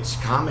 Arya makes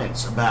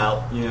comments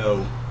about,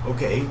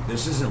 okay,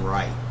 this isn't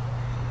right.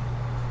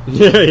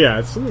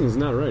 Yeah, something's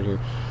not right here.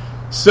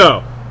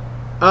 So,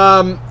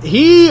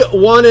 he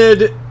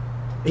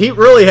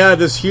really had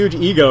this huge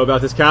ego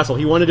about this castle.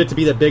 He wanted it to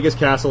be the biggest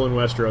castle in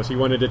Westeros. He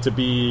wanted it to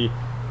be,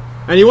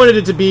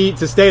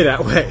 to stay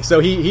that way. So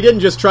he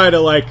didn't just try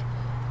to,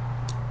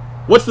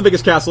 what's the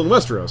biggest castle in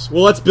Westeros?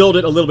 Well, let's build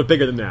it a little bit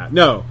bigger than that.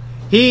 No.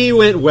 He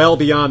went well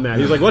beyond that.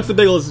 He was like, what's the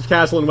biggest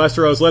castle in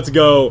Westeros? Let's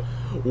go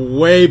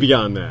way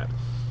beyond that.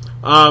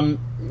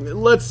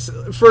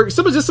 For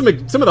some of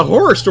the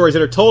horror stories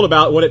that are told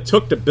about what it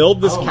took to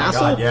build this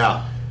castle. My God,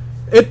 yeah.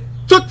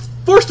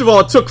 First of all,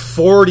 it took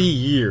 40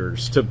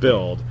 years to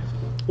build,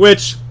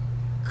 which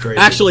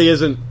actually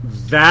isn't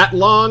that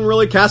long,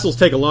 really. Castles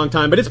take a long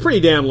time, but it's pretty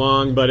damn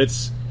long,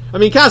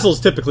 castles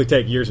typically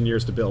take years and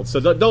years to build,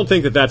 so don't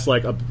think that that's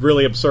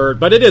really absurd,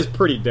 but it is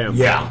pretty damn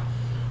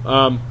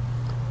long.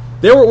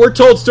 We're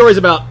told stories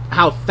about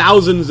how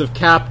thousands of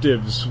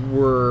captives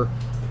were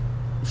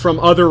from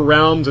other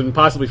realms and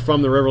possibly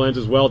from the Riverlands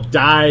as well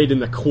died in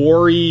the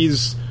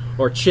quarries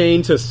or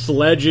chained to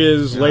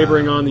sledges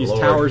laboring on these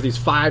towers, these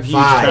five huge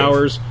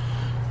towers.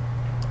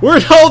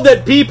 We're told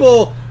that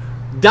people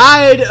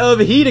died of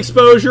heat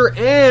exposure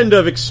and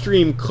of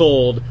extreme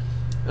cold.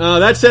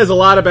 That says a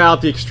lot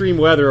about the extreme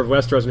weather of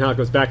Westeros and how it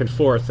goes back and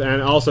forth,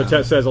 and also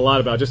says a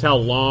lot about just how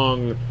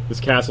long this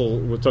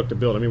castle took to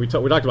build. We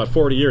talked about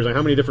 40 years, and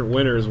how many different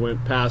winters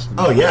went past.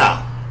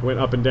 Went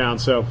up and down.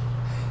 So,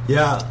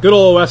 good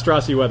old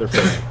Westerosi weather.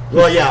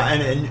 Well,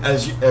 and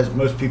as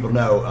most people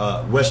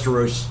know,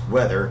 Westeros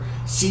weather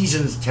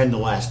seasons tend to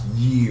last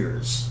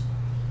years.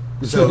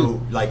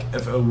 So,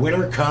 if a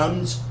winter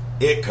comes,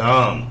 it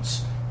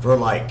comes for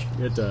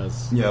it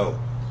does.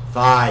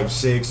 5,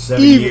 6,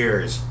 7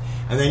 years.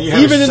 And then you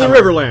have even in the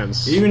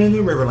Riverlands. Even in the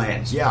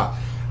Riverlands, yeah.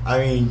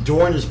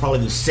 Dorne is probably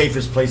the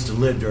safest place to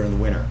live during the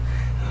winter.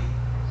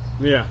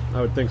 Yeah,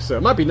 I would think so.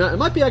 It might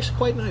be actually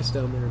quite nice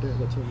down there, dude.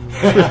 That's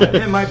what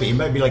It might be. It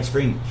might be like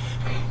spring.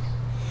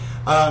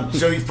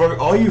 So for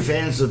all you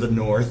fans of the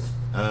North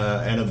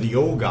and of the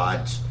old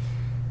gods,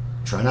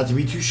 try not to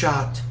be too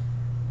shocked.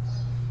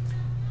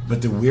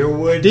 But the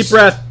weirwoods... Deep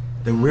breath.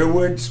 The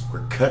weirwoods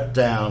were cut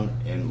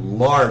down in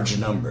large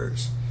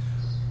numbers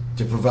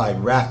to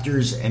provide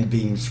rafters and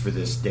beams for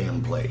this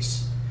damn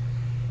place.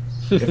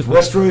 If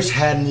Westeros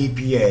had an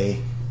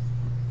EPA,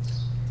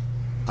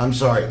 I'm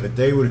sorry, but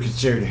they would have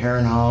considered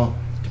Harrenhal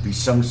to be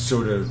some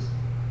sort of,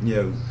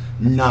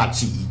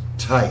 Nazi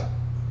type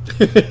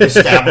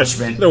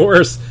establishment. the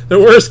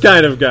worst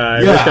kind of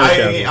guy.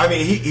 Yeah,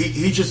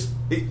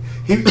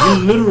 he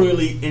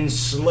literally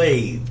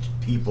enslaved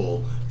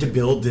people to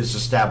build this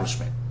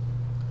establishment.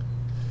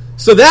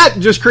 So that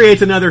just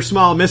creates another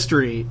small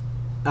mystery.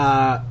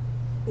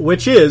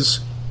 Which is,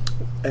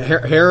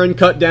 Harren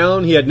cut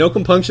down, he had no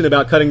compunction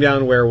about cutting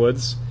down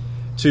weirwoods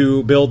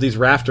to build these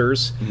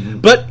rafters. Mm-hmm.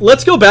 But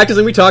let's go back to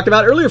something we talked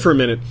about earlier for a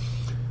minute.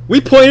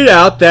 We pointed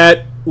out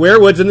that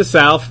weirwoods in the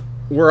south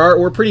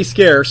were pretty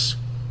scarce.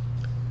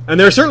 And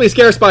they're certainly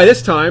scarce by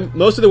this time.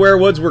 Most of the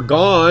weirwoods were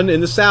gone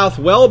in the south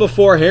well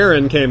before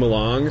Harren came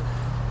along.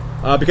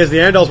 because the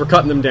Andals were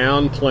cutting them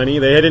down plenty.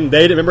 They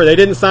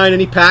didn't sign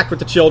any pact with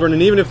the children,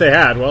 and even if they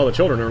had, well, the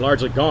children are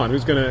largely gone.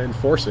 Who's going to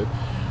enforce it?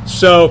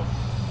 So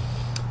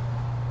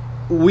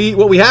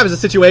what we have is a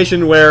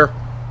situation where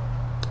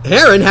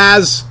Harren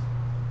has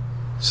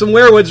some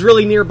werewoods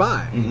really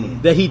nearby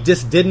that he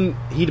just didn't.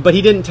 But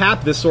he didn't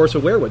tap this source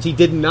of werewoods. He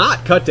did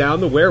not cut down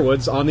the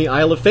werewoods on the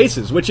Isle of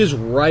Faces, which is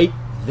right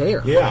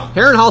there. Yeah.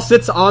 Harrenhal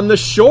sits on the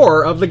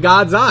shore of the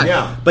God's Eye.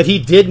 Yeah. But he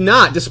did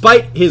not,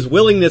 despite his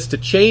willingness to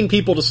chain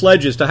people to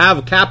sledges, to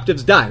have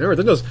captives die.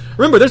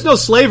 Remember, there's no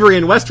slavery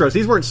in Westeros.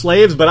 These weren't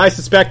slaves, but I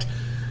suspect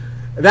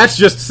that's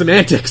just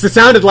semantics. It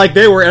sounded like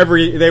they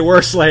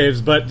were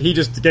slaves, but he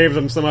just gave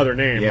them some other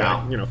name.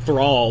 Yeah. Like,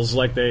 thralls,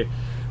 like they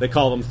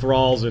call them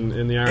thralls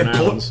in the Iron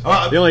Islands.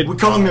 We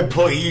call them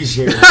employees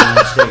here in the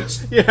United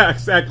States. Yeah,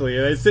 exactly.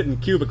 They sit in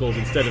cubicles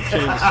instead of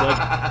chained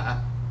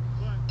to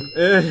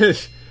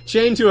sledges.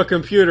 Chained to a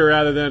computer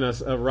rather than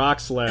a rock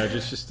sledge.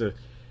 It's just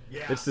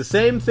it's the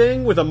same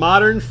thing with a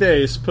modern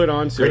face put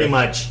onto it. Pretty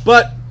much.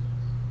 But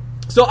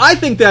so I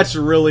think that's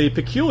really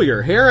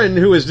peculiar. Harren,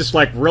 who is just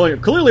like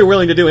clearly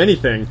willing to do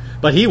anything,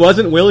 but he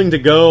wasn't willing to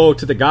go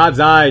to the God's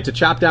Eye to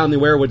chop down the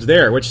werewoods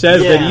there, which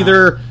says that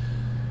either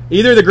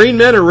the green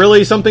men are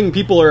really something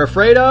people are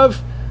afraid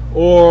of,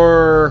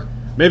 or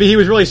maybe he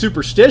was really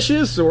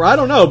superstitious, or I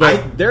don't know,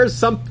 but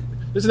there's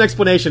an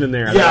explanation in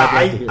there. Yeah,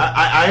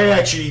 I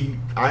actually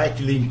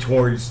lean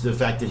towards the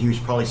fact that he was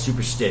probably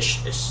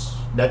superstitious.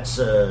 That's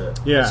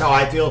how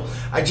I feel.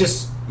 I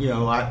just,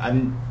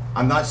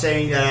 I'm not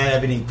saying that I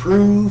have any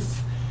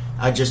proof.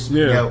 I just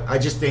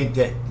think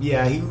that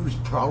he was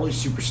probably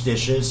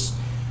superstitious.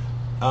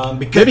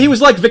 Because maybe he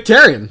was like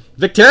Victarion.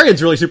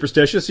 Victarion's really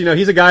superstitious.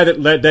 He's a guy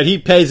that he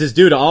pays his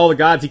due to all the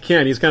gods he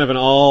can. He's kind of an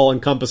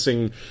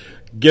all-encompassing,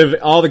 give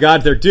all the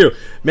gods their due.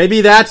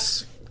 Maybe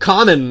that's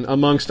common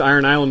amongst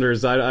Iron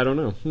Islanders. I don't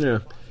know. Yeah.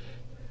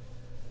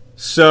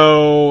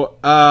 So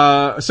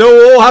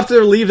we'll have to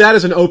leave that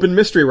as an open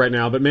mystery right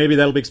now, but maybe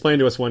that'll be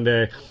explained to us one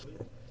day.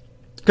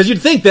 Because you'd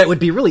think that would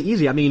be really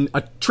easy. I mean,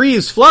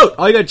 trees float.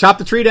 All you got to chop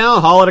the tree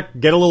down,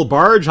 get a little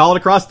barge, haul it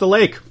across the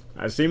lake.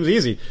 That seems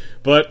easy.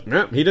 But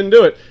he didn't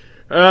do it.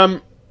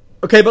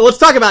 Okay, but let's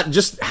talk about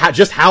just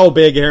how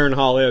big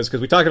Harrenhal is,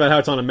 because we talked about how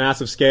it's on a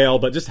massive scale,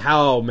 but just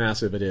how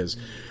massive it is.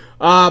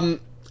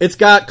 It's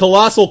got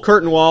colossal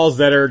curtain walls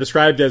that are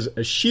described as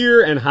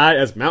sheer and high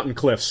as mountain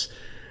cliffs.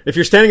 If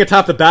you're standing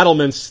atop the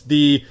battlements,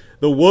 the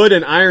wood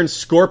and iron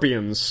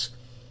scorpions,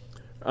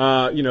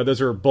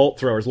 those are bolt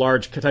throwers,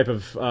 large type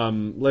of.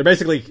 They're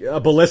basically, a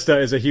ballista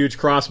is a huge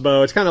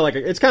crossbow. It's kind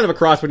of a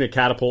cross between a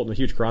catapult and a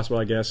huge crossbow,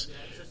 I guess.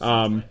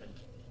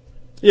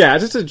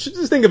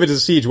 Just think of it as a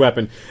siege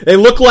weapon. They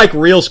look like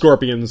real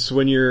scorpions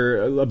when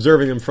you're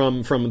observing them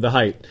from the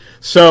height.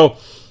 So,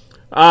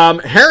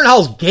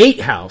 Harrenhal's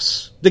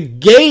gatehouse, the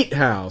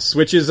gatehouse,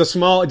 which is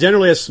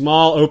generally a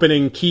small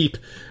opening keep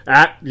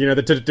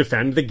to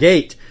defend the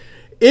gate.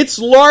 It's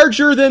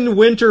larger than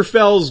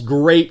Winterfell's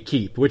Great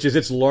Keep, which is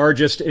its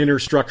largest inner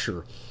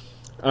structure.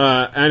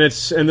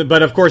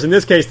 But of course in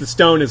this case the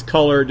stone is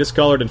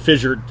discolored and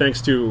fissured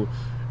thanks to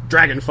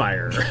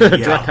dragonfire,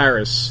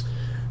 Dracarys.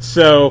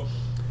 So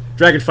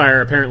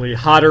dragonfire apparently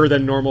hotter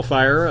than normal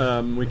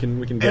fire. We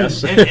can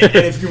guess. And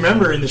if you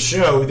remember in the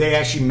show, they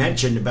actually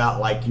mentioned about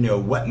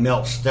what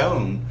melts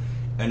stone,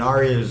 and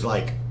Arya's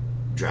like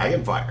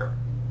dragonfire.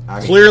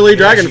 Clearly,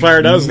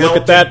 dragonfire does. Look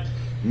at that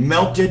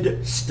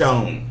melted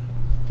stone.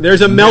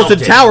 There's a melted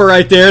tower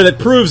right there that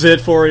proves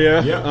it for you.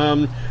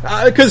 Yeah.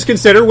 Because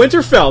consider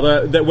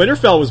Winterfell. That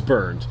Winterfell was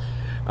burned.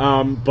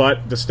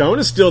 But the stone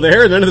is still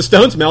there. None of the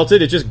stone's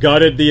melted. It just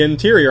gutted the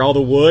interior, all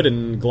the wood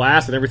and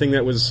glass and everything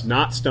that was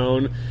not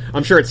stone.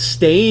 I'm sure it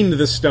stained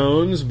the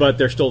stones, but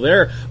they're still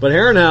there. But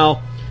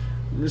Harrenhal,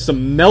 there's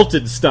some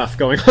melted stuff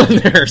going on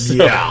there. So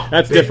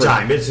that's big different.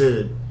 Time.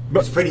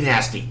 It's pretty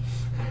nasty.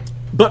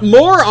 But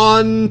more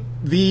on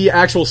the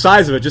actual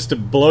size of it, just to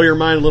blow your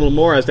mind a little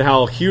more as to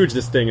how huge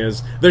this thing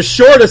is. The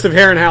shortest of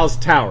Harrenhal's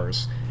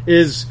towers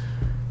is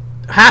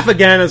half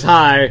again as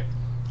high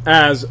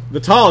as the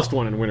tallest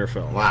one in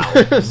Winterfell. Wow.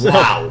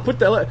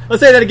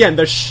 Let's say that again.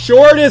 The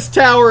shortest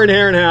tower in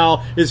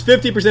Harrenhal is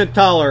 50%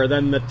 taller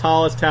than the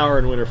tallest tower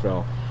in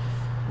Winterfell.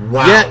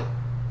 Wow.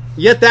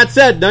 Yet that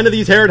said, none of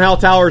these Harrenhal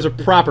towers are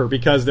proper,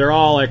 because they're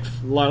all a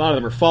lot of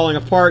them are falling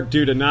apart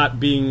due to not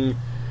being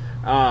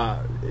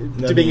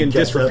in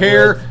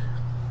disrepair.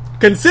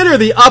 Consider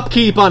the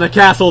upkeep on a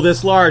castle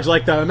this large,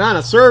 like the amount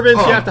of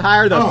servants you have to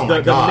hire, the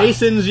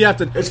masons you have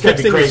to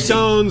fixing the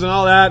stones and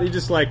all that. You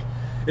just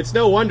it's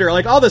no wonder.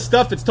 All the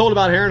stuff that's told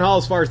about Harrenhal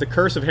as far as the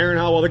curse of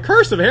Harrenhal. Well, the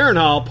curse of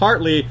Harrenhal,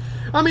 partly,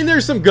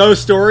 there's some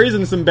ghost stories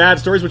and some bad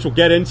stories, which we'll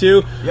get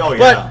into. Oh,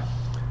 yeah.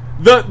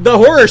 But the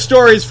horror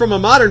stories from a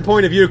modern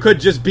point of view could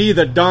just be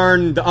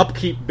the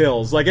upkeep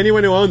bills. Like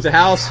anyone who owns a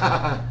house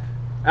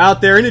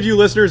out there, any of you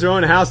listeners who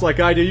own a house like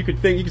I do, you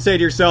could say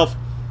to yourself,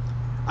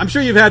 I'm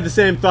sure you've had the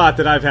same thought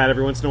that I've had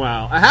every once in a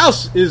while. A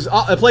house is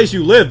a place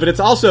you live, but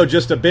it's also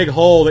just a big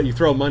hole that you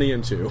throw money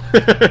into.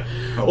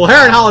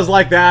 Harrenhal is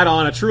like that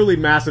on a truly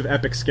massive,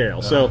 epic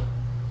scale. So,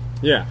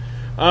 yeah.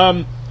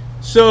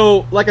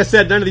 So, like I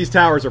said, none of these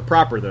towers are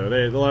proper, though.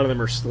 A lot of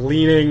them are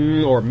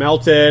leaning or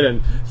melted,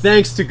 and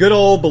thanks to good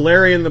old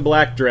Balerion the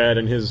Black Dread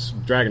and his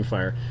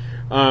Dragonfire.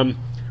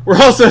 We're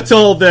also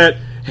told that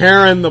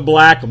Harren the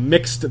Black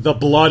mixed the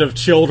blood of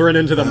children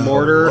into the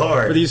mortar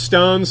for these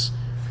stones,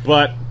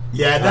 but...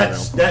 Yeah,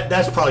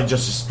 that's probably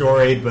just a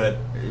story, but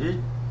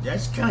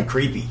that's kind of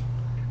creepy.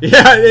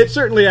 Yeah, it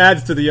certainly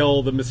adds to the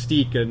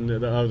mystique and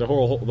the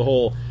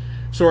whole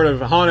sort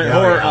of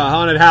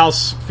haunted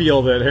house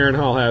feel that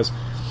Harrenhal has.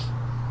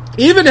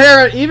 Even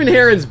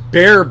Harren's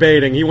bear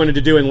baiting he wanted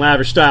to do in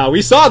lavish style.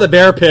 We saw the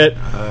bear pit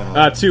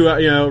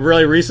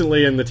really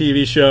recently in the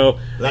TV show.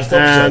 Last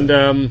episode.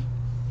 And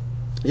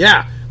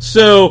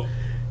so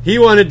he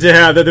wanted to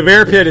have the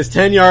bear pit is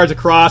 10 yards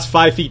across,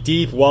 5 feet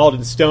deep, walled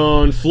in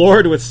stone,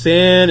 floored with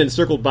sand, and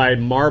circled by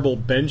marble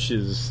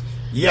benches.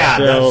 Yeah,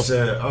 so,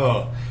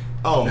 that's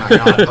oh my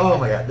god, oh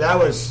my god, that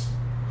was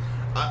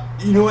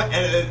you know what?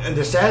 And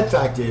the sad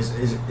fact is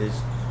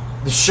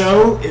the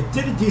show, it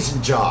did a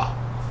decent job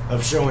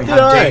of showing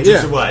how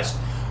dangerous it was.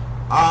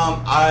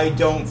 I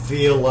don't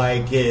feel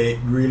like it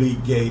really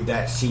gave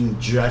that scene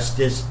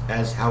justice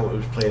as how it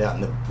was played out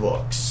in the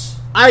books.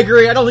 I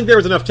agree. I don't think there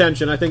was enough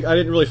tension. I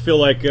didn't really feel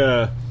like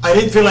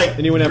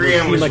anyone ever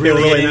seemed like they were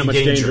really in that much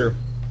danger.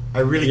 I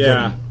really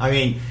didn't. I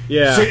mean,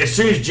 as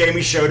soon as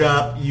Jamie showed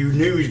up, you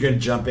knew he was going to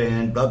jump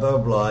in, blah, blah,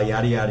 blah,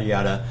 yada, yada,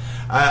 yada.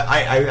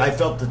 I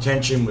felt the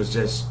tension was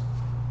just,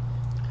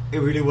 it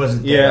really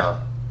wasn't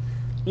there.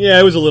 Yeah,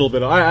 it was a little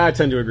bit. I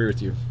tend to agree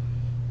with you.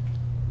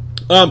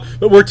 But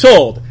we're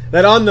told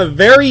that on the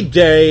very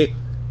day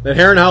that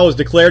Harrenhal was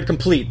declared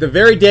complete, the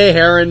very day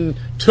Harren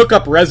took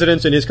up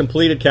residence in his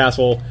completed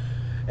castle,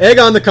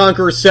 Aegon the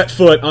Conqueror set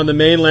foot on the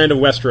mainland of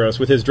Westeros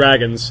with his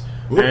dragons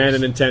and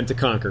an intent to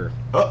conquer.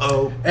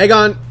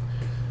 Aegon,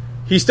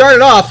 he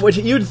started off, which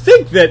you'd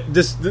think that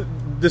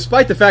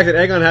despite the fact that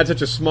Aegon had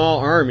such a small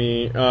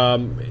army,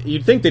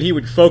 you'd think that he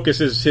would focus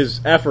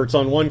his efforts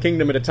on one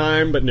kingdom at a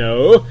time, but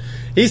no.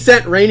 He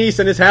sent Rhaenys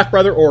and his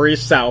half-brother Orys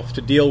south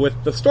to deal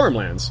with the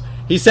Stormlands.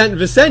 He sent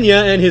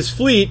Visenya and his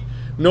fleet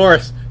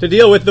north to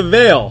deal with the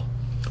Vale,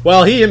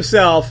 while he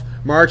himself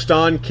marched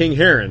on King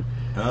Harren.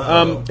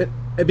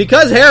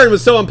 Because Harren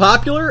was so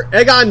unpopular,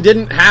 Aegon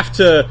didn't have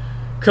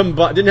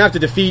to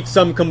defeat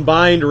some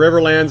combined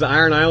Riverlands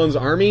Iron Islands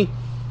army.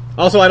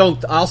 Also,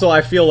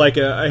 I feel like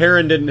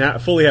Harren didn't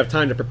fully have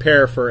time to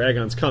prepare for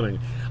Aegon's coming.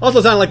 Also,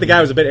 it sounded like the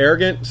guy was a bit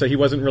arrogant, so he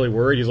wasn't really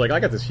worried. He's like, I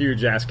got this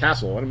huge ass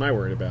castle. What am I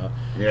worried about?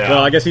 Yeah.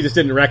 Well, I guess he just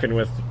didn't reckon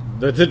with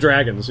the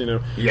dragons, you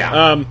know.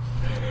 Yeah.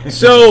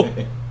 So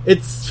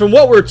it's from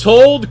what we're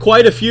told,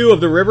 quite a few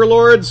of the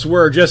Riverlords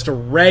were just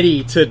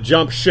ready to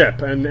jump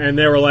ship, and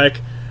they were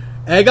like,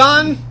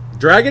 Aegon,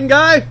 dragon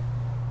guy,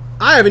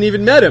 I haven't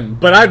even met him,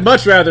 but I'd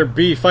much rather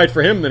fight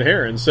for him than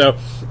Harren. So,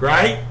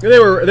 right? They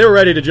were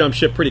ready to jump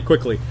ship pretty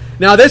quickly.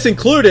 Now, this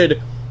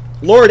included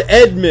Lord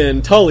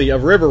Edmund Tully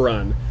of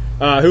Riverrun,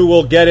 who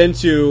we'll get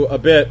into a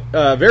bit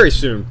very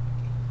soon.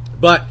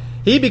 But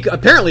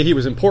apparently he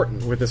was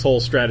important with this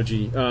whole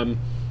strategy.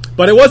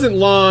 But it wasn't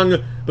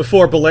long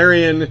before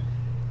Balerion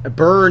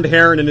burned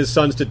Harren and his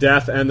sons to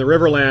death, and the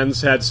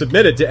Riverlands had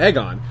submitted to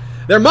Aegon.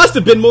 There must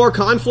have been more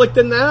conflict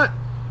than that,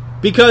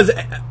 because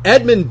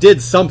Edmund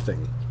did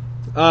something.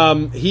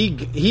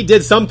 He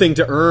did something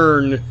to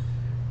earn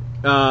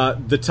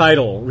the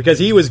title, because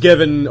he was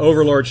given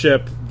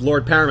overlordship,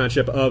 Lord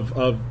Paramountship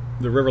of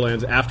the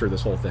Riverlands after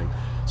this whole thing.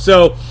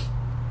 So,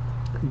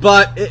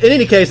 but in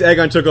any case,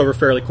 Aegon took over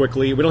fairly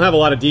quickly. We don't have a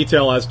lot of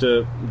detail as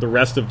to the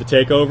rest of the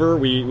takeover.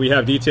 We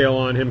have detail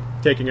on him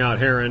taking out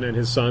Harren and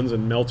his sons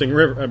and melting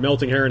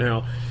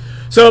Harrenhal.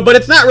 So, but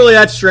it's not really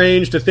that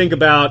strange to think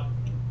about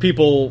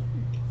people.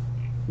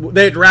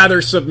 They'd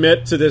rather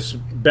submit to this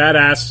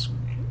badass,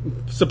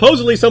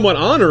 supposedly somewhat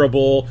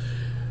honorable,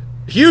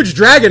 huge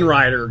dragon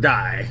rider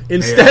guy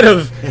instead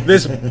of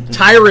this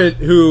tyrant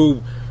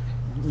who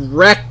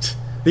wrecked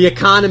the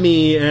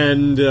economy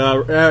and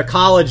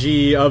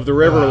ecology of the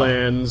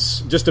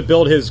Riverlands just to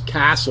build his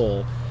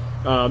castle,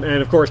 and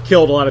of course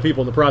killed a lot of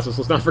people in the process.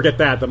 Let's not forget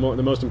that, the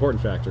most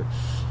important factor.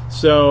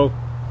 So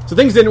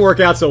things didn't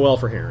work out so well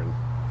for Harren.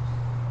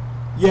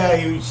 Yeah,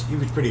 he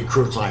was pretty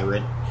cruel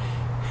tyrant.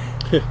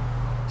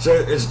 So,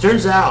 as it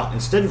turns out,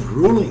 instead of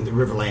ruling the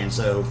Riverlands,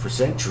 though, for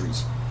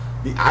centuries,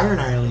 the Iron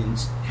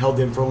Islands held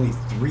them for only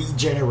 3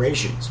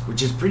 generations,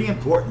 which is pretty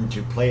important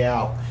to play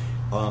out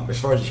as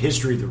far as the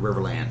history of the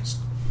Riverlands.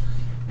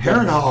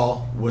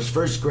 Harrenhal was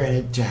first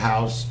granted to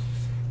House,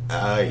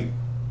 I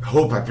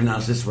hope I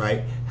pronounced this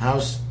right,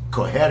 House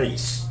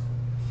Coheris.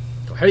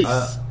 And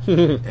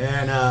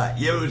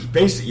it was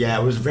basically,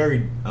 it was a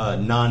very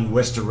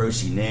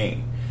non-Westerosi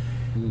name.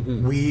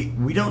 Mm-hmm.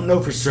 We don't know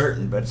for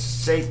certain, but it's a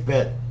safe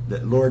bet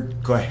that Lord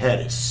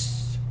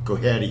Coheris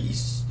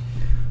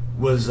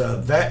was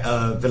a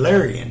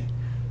Valyrian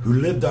who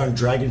lived on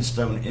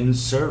Dragonstone in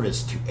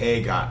service to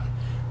Aegon.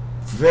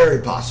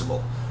 Very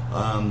possible.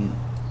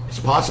 It's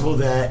possible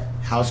that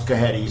House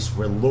Coheris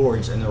were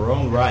lords in their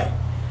own right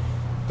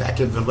back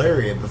in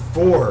Valyria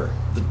before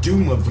the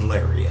doom of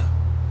Valyria.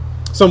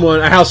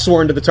 a house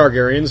sworn to the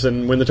Targaryens,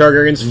 and when the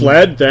Targaryens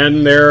fled,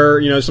 then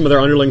some of their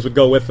underlings would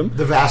go with them.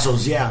 The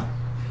vassals, yeah.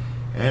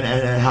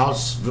 And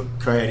House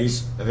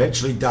Coyotes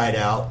eventually died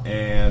out,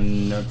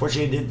 and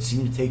unfortunately it didn't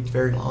seem to take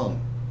very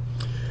long.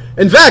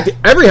 In fact,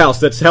 every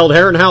house that's held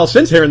Harrenhal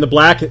since Harren the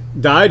Black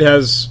died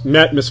has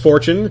met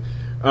misfortune.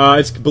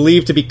 It's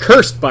believed to be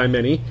cursed by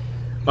many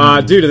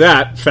due to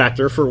that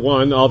factor, for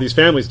one, all these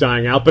families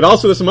dying out, but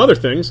also to some other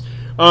things.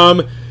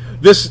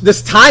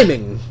 This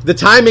timing, the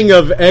timing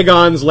of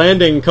Aegon's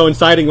landing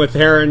coinciding with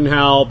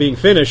Harrenhal being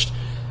finished,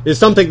 is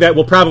something that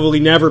will probably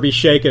never be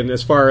shaken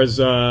as far as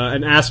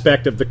an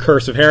aspect of the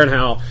curse of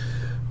Harrenhal.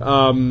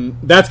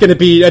 That's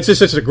just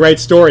such a great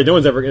story.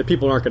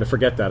 People aren't going to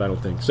forget that, I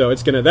don't think. So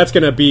that's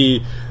going to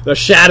be the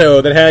shadow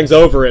that hangs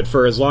over it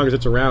for as long as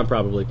it's around,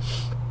 probably.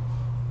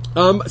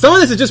 Some of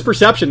this is just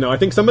perception, though. I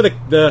think some of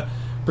the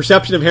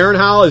perception of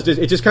Harrenhal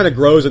it just kind of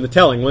grows in the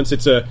telling.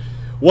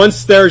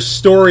 Once there's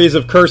stories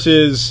of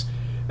curses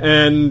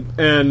and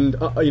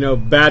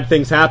bad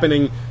things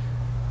happening,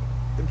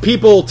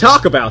 people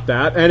talk about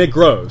that, and it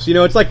grows.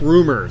 It's like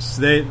rumors.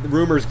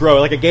 Rumors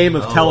grow, like a game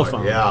of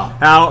telephone. Yeah.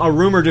 How a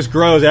rumor just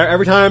grows.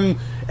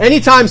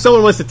 Anytime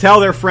someone wants to tell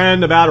their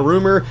friend about a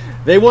rumor,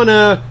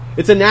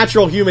 it's a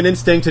natural human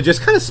instinct to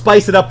just kind of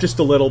spice it up just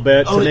a little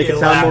bit to make it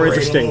sound more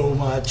interesting. A little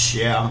much,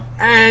 yeah.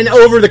 And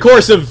over the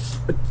course of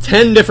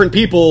 10 different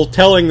people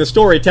telling the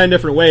story 10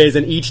 different ways,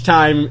 and each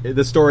time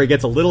the story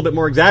gets a little bit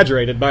more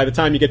exaggerated by the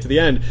time you get to the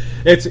end,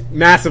 it's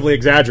massively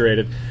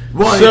exaggerated.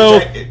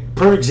 Well,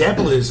 per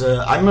example is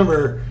I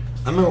remember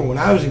when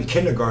I was in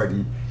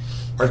kindergarten,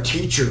 our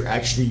teacher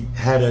actually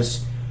had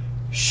us.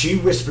 She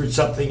whispered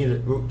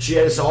something. She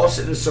had us all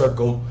sit in a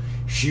circle.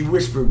 She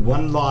whispered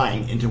one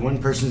line into one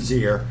person's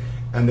ear,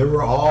 and they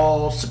were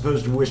all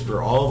supposed to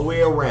whisper all the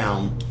way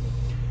around.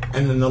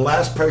 And then the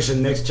last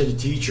person next to the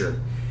teacher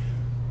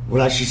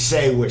would actually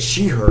say what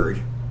she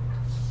heard,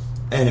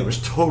 and it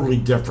was totally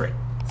different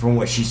from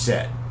what she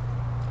said.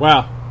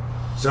 Wow.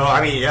 So,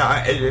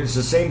 it's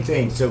the same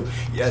thing. So,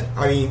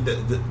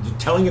 the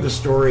telling of the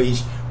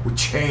stories would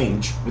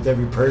change with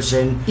every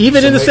person.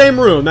 Even in the same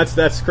room.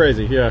 That's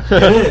crazy, yeah.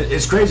 It is.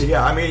 It's crazy,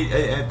 yeah.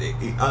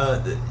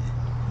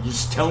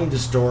 Just telling the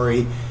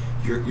story,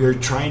 you're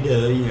trying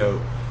to,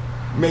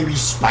 maybe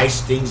spice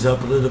things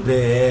up a little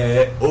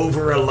bit,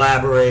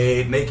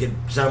 over-elaborate, make it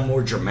sound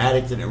more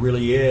dramatic than it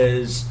really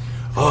is.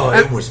 Oh,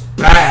 it was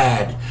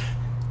bad.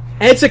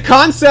 And it's a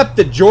concept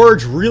that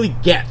George really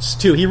gets,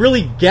 too. He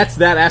really gets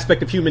that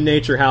aspect of human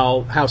nature,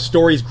 how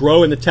stories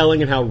grow in the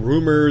telling and how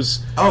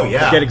rumors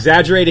get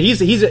exaggerated.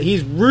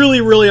 He's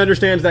really, really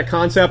understands that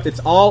concept.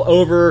 It's all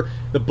over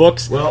the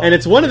books. And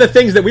it's one of the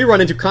things that we run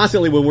into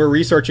constantly when we're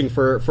researching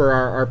for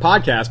our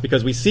podcast,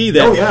 because we see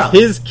that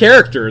his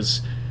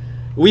characters,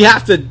 we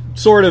have to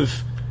sort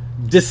of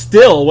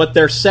distill what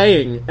they're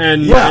saying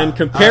and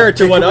compare it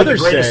to what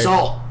others say.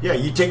 Yeah,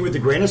 you take it with a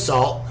grain of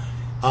salt.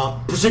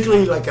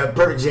 Particularly, like a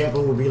perfect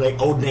example would be like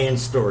Old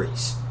Nan's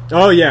stories.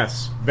 Oh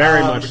yes,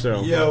 very much so.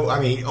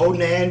 Old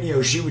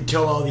Nan, she would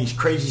tell all these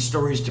crazy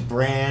stories to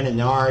Bran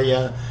and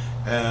Arya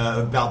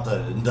about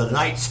the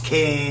Night's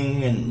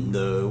King and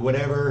the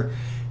whatever,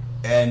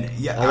 and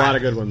a lot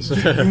of good ones.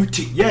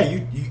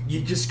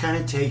 you just kind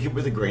of take it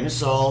with a grain of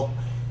salt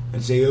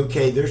and say,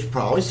 okay, there's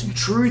probably some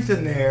truth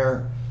in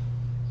there,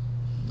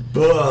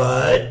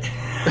 but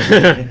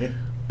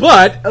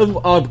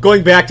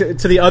going back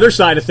to the other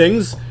side of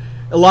things.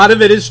 A lot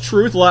of it is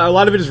truth, a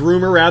lot of it is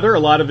rumor, rather. A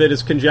lot of it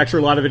is conjecture,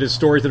 a lot of it is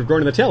stories that have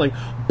grown in the telling.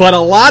 But a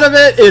lot of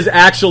it is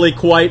actually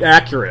quite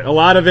accurate. A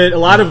lot of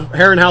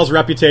Harrenhal's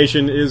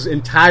reputation is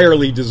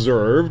entirely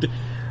deserved.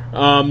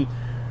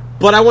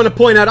 But I want to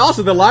point out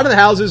also that a lot of the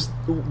houses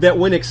that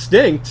went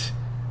extinct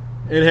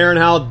in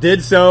Harrenhal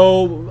did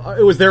so,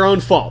 it was their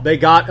own fault. They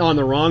got on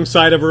the wrong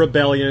side of a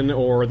rebellion,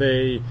 or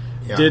they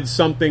did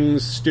something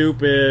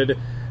stupid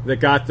that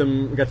got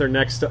their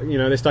necks,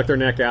 they stuck their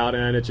neck out,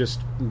 and it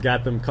just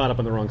got them caught up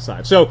on the wrong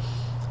side. So,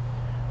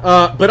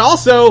 but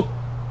also,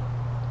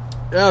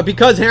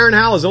 because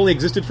Harrenhal has only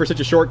existed for such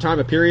a short time,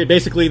 a period,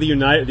 basically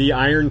the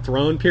Iron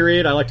Throne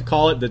period, I like to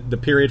call it, the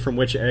period from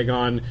which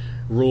Aegon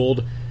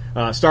ruled,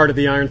 started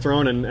the Iron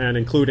Throne, and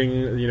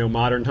including,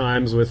 modern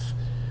times with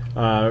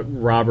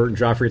Robert and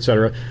Joffrey,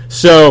 etc.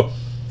 So,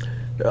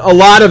 a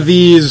lot of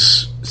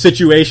these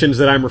situations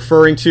that I'm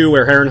referring to,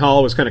 where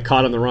Harrenhal was kind of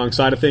caught on the wrong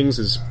side of things,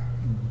 is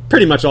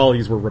pretty much all of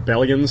these were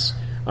rebellions.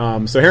 So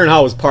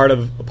Harrenhal was part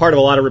of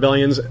a lot of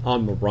rebellions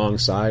on the wrong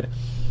side.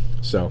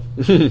 So,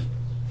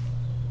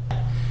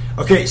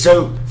 okay.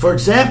 So, for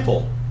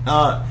example,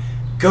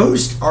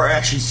 ghosts are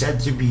actually said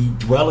to be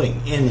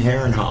dwelling in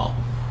Harrenhal.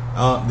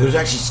 There's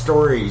actually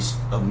stories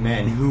of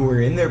men who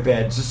were in their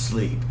beds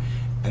asleep,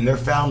 and they're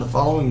found the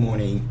following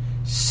morning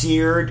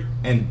seared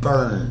and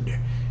burned,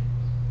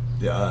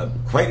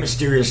 quite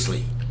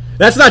mysteriously.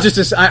 That's not just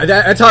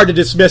that's hard to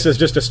dismiss as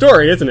just a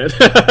story, isn't it?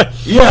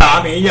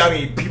 I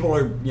mean, people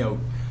are,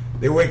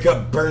 they wake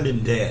up burned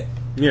and dead.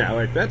 Yeah,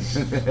 like that's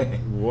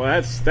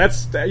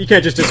you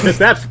can't just dismiss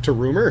that to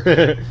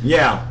rumor.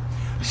 Yeah.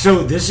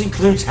 So this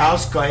includes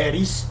House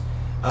Coyotes.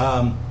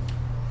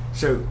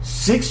 So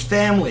 6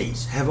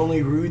 families have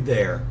only ruled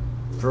there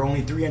for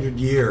only 300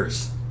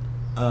 years.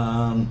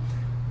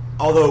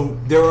 Although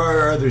there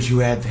are others who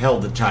have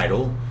held the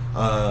title.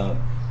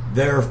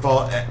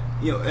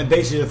 And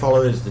basically the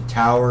followers: the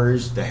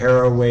Towers, the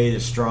Harroway, the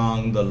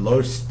Strong, the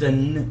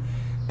Lothston,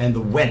 and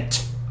the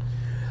Went.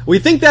 We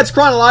think that's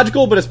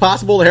chronological, but it's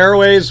possible the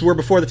Harroways were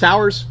before the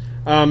Towers.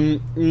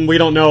 We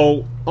don't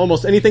know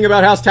almost anything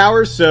about House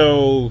Towers,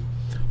 so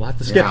we'll have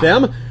to skip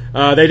them.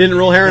 They didn't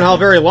rule Harrenhal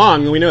very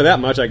long, we know that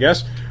much, I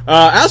guess.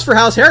 As for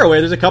House Harroway,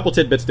 there's a couple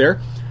tidbits there.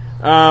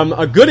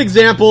 A good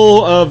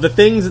example of the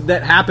things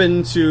that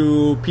happen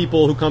to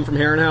people who come from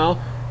Harrenhal.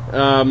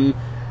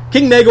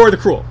 King Maegor the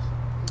Cruel.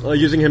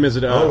 Using him as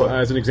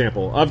an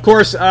example. Of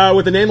course,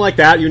 with a name like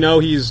that, you know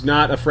he's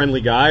not a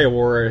friendly guy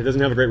or doesn't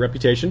have a great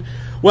reputation.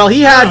 Well,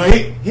 he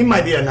had... he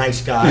might be a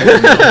nice guy. I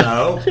don't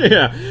know.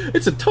 Yeah,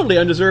 it's a totally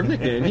undeserved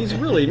nickname. He's a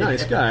really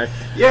nice guy.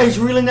 Yeah, he's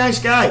a really nice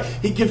guy.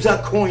 He gives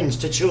out coins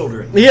to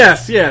children.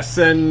 Yes,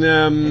 and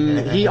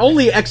he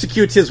only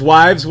executes his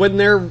wives when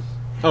they're...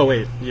 Oh,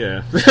 wait,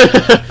 yeah.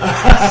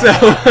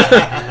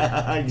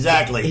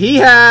 Exactly. He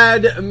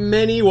had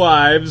many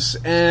wives,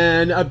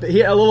 and he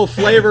had a little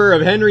flavor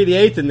of Henry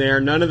VIII in there.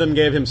 None of them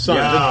gave him sons.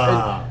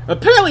 Yeah.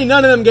 Apparently,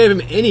 none of them gave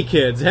him any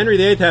kids. Henry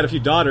VIII had a few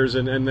daughters,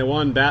 and the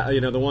one,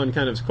 the one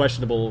kind of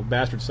questionable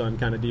bastard son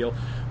kind of deal.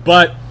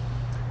 But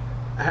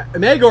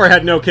Maegor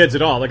had no kids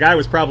at all. The guy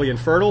was probably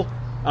infertile.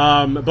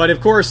 But of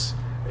course,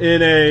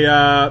 in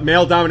a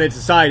male-dominated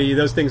society,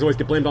 those things always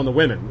get blamed on the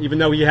women. Even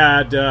though he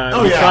had,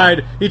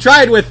 he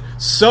tried with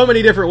so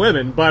many different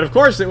women, but of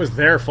course it was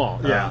their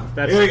fault. Poor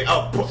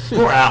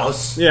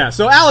Alice. Yeah,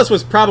 so Alice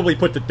was probably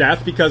put to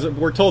death because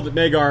we're told that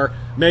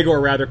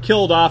Maegor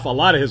killed off a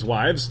lot of his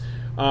wives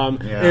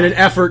in an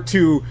effort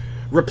to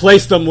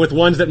replace them with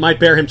ones that might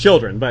bear him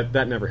children, but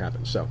that never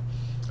happened. So,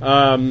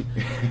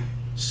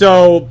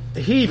 so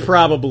he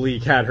probably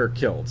had her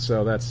killed.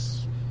 So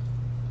that's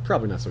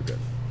probably not so good.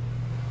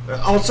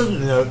 Also to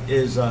note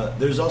is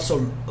there's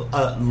also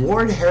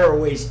Lord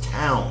Harroway's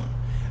town,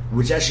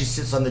 which actually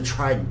sits on the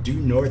tribe due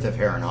north of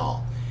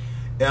Harrenhal.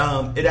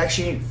 It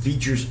actually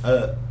features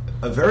a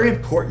very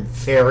important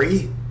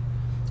ferry,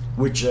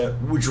 which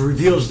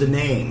reveals the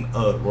name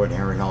of Lord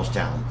Harrenhal's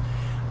town.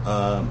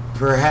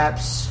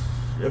 Perhaps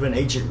of an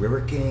ancient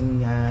river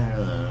king.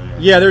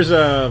 Yeah,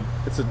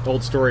 it's an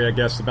old story, I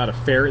guess, about a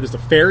ferry. There's a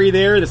ferry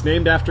there that's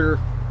named after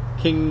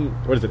King.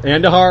 What is it?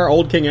 Andahar,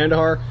 old King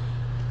Andahar.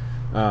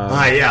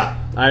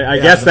 I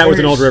guess that was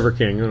an old river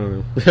king. I don't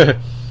know.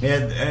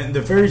 and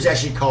the ferry is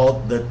actually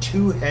called the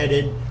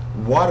Two-Headed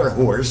Water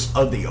Horse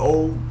of the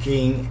Old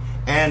King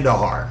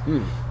Andahar.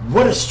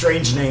 What a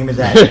strange name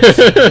that is.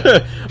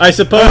 I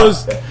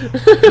suppose.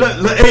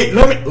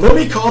 Let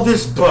me call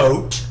this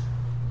boat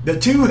the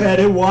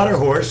Two-Headed Water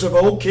Horse of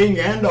Old King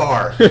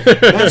Andahar.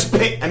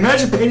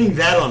 Imagine painting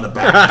that on the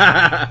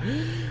back.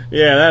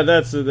 Yeah,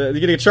 that's you're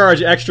going to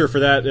charge extra for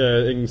that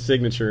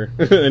signature.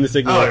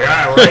 Insignia. Oh,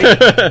 yeah,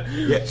 right?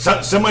 Yeah,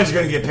 somebody's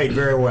going to get paid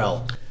very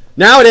well.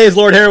 Nowadays,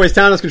 Lord Harroway's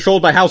town is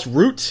controlled by House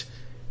Root.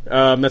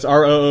 That's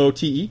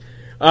Roote.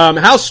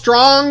 House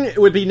Strong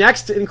would be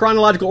next in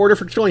chronological order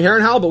for controlling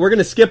Harrenhal, but we're going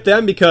to skip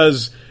them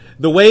because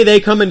the way they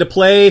come into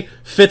play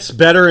fits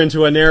better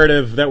into a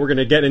narrative that we're going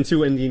to get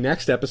into in the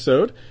next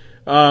episode.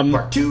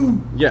 Part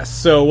 2. Yes,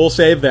 so we'll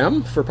save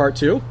them for part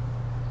 2.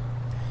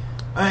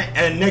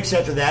 And next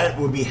after that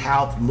would be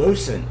House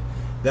Lothston.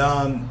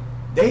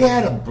 They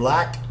had a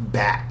black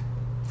bat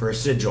for a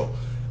sigil.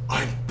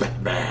 I'm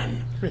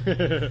Batman.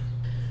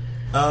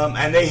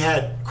 And they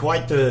had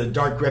quite the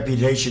dark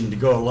reputation to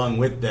go along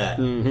with that.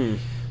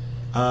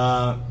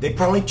 Mm-hmm. They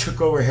probably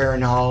took over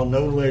Harrenhal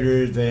no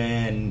later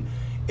than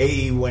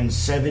AE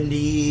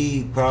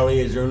 170,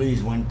 probably as early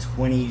as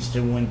 120s to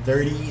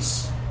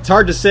 130s. It's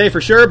hard to say for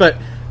sure, but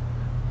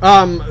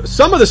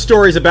some of the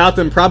stories about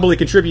them probably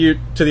contribute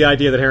to the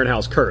idea that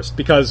Harrenhal's cursed,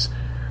 because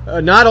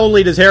not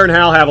only does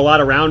Harrenhal have a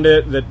lot around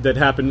it that's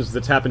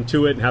happened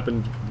to it and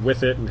happened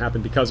with it and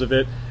happened because of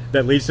it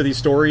that leads to these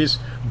stories,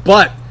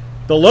 but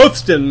the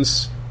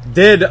Lothstons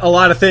did a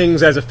lot of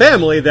things as a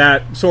family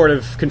that sort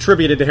of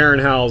contributed to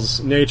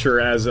Harrenhal's nature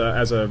as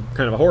a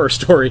kind of a horror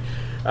story.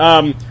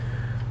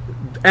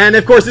 And,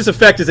 of course, this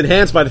effect is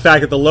enhanced by the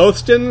fact that the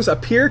Lothstons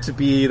appear to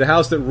be the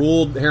house that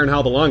ruled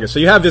Harrenhal the longest. So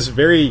you have this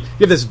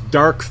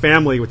dark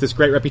family with this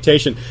great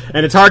reputation,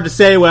 and it's hard to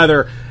say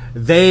whether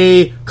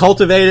they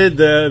cultivated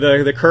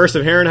the curse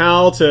of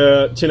Harrenhal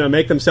to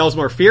make themselves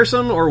more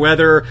fearsome, or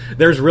whether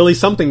there's really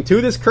something to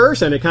this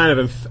curse and it kind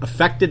of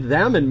affected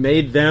them and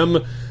made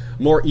them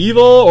more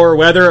evil, or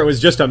whether it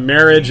was just a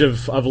marriage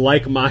of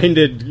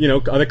like-minded,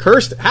 the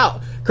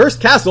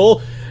cursed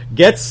castle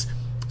gets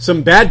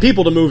some bad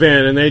people to move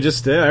in, and they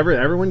just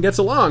everyone gets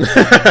along.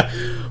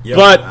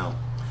 But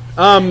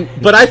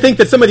I think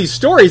that some of these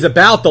stories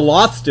about the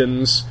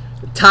Lothstons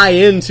tie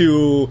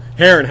into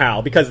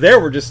Harrenhal, because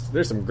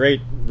there's some great,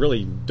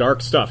 really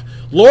dark stuff.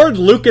 Lord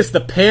Lucas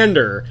the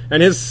Pander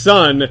and his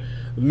son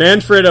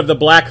Manfred of the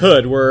Black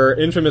Hood were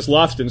infamous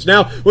Lothstons.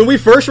 Now, when we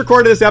first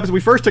recorded this episode, we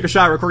first took a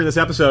shot at recording this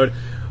episode,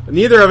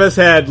 neither of us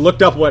had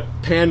looked up what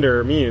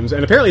pander means,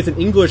 and apparently it's an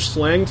English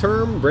slang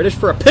term, British,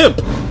 for a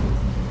pimp.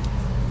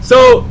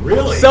 So,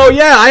 really? So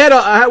yeah, I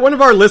had one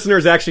of our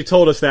listeners actually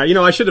told us that.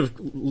 I should have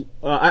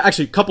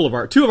actually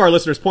two of our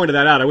listeners pointed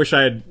that out. I wish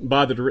I had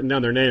bothered to written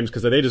down their names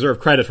because they deserve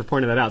credit for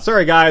pointing that out.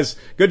 Sorry guys,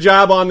 good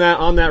job on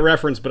that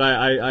reference, but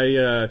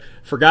I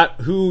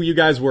forgot who you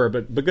guys were,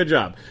 but good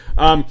job.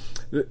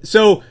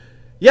 So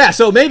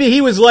maybe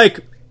he was like,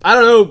 I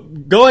don't know,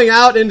 going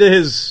out into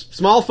his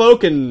small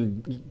folk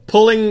and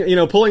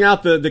pulling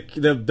out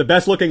the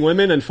best looking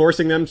women and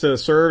forcing them to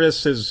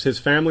service his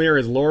family or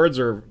his lords,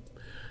 or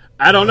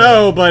I don't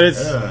know, but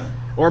it's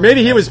or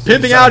maybe he was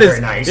pimping out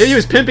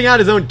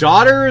his own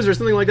daughters or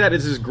something like that.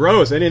 It's just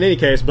gross. And in any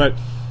case, but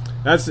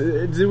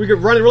we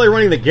could really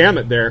running the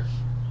gamut there.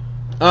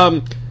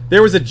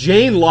 There was a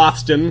Jane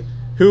Lothston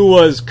who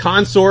was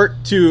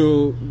consort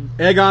to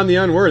Aegon the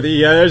Unworthy.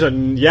 Yeah, there's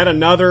yet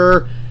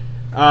another.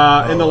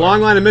 In the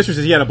long line of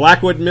mistresses, he had a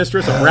Blackwood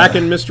mistress, a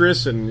Bracken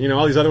mistress, and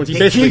all these other ones.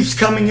 He keeps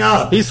coming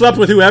up. He slept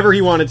with whoever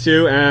he wanted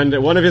to,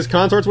 and one of his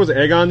consorts was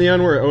Aegon the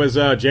Unworthy. Was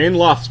Jane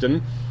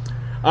Lothston.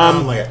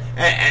 Oh my God,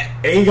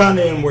 Aegon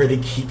the Unworthy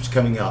keeps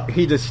coming up.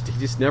 He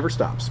just never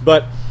stops.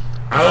 But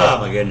oh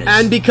my goodness!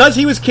 And because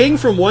he was king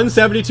from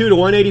 172 to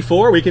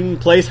 184, we can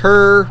place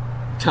her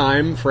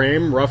time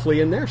frame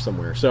roughly in there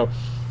somewhere. So,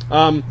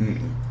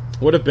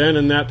 would have been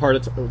in that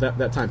part of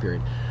that time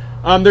period.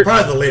 Probably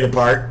the later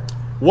part.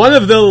 One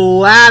of the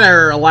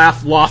latter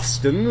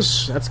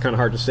Lothstons, that's kind of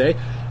hard to say,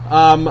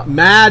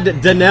 Mad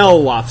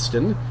Danelle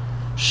Lothston,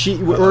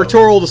 we're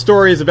told the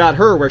stories about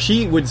her where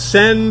she would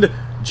send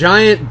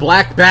giant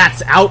black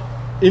bats out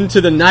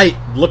into the night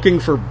looking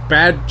for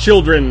bad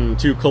children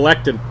to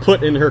collect and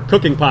put in her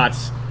cooking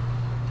pots.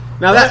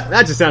 Now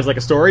that just sounds like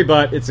a story,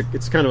 but it's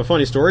kind of a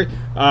funny story.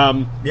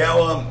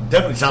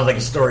 Definitely sounds like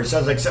a story. It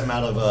sounds like something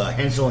out of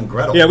Hansel and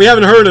Gretel. Yeah, we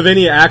haven't heard of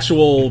any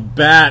actual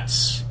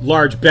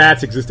large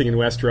bats existing in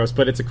Westeros,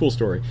 but it's a cool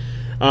story.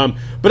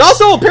 But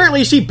also,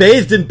 apparently, she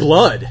bathed in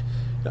blood.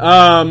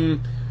 That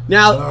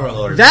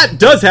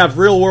does have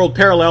real-world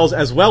parallels,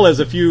 as well as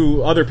a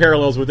few other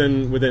parallels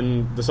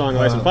within the Song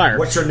of Ice and Fire.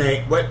 What's her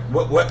name?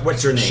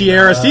 What's her name?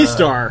 Shiera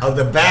Seastar of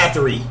the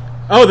Bathory.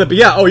 You're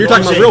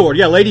talking about real world.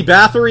 Yeah, Lady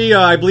Bathory.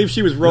 I believe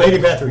she was Lady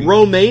Bathory.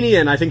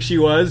 Romanian. I think she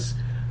was,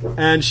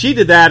 and she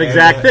did that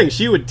exact thing.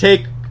 She would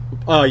take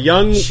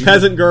young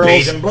peasant girls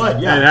bathe in blood,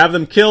 and have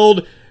them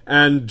killed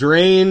and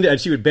drained, and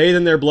she would bathe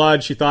in their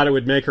blood. She thought it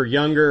would make her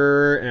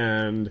younger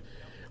and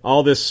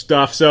all this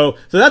stuff. So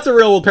that's a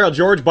real world parallel.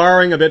 George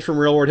borrowing a bit from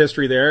real world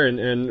history there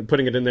and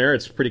putting it in there.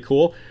 It's pretty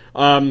cool.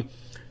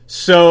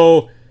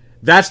 So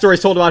that story's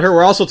told about her.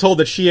 We're also told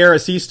that Shiera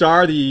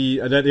Seastar,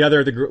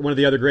 one of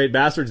the other great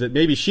bastards, that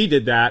maybe she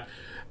did that.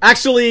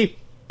 Actually,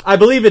 I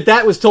believe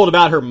that was told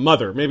about her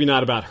mother, maybe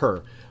not about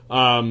her.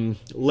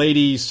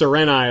 Lady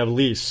Serenai of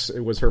Lys,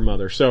 it was her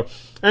mother. So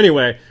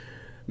anyway,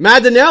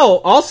 Mad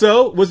Danelle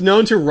also was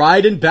known to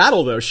ride in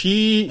battle, though.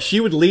 She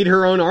would lead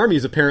her own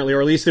armies, apparently, or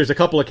at least there's a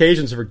couple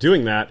occasions of her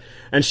doing that.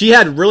 And she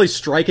had really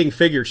striking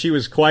figure. She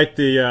was quite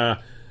the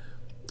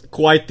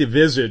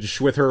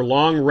visage with her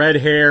long red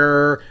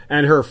hair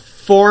and her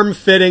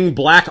form-fitting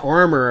black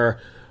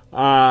armor.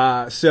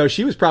 So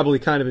she was probably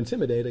kind of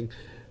intimidating.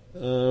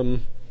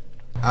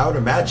 I would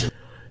imagine.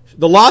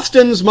 The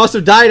Lothstons must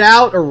have died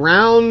out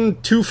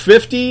around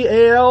 250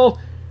 AL.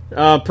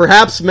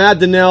 Perhaps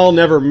Mad Danelle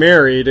never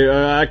married.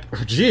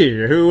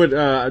 Who would?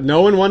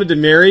 No one wanted to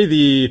marry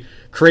the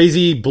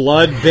crazy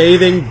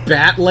blood-bathing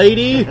bat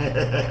lady.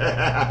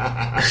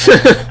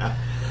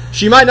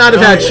 She might not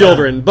have had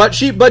children, but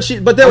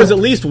there was at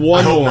least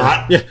one more.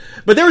 Yeah,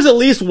 but there was at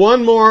least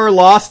one more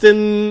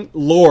Lothston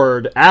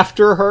lord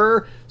after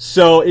her.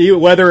 So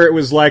whether it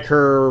was like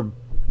a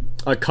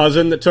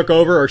cousin that took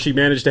over, or she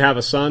managed to have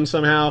a son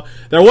somehow,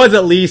 there was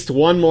at least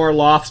one more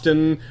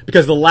Lothston,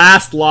 because the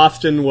last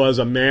Lothston was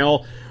a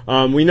male.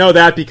 We know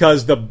that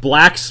because the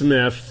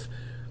blacksmith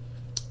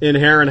in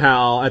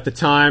Harrenhal at the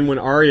time when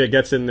Arya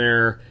gets in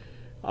there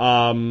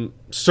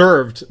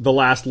served the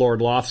last Lord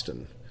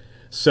Lothston.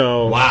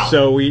 So wow.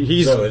 So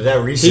is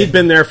that recent? He'd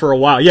been there for a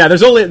while. Yeah,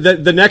 there's only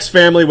the next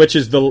family, which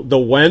is the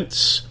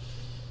Wents.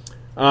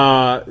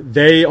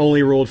 They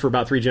only ruled for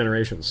about 3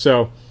 generations.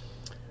 So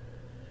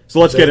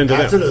let's get into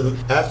that.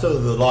 After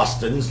the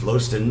Lothstons,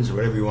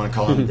 whatever you want to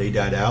call them, they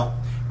died out.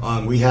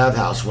 We have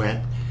House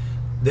Went.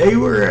 They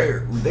were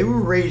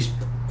raised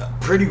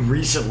pretty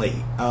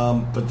recently,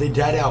 but they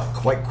died out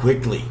quite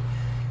quickly.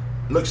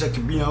 Looks like,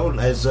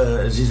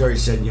 as he's already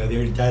said,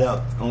 they died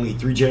out only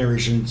 3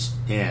 generations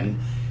in.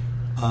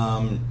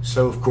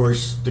 So of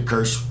course the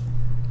curse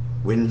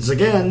wins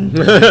again.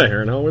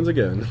 Harrenhal wins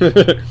again.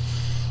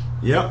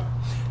 Yep.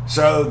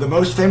 So the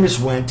most famous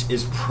Went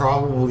is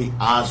probably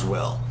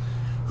Oswell,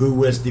 who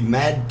was the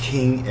Mad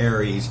King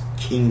Aerys'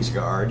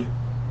 Kingsguard.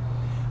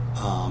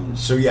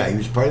 He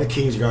was part of the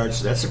Kingsguard,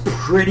 so that's a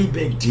pretty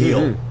big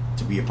deal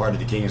to be a part of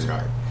the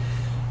Kingsguard.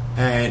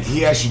 And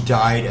he actually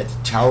died at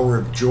the Tower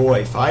of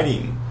Joy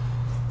fighting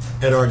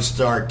Eddard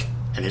Stark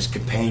and his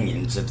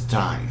companions at the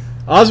time.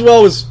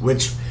 Oswell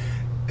was...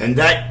 And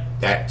that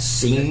that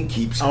scene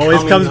keeps always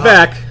coming comes up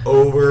back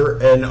over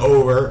and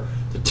over.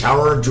 The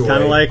Tower of Joy,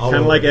 kind of like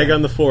again.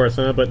 Aegon the Fourth,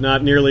 but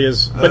not nearly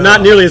as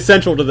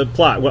central to the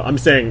plot. Well, I'm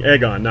saying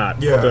Aegon, not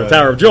the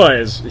Tower of Joy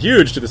is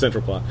huge to the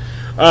central plot.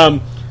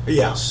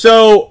 Yeah.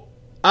 So,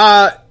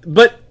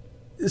 but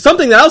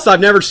something else I've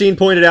never seen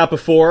pointed out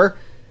before.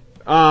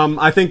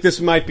 I think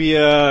this might be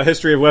a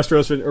History of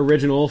Westeros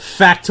original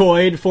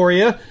factoid for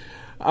you.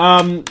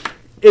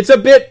 It's a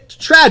bit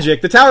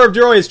tragic. The Tower of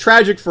Joy is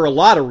tragic for a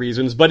lot of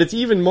reasons, but it's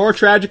even more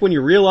tragic when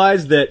you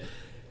realize that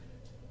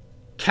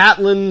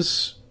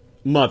Catelyn's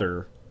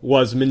mother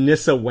was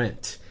Minissa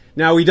Went.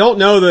 Now, we don't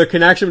know the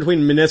connection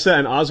between Minissa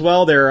and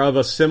Oswell. They're of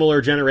a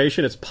similar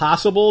generation. It's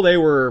possible they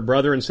were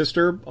brother and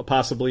sister.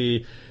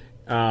 Possibly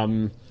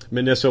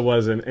Minissa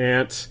was an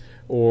aunt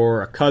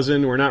or a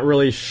cousin. We're not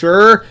really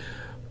sure.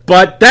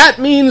 But that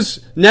means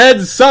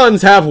Ned's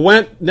kids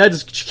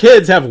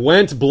have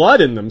Went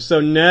blood in them. So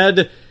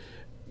Ned,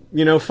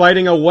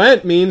 fighting a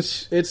Went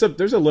means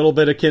there's a little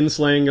bit of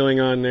kinslaying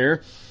going on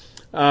there.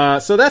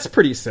 So that's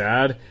pretty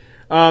sad.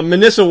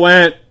 Minissa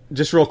Went,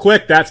 just real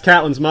quick, that's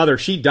Catelyn's mother.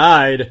 She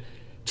died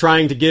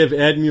trying to give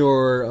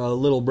Edmure a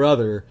little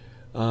brother.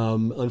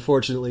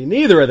 Unfortunately,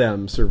 neither of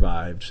them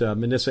survived.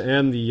 Minissa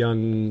and the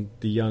young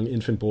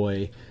infant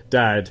boy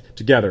died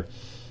together.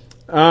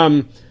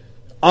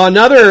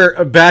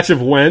 Another batch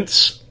of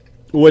Wents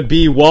would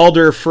be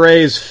Walder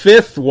Frey's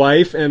 5th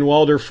wife and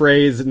Walder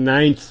Frey's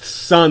 9th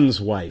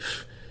son's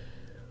wife.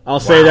 I'll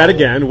say that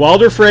again.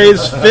 Walder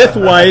Frey's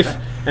 5th wife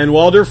and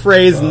Walder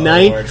Frey's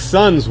 9th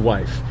son's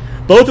wife.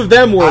 Both of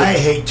them were... I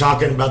hate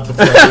talking about the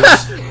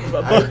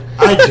Freys.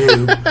 I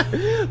do.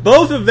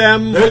 Both of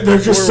them... They're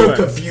just so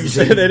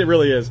confusing. It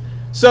really is.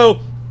 So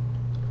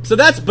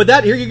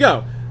here you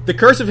go. The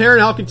curse of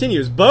Harrenhal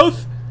continues.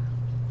 Both...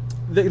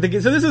 so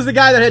this is the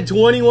guy that had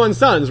 21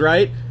 sons,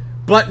 right?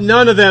 But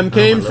none of them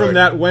came from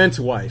that Went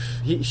wife.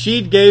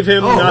 She gave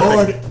him nothing.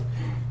 Lord.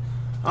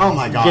 Oh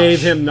my gosh.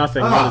 Gave him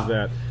nothing. What is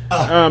that?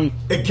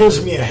 It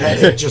gives me a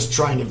headache just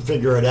trying to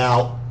figure it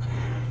out.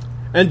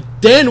 And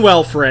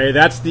Danwell Frey,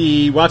 that's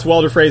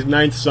Walder Frey's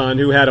 9th son,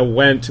 who had a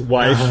Went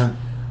wife.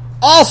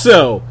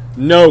 Also,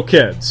 no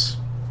kids.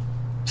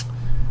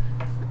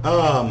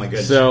 Oh my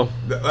goodness. So,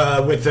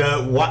 with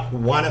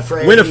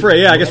Winifred? Winifred,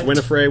 yeah, I guess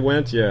Winifred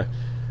Went, yeah.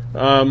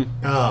 Oh,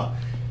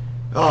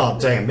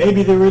 damn.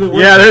 Maybe they really were.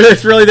 Yeah,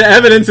 it's really, the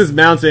evidence is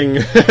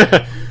mounting.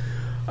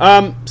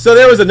 So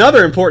there was an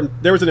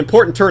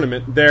important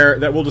tournament there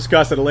that we'll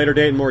discuss at a later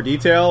date in more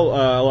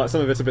detail. Some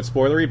of it's a bit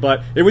spoilery,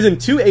 but it was in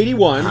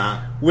 281,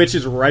 which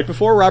is right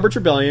before Robert's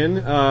Rebellion,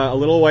 a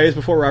little ways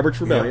before Robert's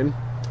Rebellion.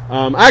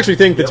 I actually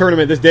think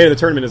this date of the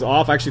tournament is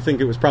off. I actually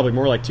think it was probably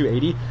more like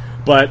 280,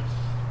 but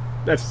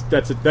that's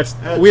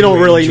we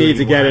don't really need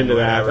to get into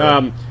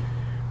that.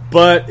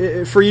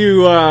 But for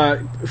you,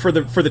 for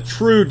the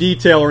true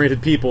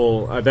detail-oriented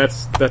people,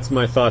 that's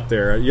my thought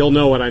there. You'll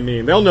know what I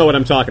mean. They'll know what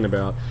I'm talking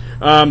about.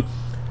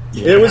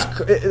 It was,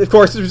 of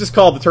course, it was just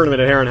called the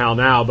Tournament at Harrenhal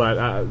now,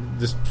 but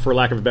just for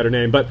lack of a better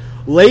name. But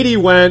Lady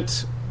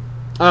Went.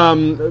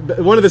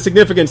 One of the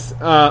significance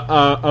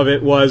of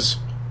it was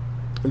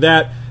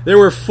that there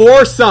were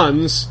 4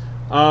 sons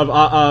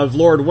of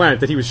Lord Went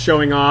that he was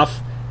showing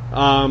off.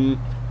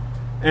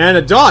 And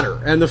a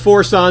daughter. And the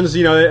 4 sons,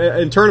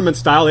 in tournament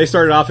style, they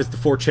started off as the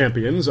 4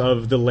 champions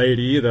of the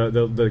lady,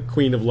 the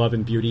Queen of Love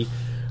and Beauty.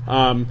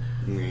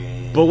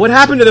 But what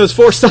happened to those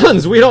 4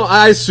 sons?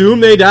 I assume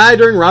they died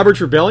during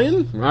Robert's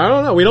Rebellion? I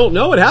don't know. We don't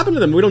know what happened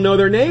to them. We don't know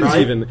their names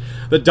even.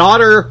 The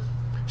daughter,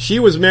 she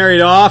was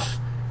married off,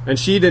 and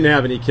she didn't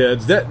have any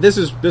kids.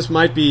 This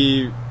might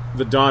be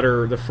the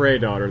daughter, the Frey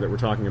daughter that we're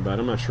talking about.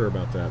 I'm not sure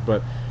about that.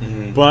 But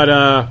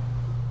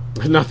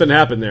nothing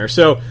happened there.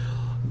 So...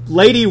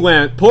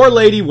 poor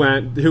Lady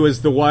Went, who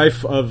was the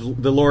wife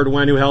of the Lord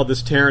Went who held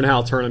this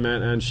Harrenhal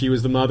tournament, and she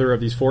was the mother of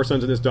these 4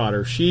 sons and this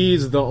daughter.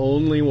 She's the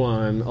only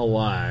one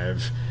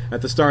alive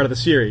at the start of the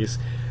series.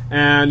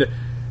 And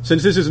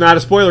since this is not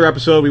a spoiler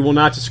episode, we will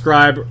not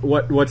describe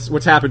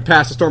what's happened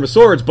past the Storm of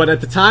Swords, but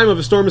at the time of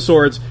the Storm of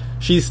Swords,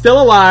 she's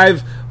still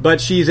alive, but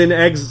she's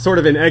sort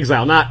of in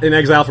exile. Not in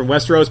exile from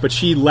Westeros, but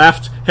she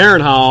left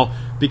Harrenhal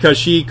because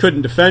she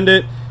couldn't defend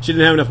it. She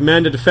didn't have enough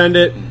men to defend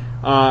it.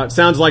 It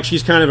sounds like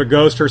she's kind of a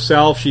ghost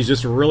herself. She's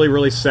just a really,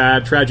 really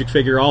sad, tragic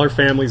figure. All her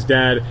family's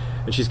dead,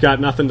 and she's got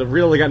nothing to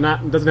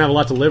doesn't have a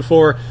lot to live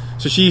for.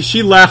 So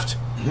she left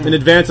in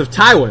advance of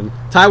Tywin.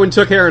 Tywin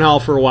took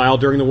Harrenhal for a while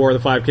during the War of the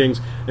Five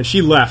Kings, and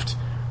she left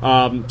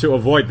to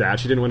avoid that.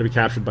 She didn't want to be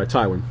captured by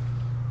Tywin.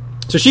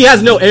 So she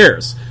has no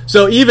heirs.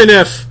 So even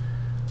if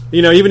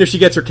she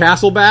gets her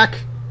castle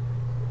back,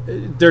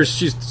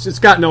 it's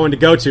got no one to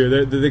go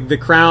to. The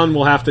crown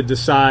will have to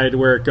decide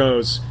where it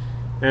goes,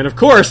 and of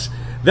course.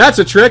 That's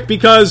a trick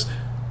because,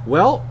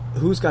 well,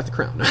 who's got the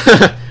crown?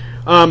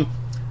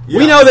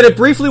 We know that it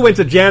briefly went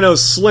to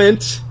Janos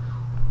Slynt.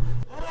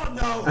 Oh,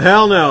 no.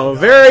 Hell no.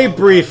 Very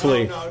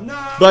briefly.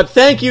 No. But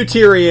thank you,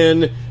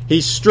 Tyrion.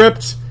 He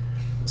stripped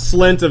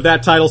Slynt of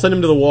that title, sent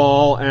him to the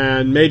wall,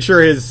 and made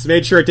sure it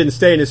didn't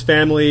stay in his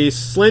family.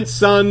 Slynt's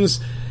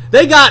sons,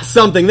 They got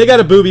something. They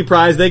got a booby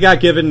prize. They got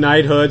given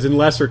knighthoods and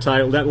lesser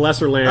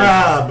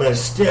land. But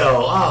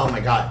still, oh my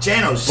God,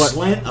 Janos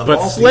Slint of but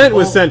all Slint people.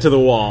 was sent to the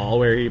wall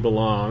where he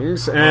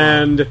belongs,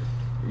 and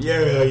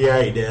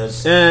yeah, he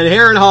does. And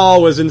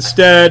Harrenhal was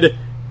instead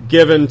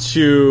given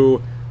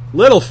to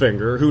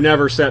Littlefinger, who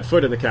never set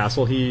foot in the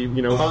castle. He,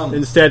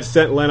 instead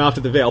went off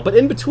to the Vale. But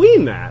in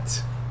between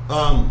that,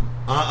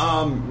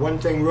 one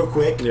thing real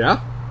quick.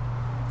 Yeah.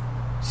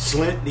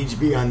 Slint needs to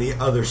be on the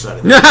other side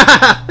of it.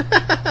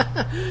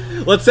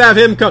 Let's have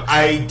him come.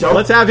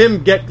 Let's have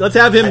him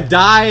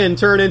die and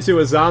turn into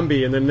a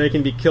zombie, and then they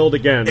can be killed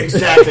again.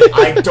 Exactly.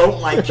 I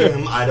don't like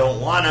him. I don't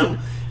want him.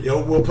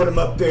 We'll put him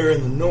up there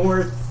in the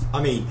north.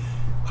 I mean,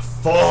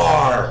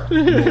 far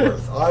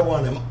north. I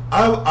want him.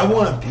 I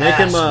want him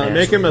past.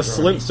 Make him a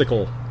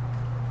Slintsicle.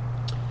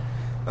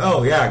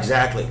 Oh yeah,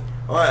 exactly.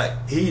 All right,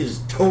 he is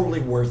totally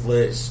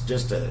worthless.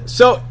 Just a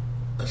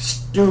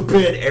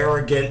stupid,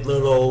 arrogant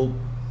little.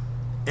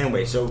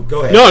 Anyway, so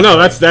go ahead.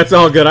 No, that's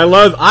all good.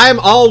 I'm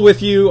all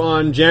with you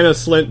on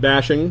Janos Slint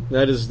bashing.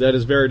 That is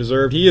very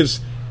deserved. He's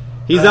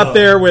up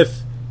there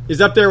with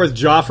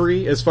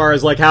Joffrey as far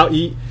as like how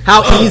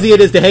easy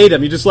it is to hate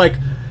him. You just like,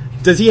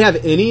 does he have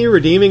any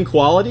redeeming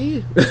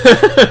quality?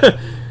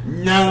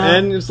 No.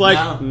 And it's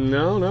like,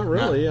 no, not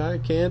really. No. I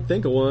can't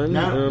think of one.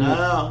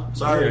 No.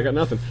 Sorry, I got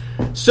nothing.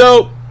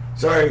 So.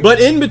 Sorry. But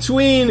in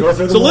between,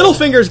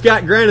 Littlefinger's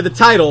got granted the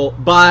title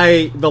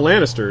by the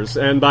Lannisters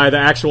and by the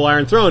actual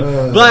Iron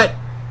Throne, but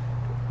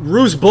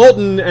Roose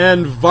Bolton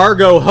and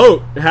Vargo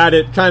Hoat had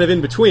it kind of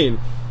in between.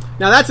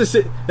 Now that's a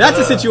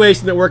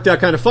situation that worked out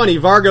kind of funny.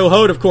 Vargo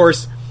Hoat, of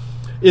course,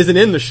 isn't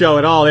in the show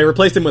at all. They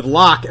replaced him with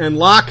Locke, and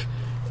Locke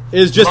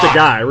is just a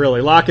guy,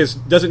 really. Locke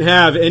didn't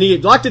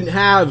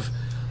have.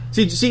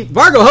 See,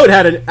 Vargo Hoat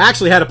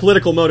actually had a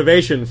political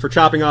motivation for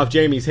chopping off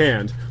Jaime's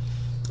hand.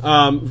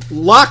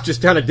 Locke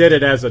just kind of did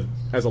it as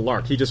a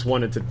lark. He just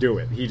wanted to do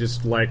it.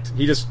 Doesn't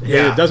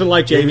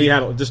like Jaime.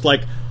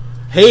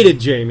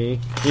 Hated Jaime.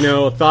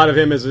 Thought of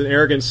him as an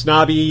arrogant,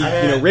 snobby,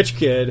 rich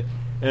kid,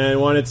 and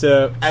wanted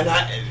to. And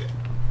to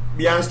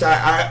be honest,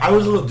 I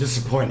was a little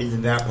disappointed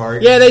in that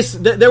part. Yeah,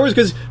 there was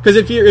because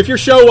if you're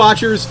show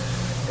watchers,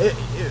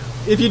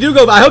 if you do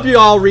go, I hope you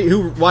all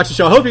who watch the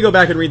show. I hope you go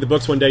back and read the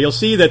books one day. You'll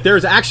see that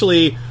there's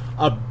actually.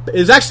 A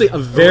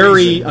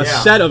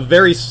set of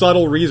very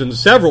subtle reasons,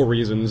 several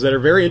reasons that are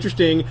very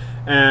interesting.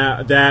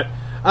 That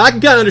I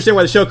can kind of understand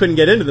why the show couldn't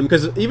get into them,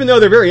 because even though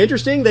they're very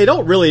interesting, they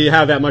don't really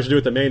have that much to do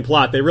with the main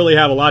plot. They really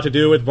have a lot to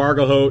do with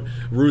Vargo Hoat,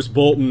 Roose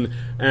Bolton,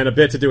 and a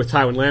bit to do with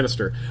Tywin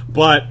Lannister.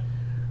 But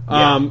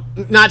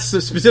not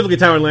specifically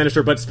Tywin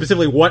Lannister, but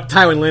specifically what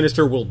Tywin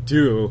Lannister will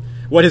do,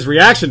 what his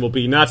reaction will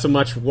be, not so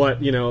much what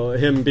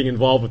him being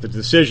involved with the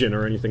decision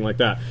or anything like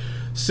that.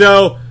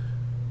 So.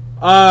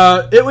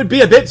 It would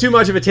be a bit too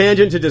much of a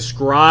tangent to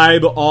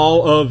describe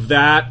all of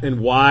that and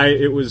why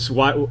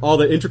all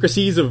the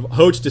intricacies of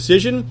Hoat's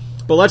decision,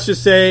 but let's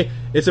just say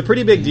it's a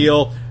pretty big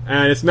deal,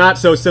 and it's not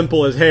so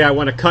simple as, hey, I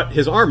want to cut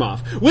his arm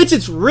off, which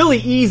it's really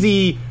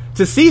easy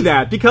to see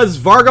that, because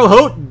Vargo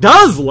Hoat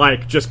does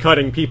like just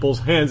cutting people's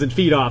hands and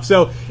feet off,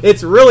 so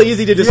it's really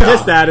easy to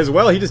dismiss that as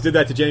well. He just did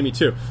that to Jaime,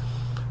 too.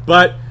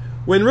 But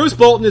when Roose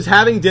Bolton is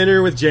having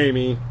dinner with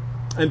Jaime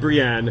and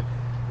Brienne,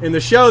 in the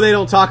show, they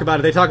don't talk about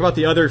it. They talk about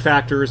the other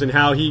factors and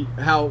how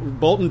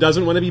Bolton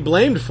doesn't want to be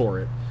blamed for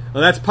it.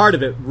 Well, that's part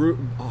of it.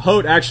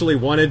 Hoat actually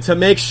wanted to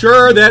make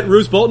sure that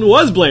Roose Bolton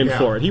was blamed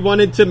for it. He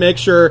wanted to make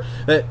sure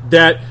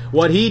that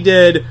what he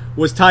did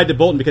was tied to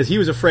Bolton, because he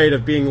was afraid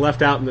of being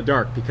left out in the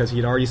dark, because he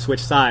had already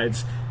switched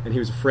sides, and he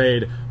was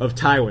afraid of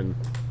Tywin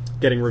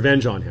getting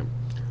revenge on him.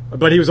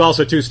 But he was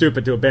also too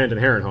stupid to abandon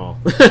Harrenhal.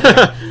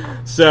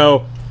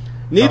 So,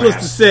 needless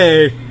to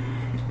say,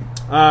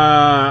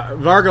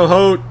 Vargo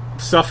Hoat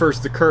suffers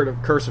the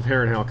curse of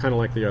Harrenhal, kind of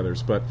like the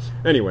others. But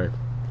anyway,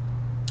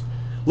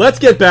 let's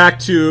get back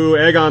to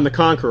Aegon the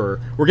Conqueror.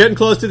 We're getting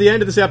close to the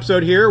end of this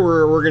episode here.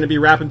 We're going to be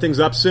wrapping things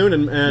up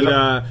soon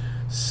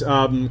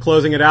and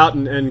closing it out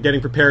and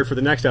getting prepared for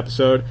the next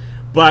episode.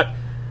 But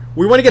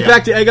we want to get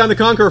back to Aegon the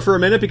Conqueror for a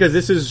minute, because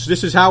this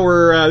is how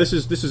we're this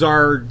is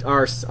our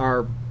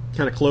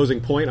kind of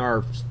closing point,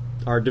 our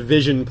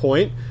division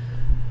point.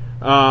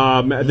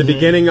 At the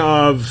beginning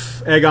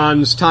of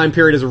Aegon's time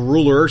period as a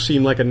ruler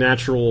seemed like a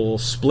natural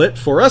split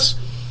for us.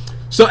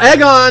 So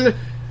Aegon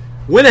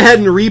went ahead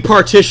and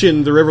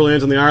repartitioned the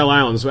Riverlands and the Iron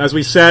Islands. As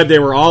we said, they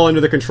were all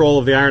under the control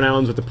of the Iron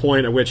Islands at the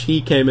point at which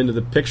he came into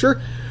the picture.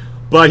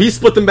 But he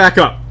split them back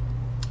up.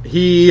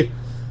 He,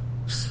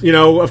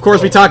 of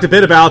course we talked a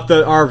bit about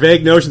our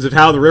vague notions of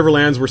how the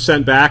Riverlands were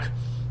sent back.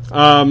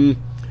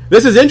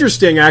 This is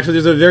interesting,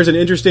 actually. There's an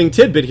interesting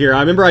tidbit here.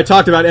 I remember I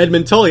talked about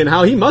Edmund Tully and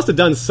how he must have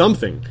done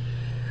something.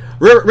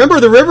 Remember,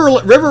 the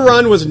River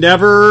Run was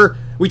never...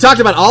 We talked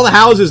about all the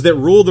houses that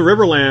ruled the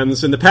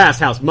Riverlands in the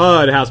past. House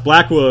Mud, House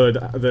Blackwood,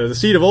 the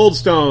seat of Old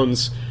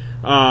Stones,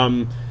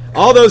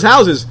 all those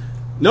houses.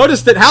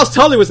 Notice that House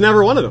Tully was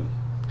never one of them.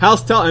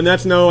 House Tully, and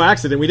that's no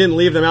accident. We didn't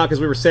leave them out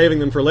because we were saving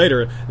them for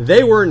later.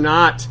 They were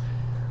not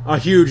a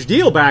huge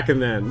deal back in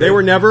then. They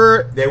were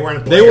never. They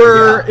weren't. They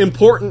were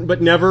important,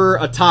 but never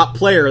a top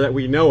player that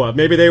we know of.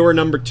 Maybe they were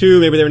number 2,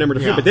 maybe they were number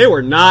 3, but they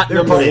were not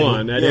number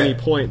 1 at any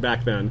point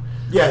back then.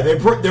 Yeah, they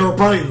were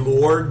probably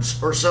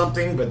lords or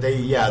something, but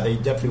they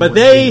definitely. But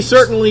they kings.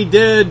 Certainly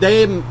did.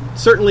 They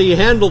certainly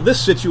handled this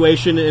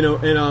situation in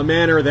a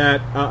manner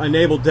that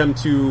enabled them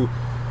to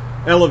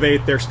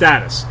elevate their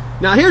status.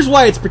 Now, here's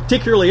why it's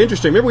particularly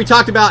interesting. Remember, we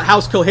talked about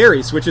House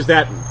Coharis, which is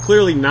that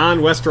clearly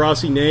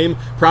non-Westerosi name.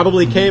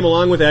 Probably came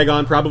along with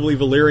Aegon, probably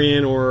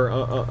Valyrian,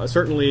 or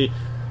certainly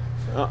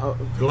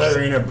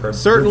Valyrian,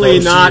 certainly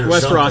not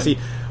Westerosi.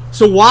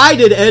 So why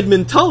did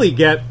Edmund Tully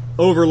get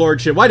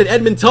overlordship? Why did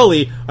Edmund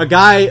Tully, a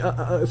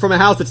guy from a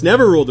house that's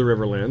never ruled the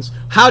Riverlands,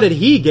 how did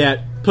he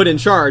get put in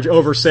charge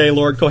over, say,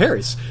 Lord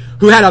Coharis,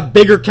 who had a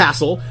bigger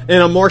castle in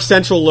a more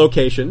central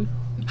location?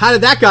 How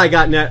did that guy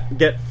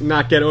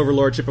not get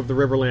overlordship of the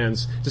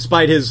Riverlands,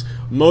 despite his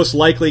most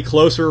likely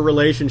closer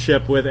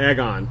relationship with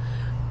Aegon?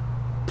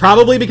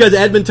 Probably because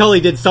Edmund Tully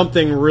did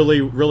something really,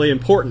 really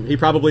important. He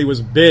probably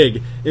was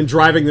big in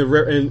driving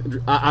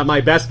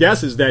my best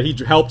guess is that he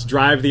helped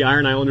drive the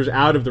Iron Islanders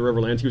out of the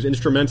Riverlands. He was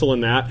instrumental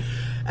in that,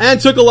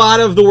 and took a lot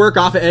of the work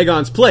off of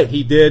Aegon's plate.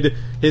 He did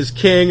his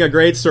king a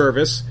great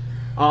service.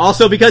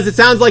 Also, because it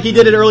sounds like he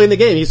did it early in the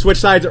game. He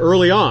switched sides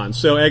early on,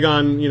 so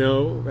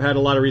Aegon, had a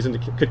lot of reason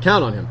to could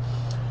count on him.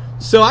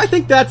 So I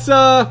think that's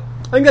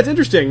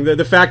interesting.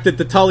 The fact that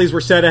the Tullys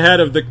were set ahead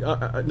of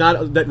the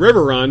not that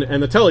River Run,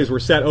 and the Tullys were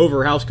set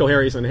over House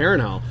Coharis and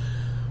Harrenhal.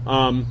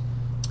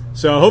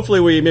 So hopefully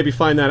we maybe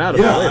find that out.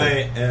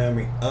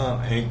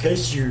 Yeah, in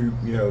case you're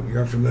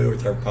unfamiliar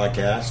with our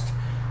podcast,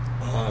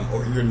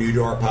 or you're new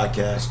to our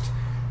podcast,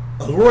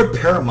 a Lord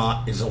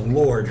Paramount is a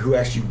lord who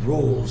actually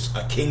rules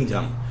a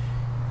kingdom.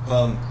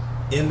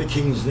 In the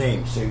king's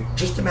name. So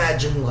just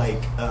imagine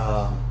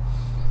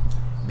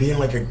being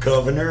like a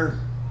governor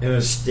in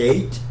a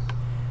state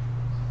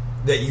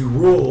that you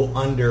rule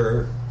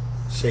under,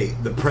 say,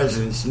 the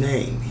president's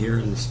name here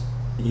in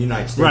the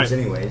United States,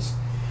 anyways.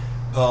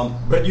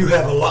 But you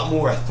have a lot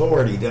more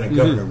authority than a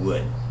governor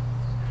would.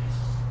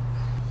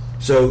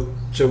 So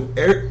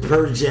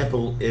for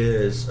example,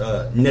 is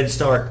Ned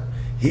Stark.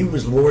 He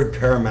was Lord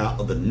Paramount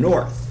of the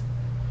North.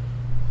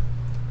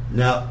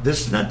 Now,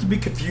 this is not to be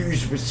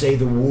confused with, say,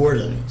 the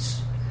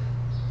Wardens.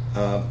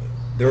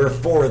 There are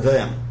 4 of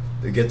them.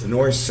 They get the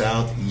north,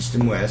 south, east,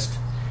 and west.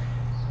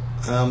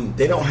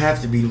 They don't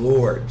have to be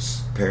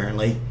lords,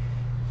 apparently.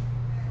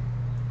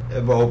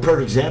 Well, a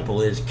perfect example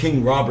is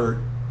King Robert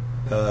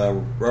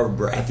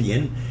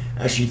Baratheon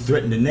actually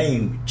threatened to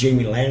name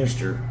Jaime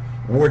Lannister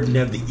Warden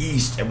of the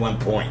East at one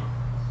point.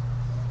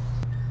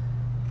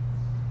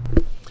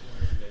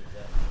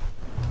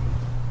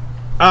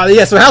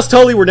 So House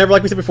Tully were never,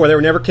 like we said before, they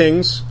were never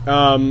kings,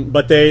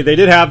 but they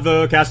did have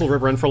the Castle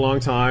of Riverrun for a long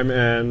time,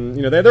 and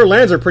their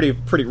lands are pretty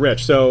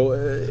rich. So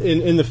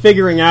in the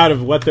figuring out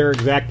of what their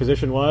exact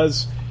position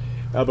was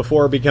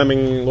before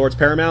becoming Lords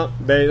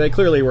Paramount, they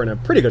clearly were in a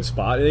pretty good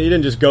spot. You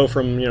didn't just go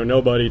from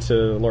nobody to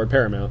Lord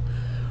Paramount.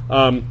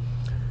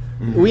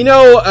 We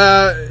know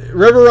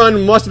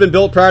Riverrun must have been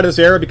built prior to this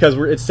era because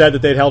it's said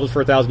that they'd held it for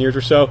 1,000 years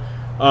or so.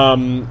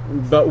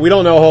 But we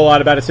don't know a whole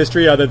lot about its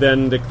history other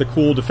than the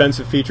cool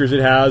defensive features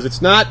it has.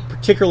 It's not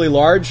particularly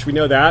large, we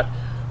know that,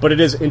 but it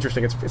is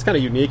interesting. It's kind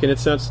of unique in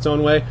its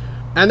own way.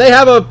 And they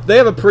have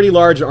a pretty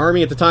large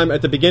army at the time,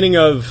 at the beginning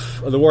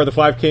of the War of the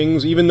Five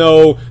Kings, even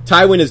though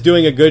Tywin is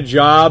doing a good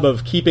job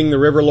of keeping the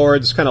River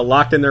Lords kind of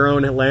locked in their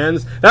own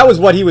lands. That was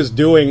what he was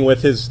doing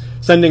with his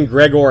sending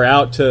Gregor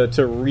out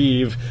to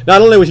Reeve.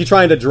 Not only was he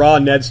trying to draw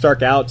Ned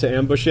Stark out to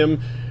ambush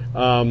him,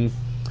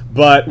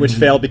 but which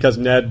failed because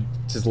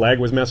his leg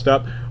was messed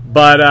up,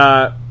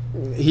 but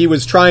he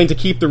was trying to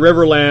keep the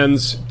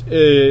Riverlands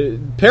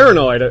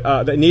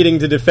paranoid, needing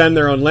to defend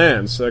their own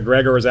lands.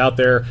 Gregor was out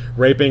there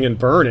raping and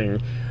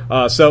burning,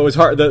 so it was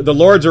hard. The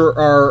lords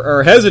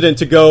are hesitant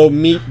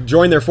to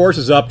join their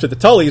forces up to the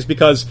Tullys,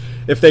 because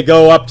if they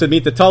go up to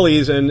meet the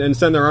Tullys and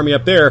send their army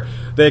up there,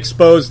 they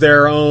expose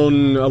their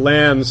own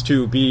lands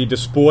to be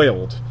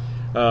despoiled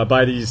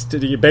by these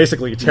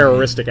basically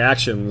terroristic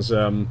actions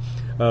of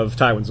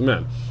Tywin's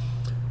men.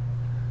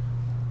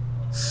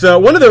 So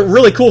one of the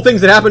really cool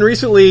things that happened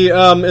recently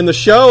in the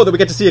show that we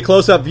get to see a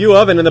close-up view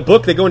of, and in the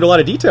book they go into a lot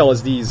of detail,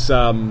 is these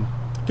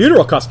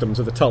funeral customs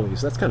of the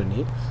Tullys. That's kind of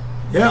neat.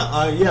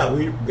 Yeah,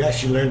 we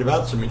actually learned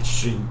about some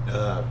interesting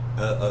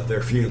of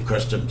their funeral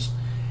customs.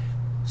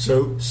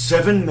 So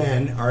 7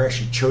 men are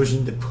actually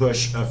chosen to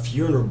push a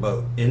funeral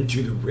boat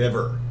into the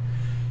river,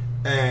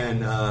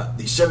 and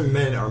these 7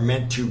 men are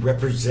meant to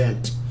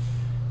represent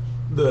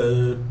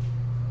the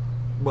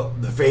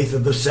faith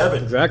of the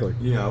 7. Exactly.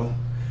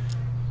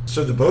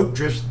 So the boat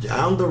drifts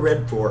down the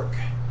Red Fork,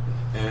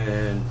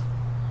 and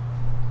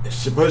it's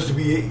supposed to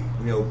be,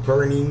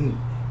 burning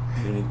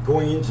and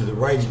going into the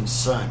rising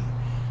sun.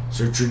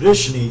 So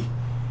traditionally,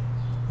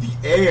 the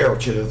heir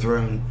to the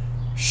throne,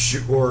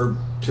 or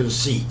to the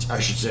seat, I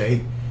should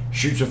say,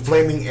 shoots a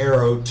flaming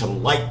arrow to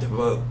light the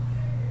boat.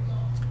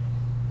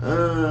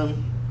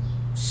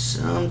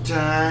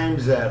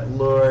 Sometimes that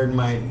lord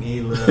might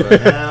need a little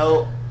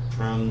help.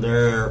 from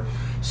their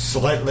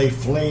slightly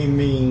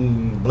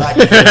flaming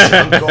blackfish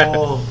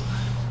uncle.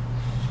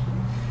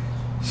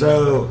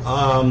 So,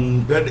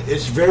 but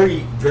it's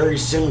very, very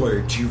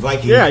similar to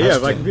Viking customs. Yeah,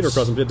 Viking funeral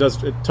customs.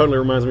 It totally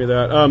reminds me of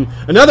that.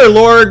 Another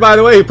lord, by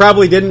the way, who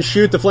probably didn't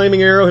shoot the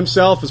flaming arrow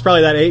himself was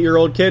probably that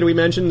 8-year-old kid we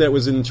mentioned that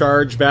was in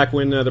charge back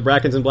when the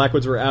Brackens and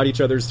Blackwoods were out each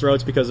other's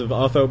throats because of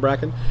Otho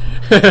Bracken.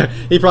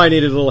 He probably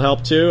needed a little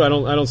help too. I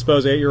don't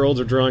suppose 8-year-olds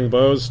are drawing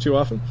bows too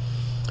often.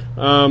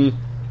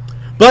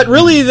 But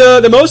really,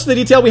 the most of the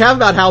detail we have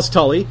about House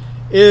Tully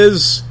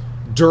is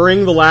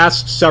during the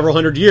last several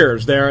hundred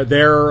years.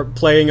 They're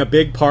playing a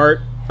big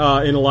part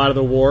in a lot of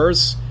the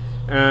wars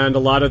and a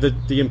lot of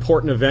the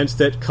important events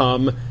that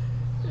come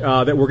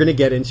that we're going to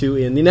get into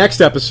in the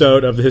next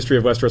episode of the History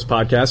of Westeros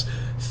podcast.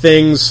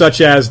 Things such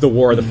as the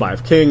War of the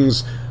Five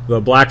Kings,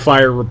 the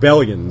Blackfire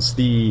Rebellions,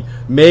 the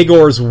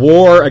Maegor's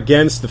War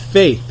against the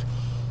Faith,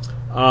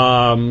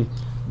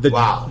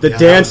 the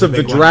Dance of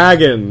the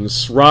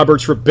Dragons,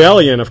 Robert's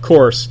Rebellion, of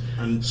course.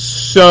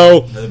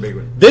 So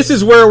this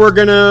is where we're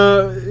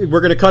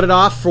gonna cut it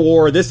off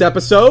for this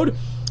episode.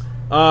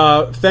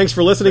 Thanks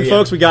for listening,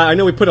 folks. I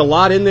know we put a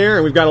lot in there,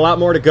 and we've got a lot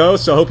more to go.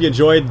 So I hope you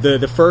enjoyed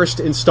the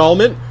first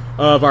installment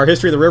of our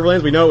History of the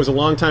Riverlands. We know it was a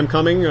long time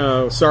coming.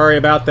 Sorry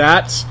about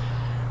that,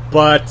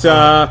 but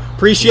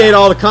appreciate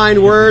all the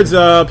kind words.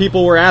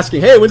 People were asking,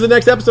 "Hey, when's the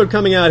next episode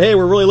coming out?" Hey,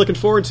 we're really looking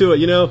forward to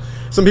it.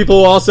 Some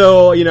people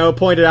also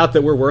pointed out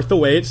that we're worth the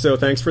wait. So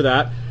thanks for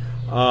that.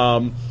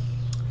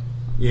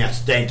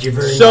 Yes, thank you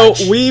very much. So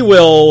we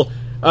will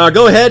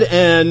go ahead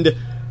and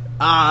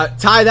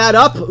tie that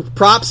up.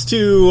 Props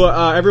to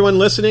everyone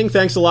listening.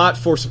 Thanks a lot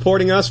for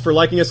supporting us, for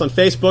liking us on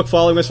Facebook,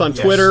 following us on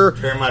Twitter,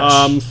 very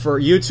much.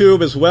 For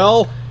YouTube as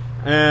well.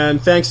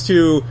 And thanks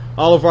to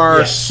all of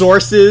our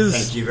sources.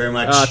 Thank you very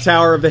much.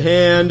 Tower of the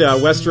Hand,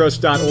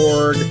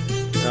 Westeros.org,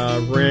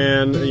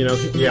 Ran,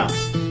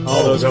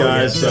 all those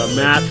guys.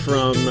 Matt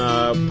from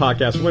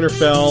Podcast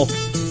Winterfell.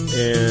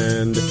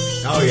 And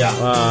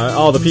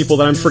all the people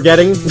that I'm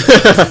forgetting.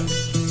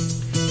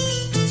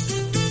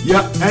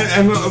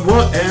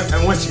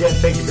 And once again,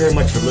 thank you very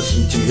much for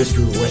listening to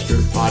History of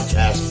Westeros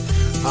podcast.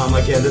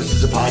 Again, this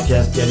is a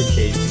podcast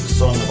dedicated to the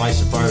Song of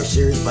Ice and Fire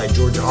series by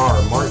George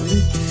R.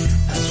 Martin,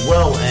 as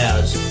well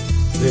as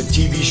the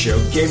TV show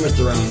Game of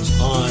Thrones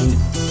on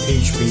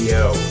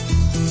HBO.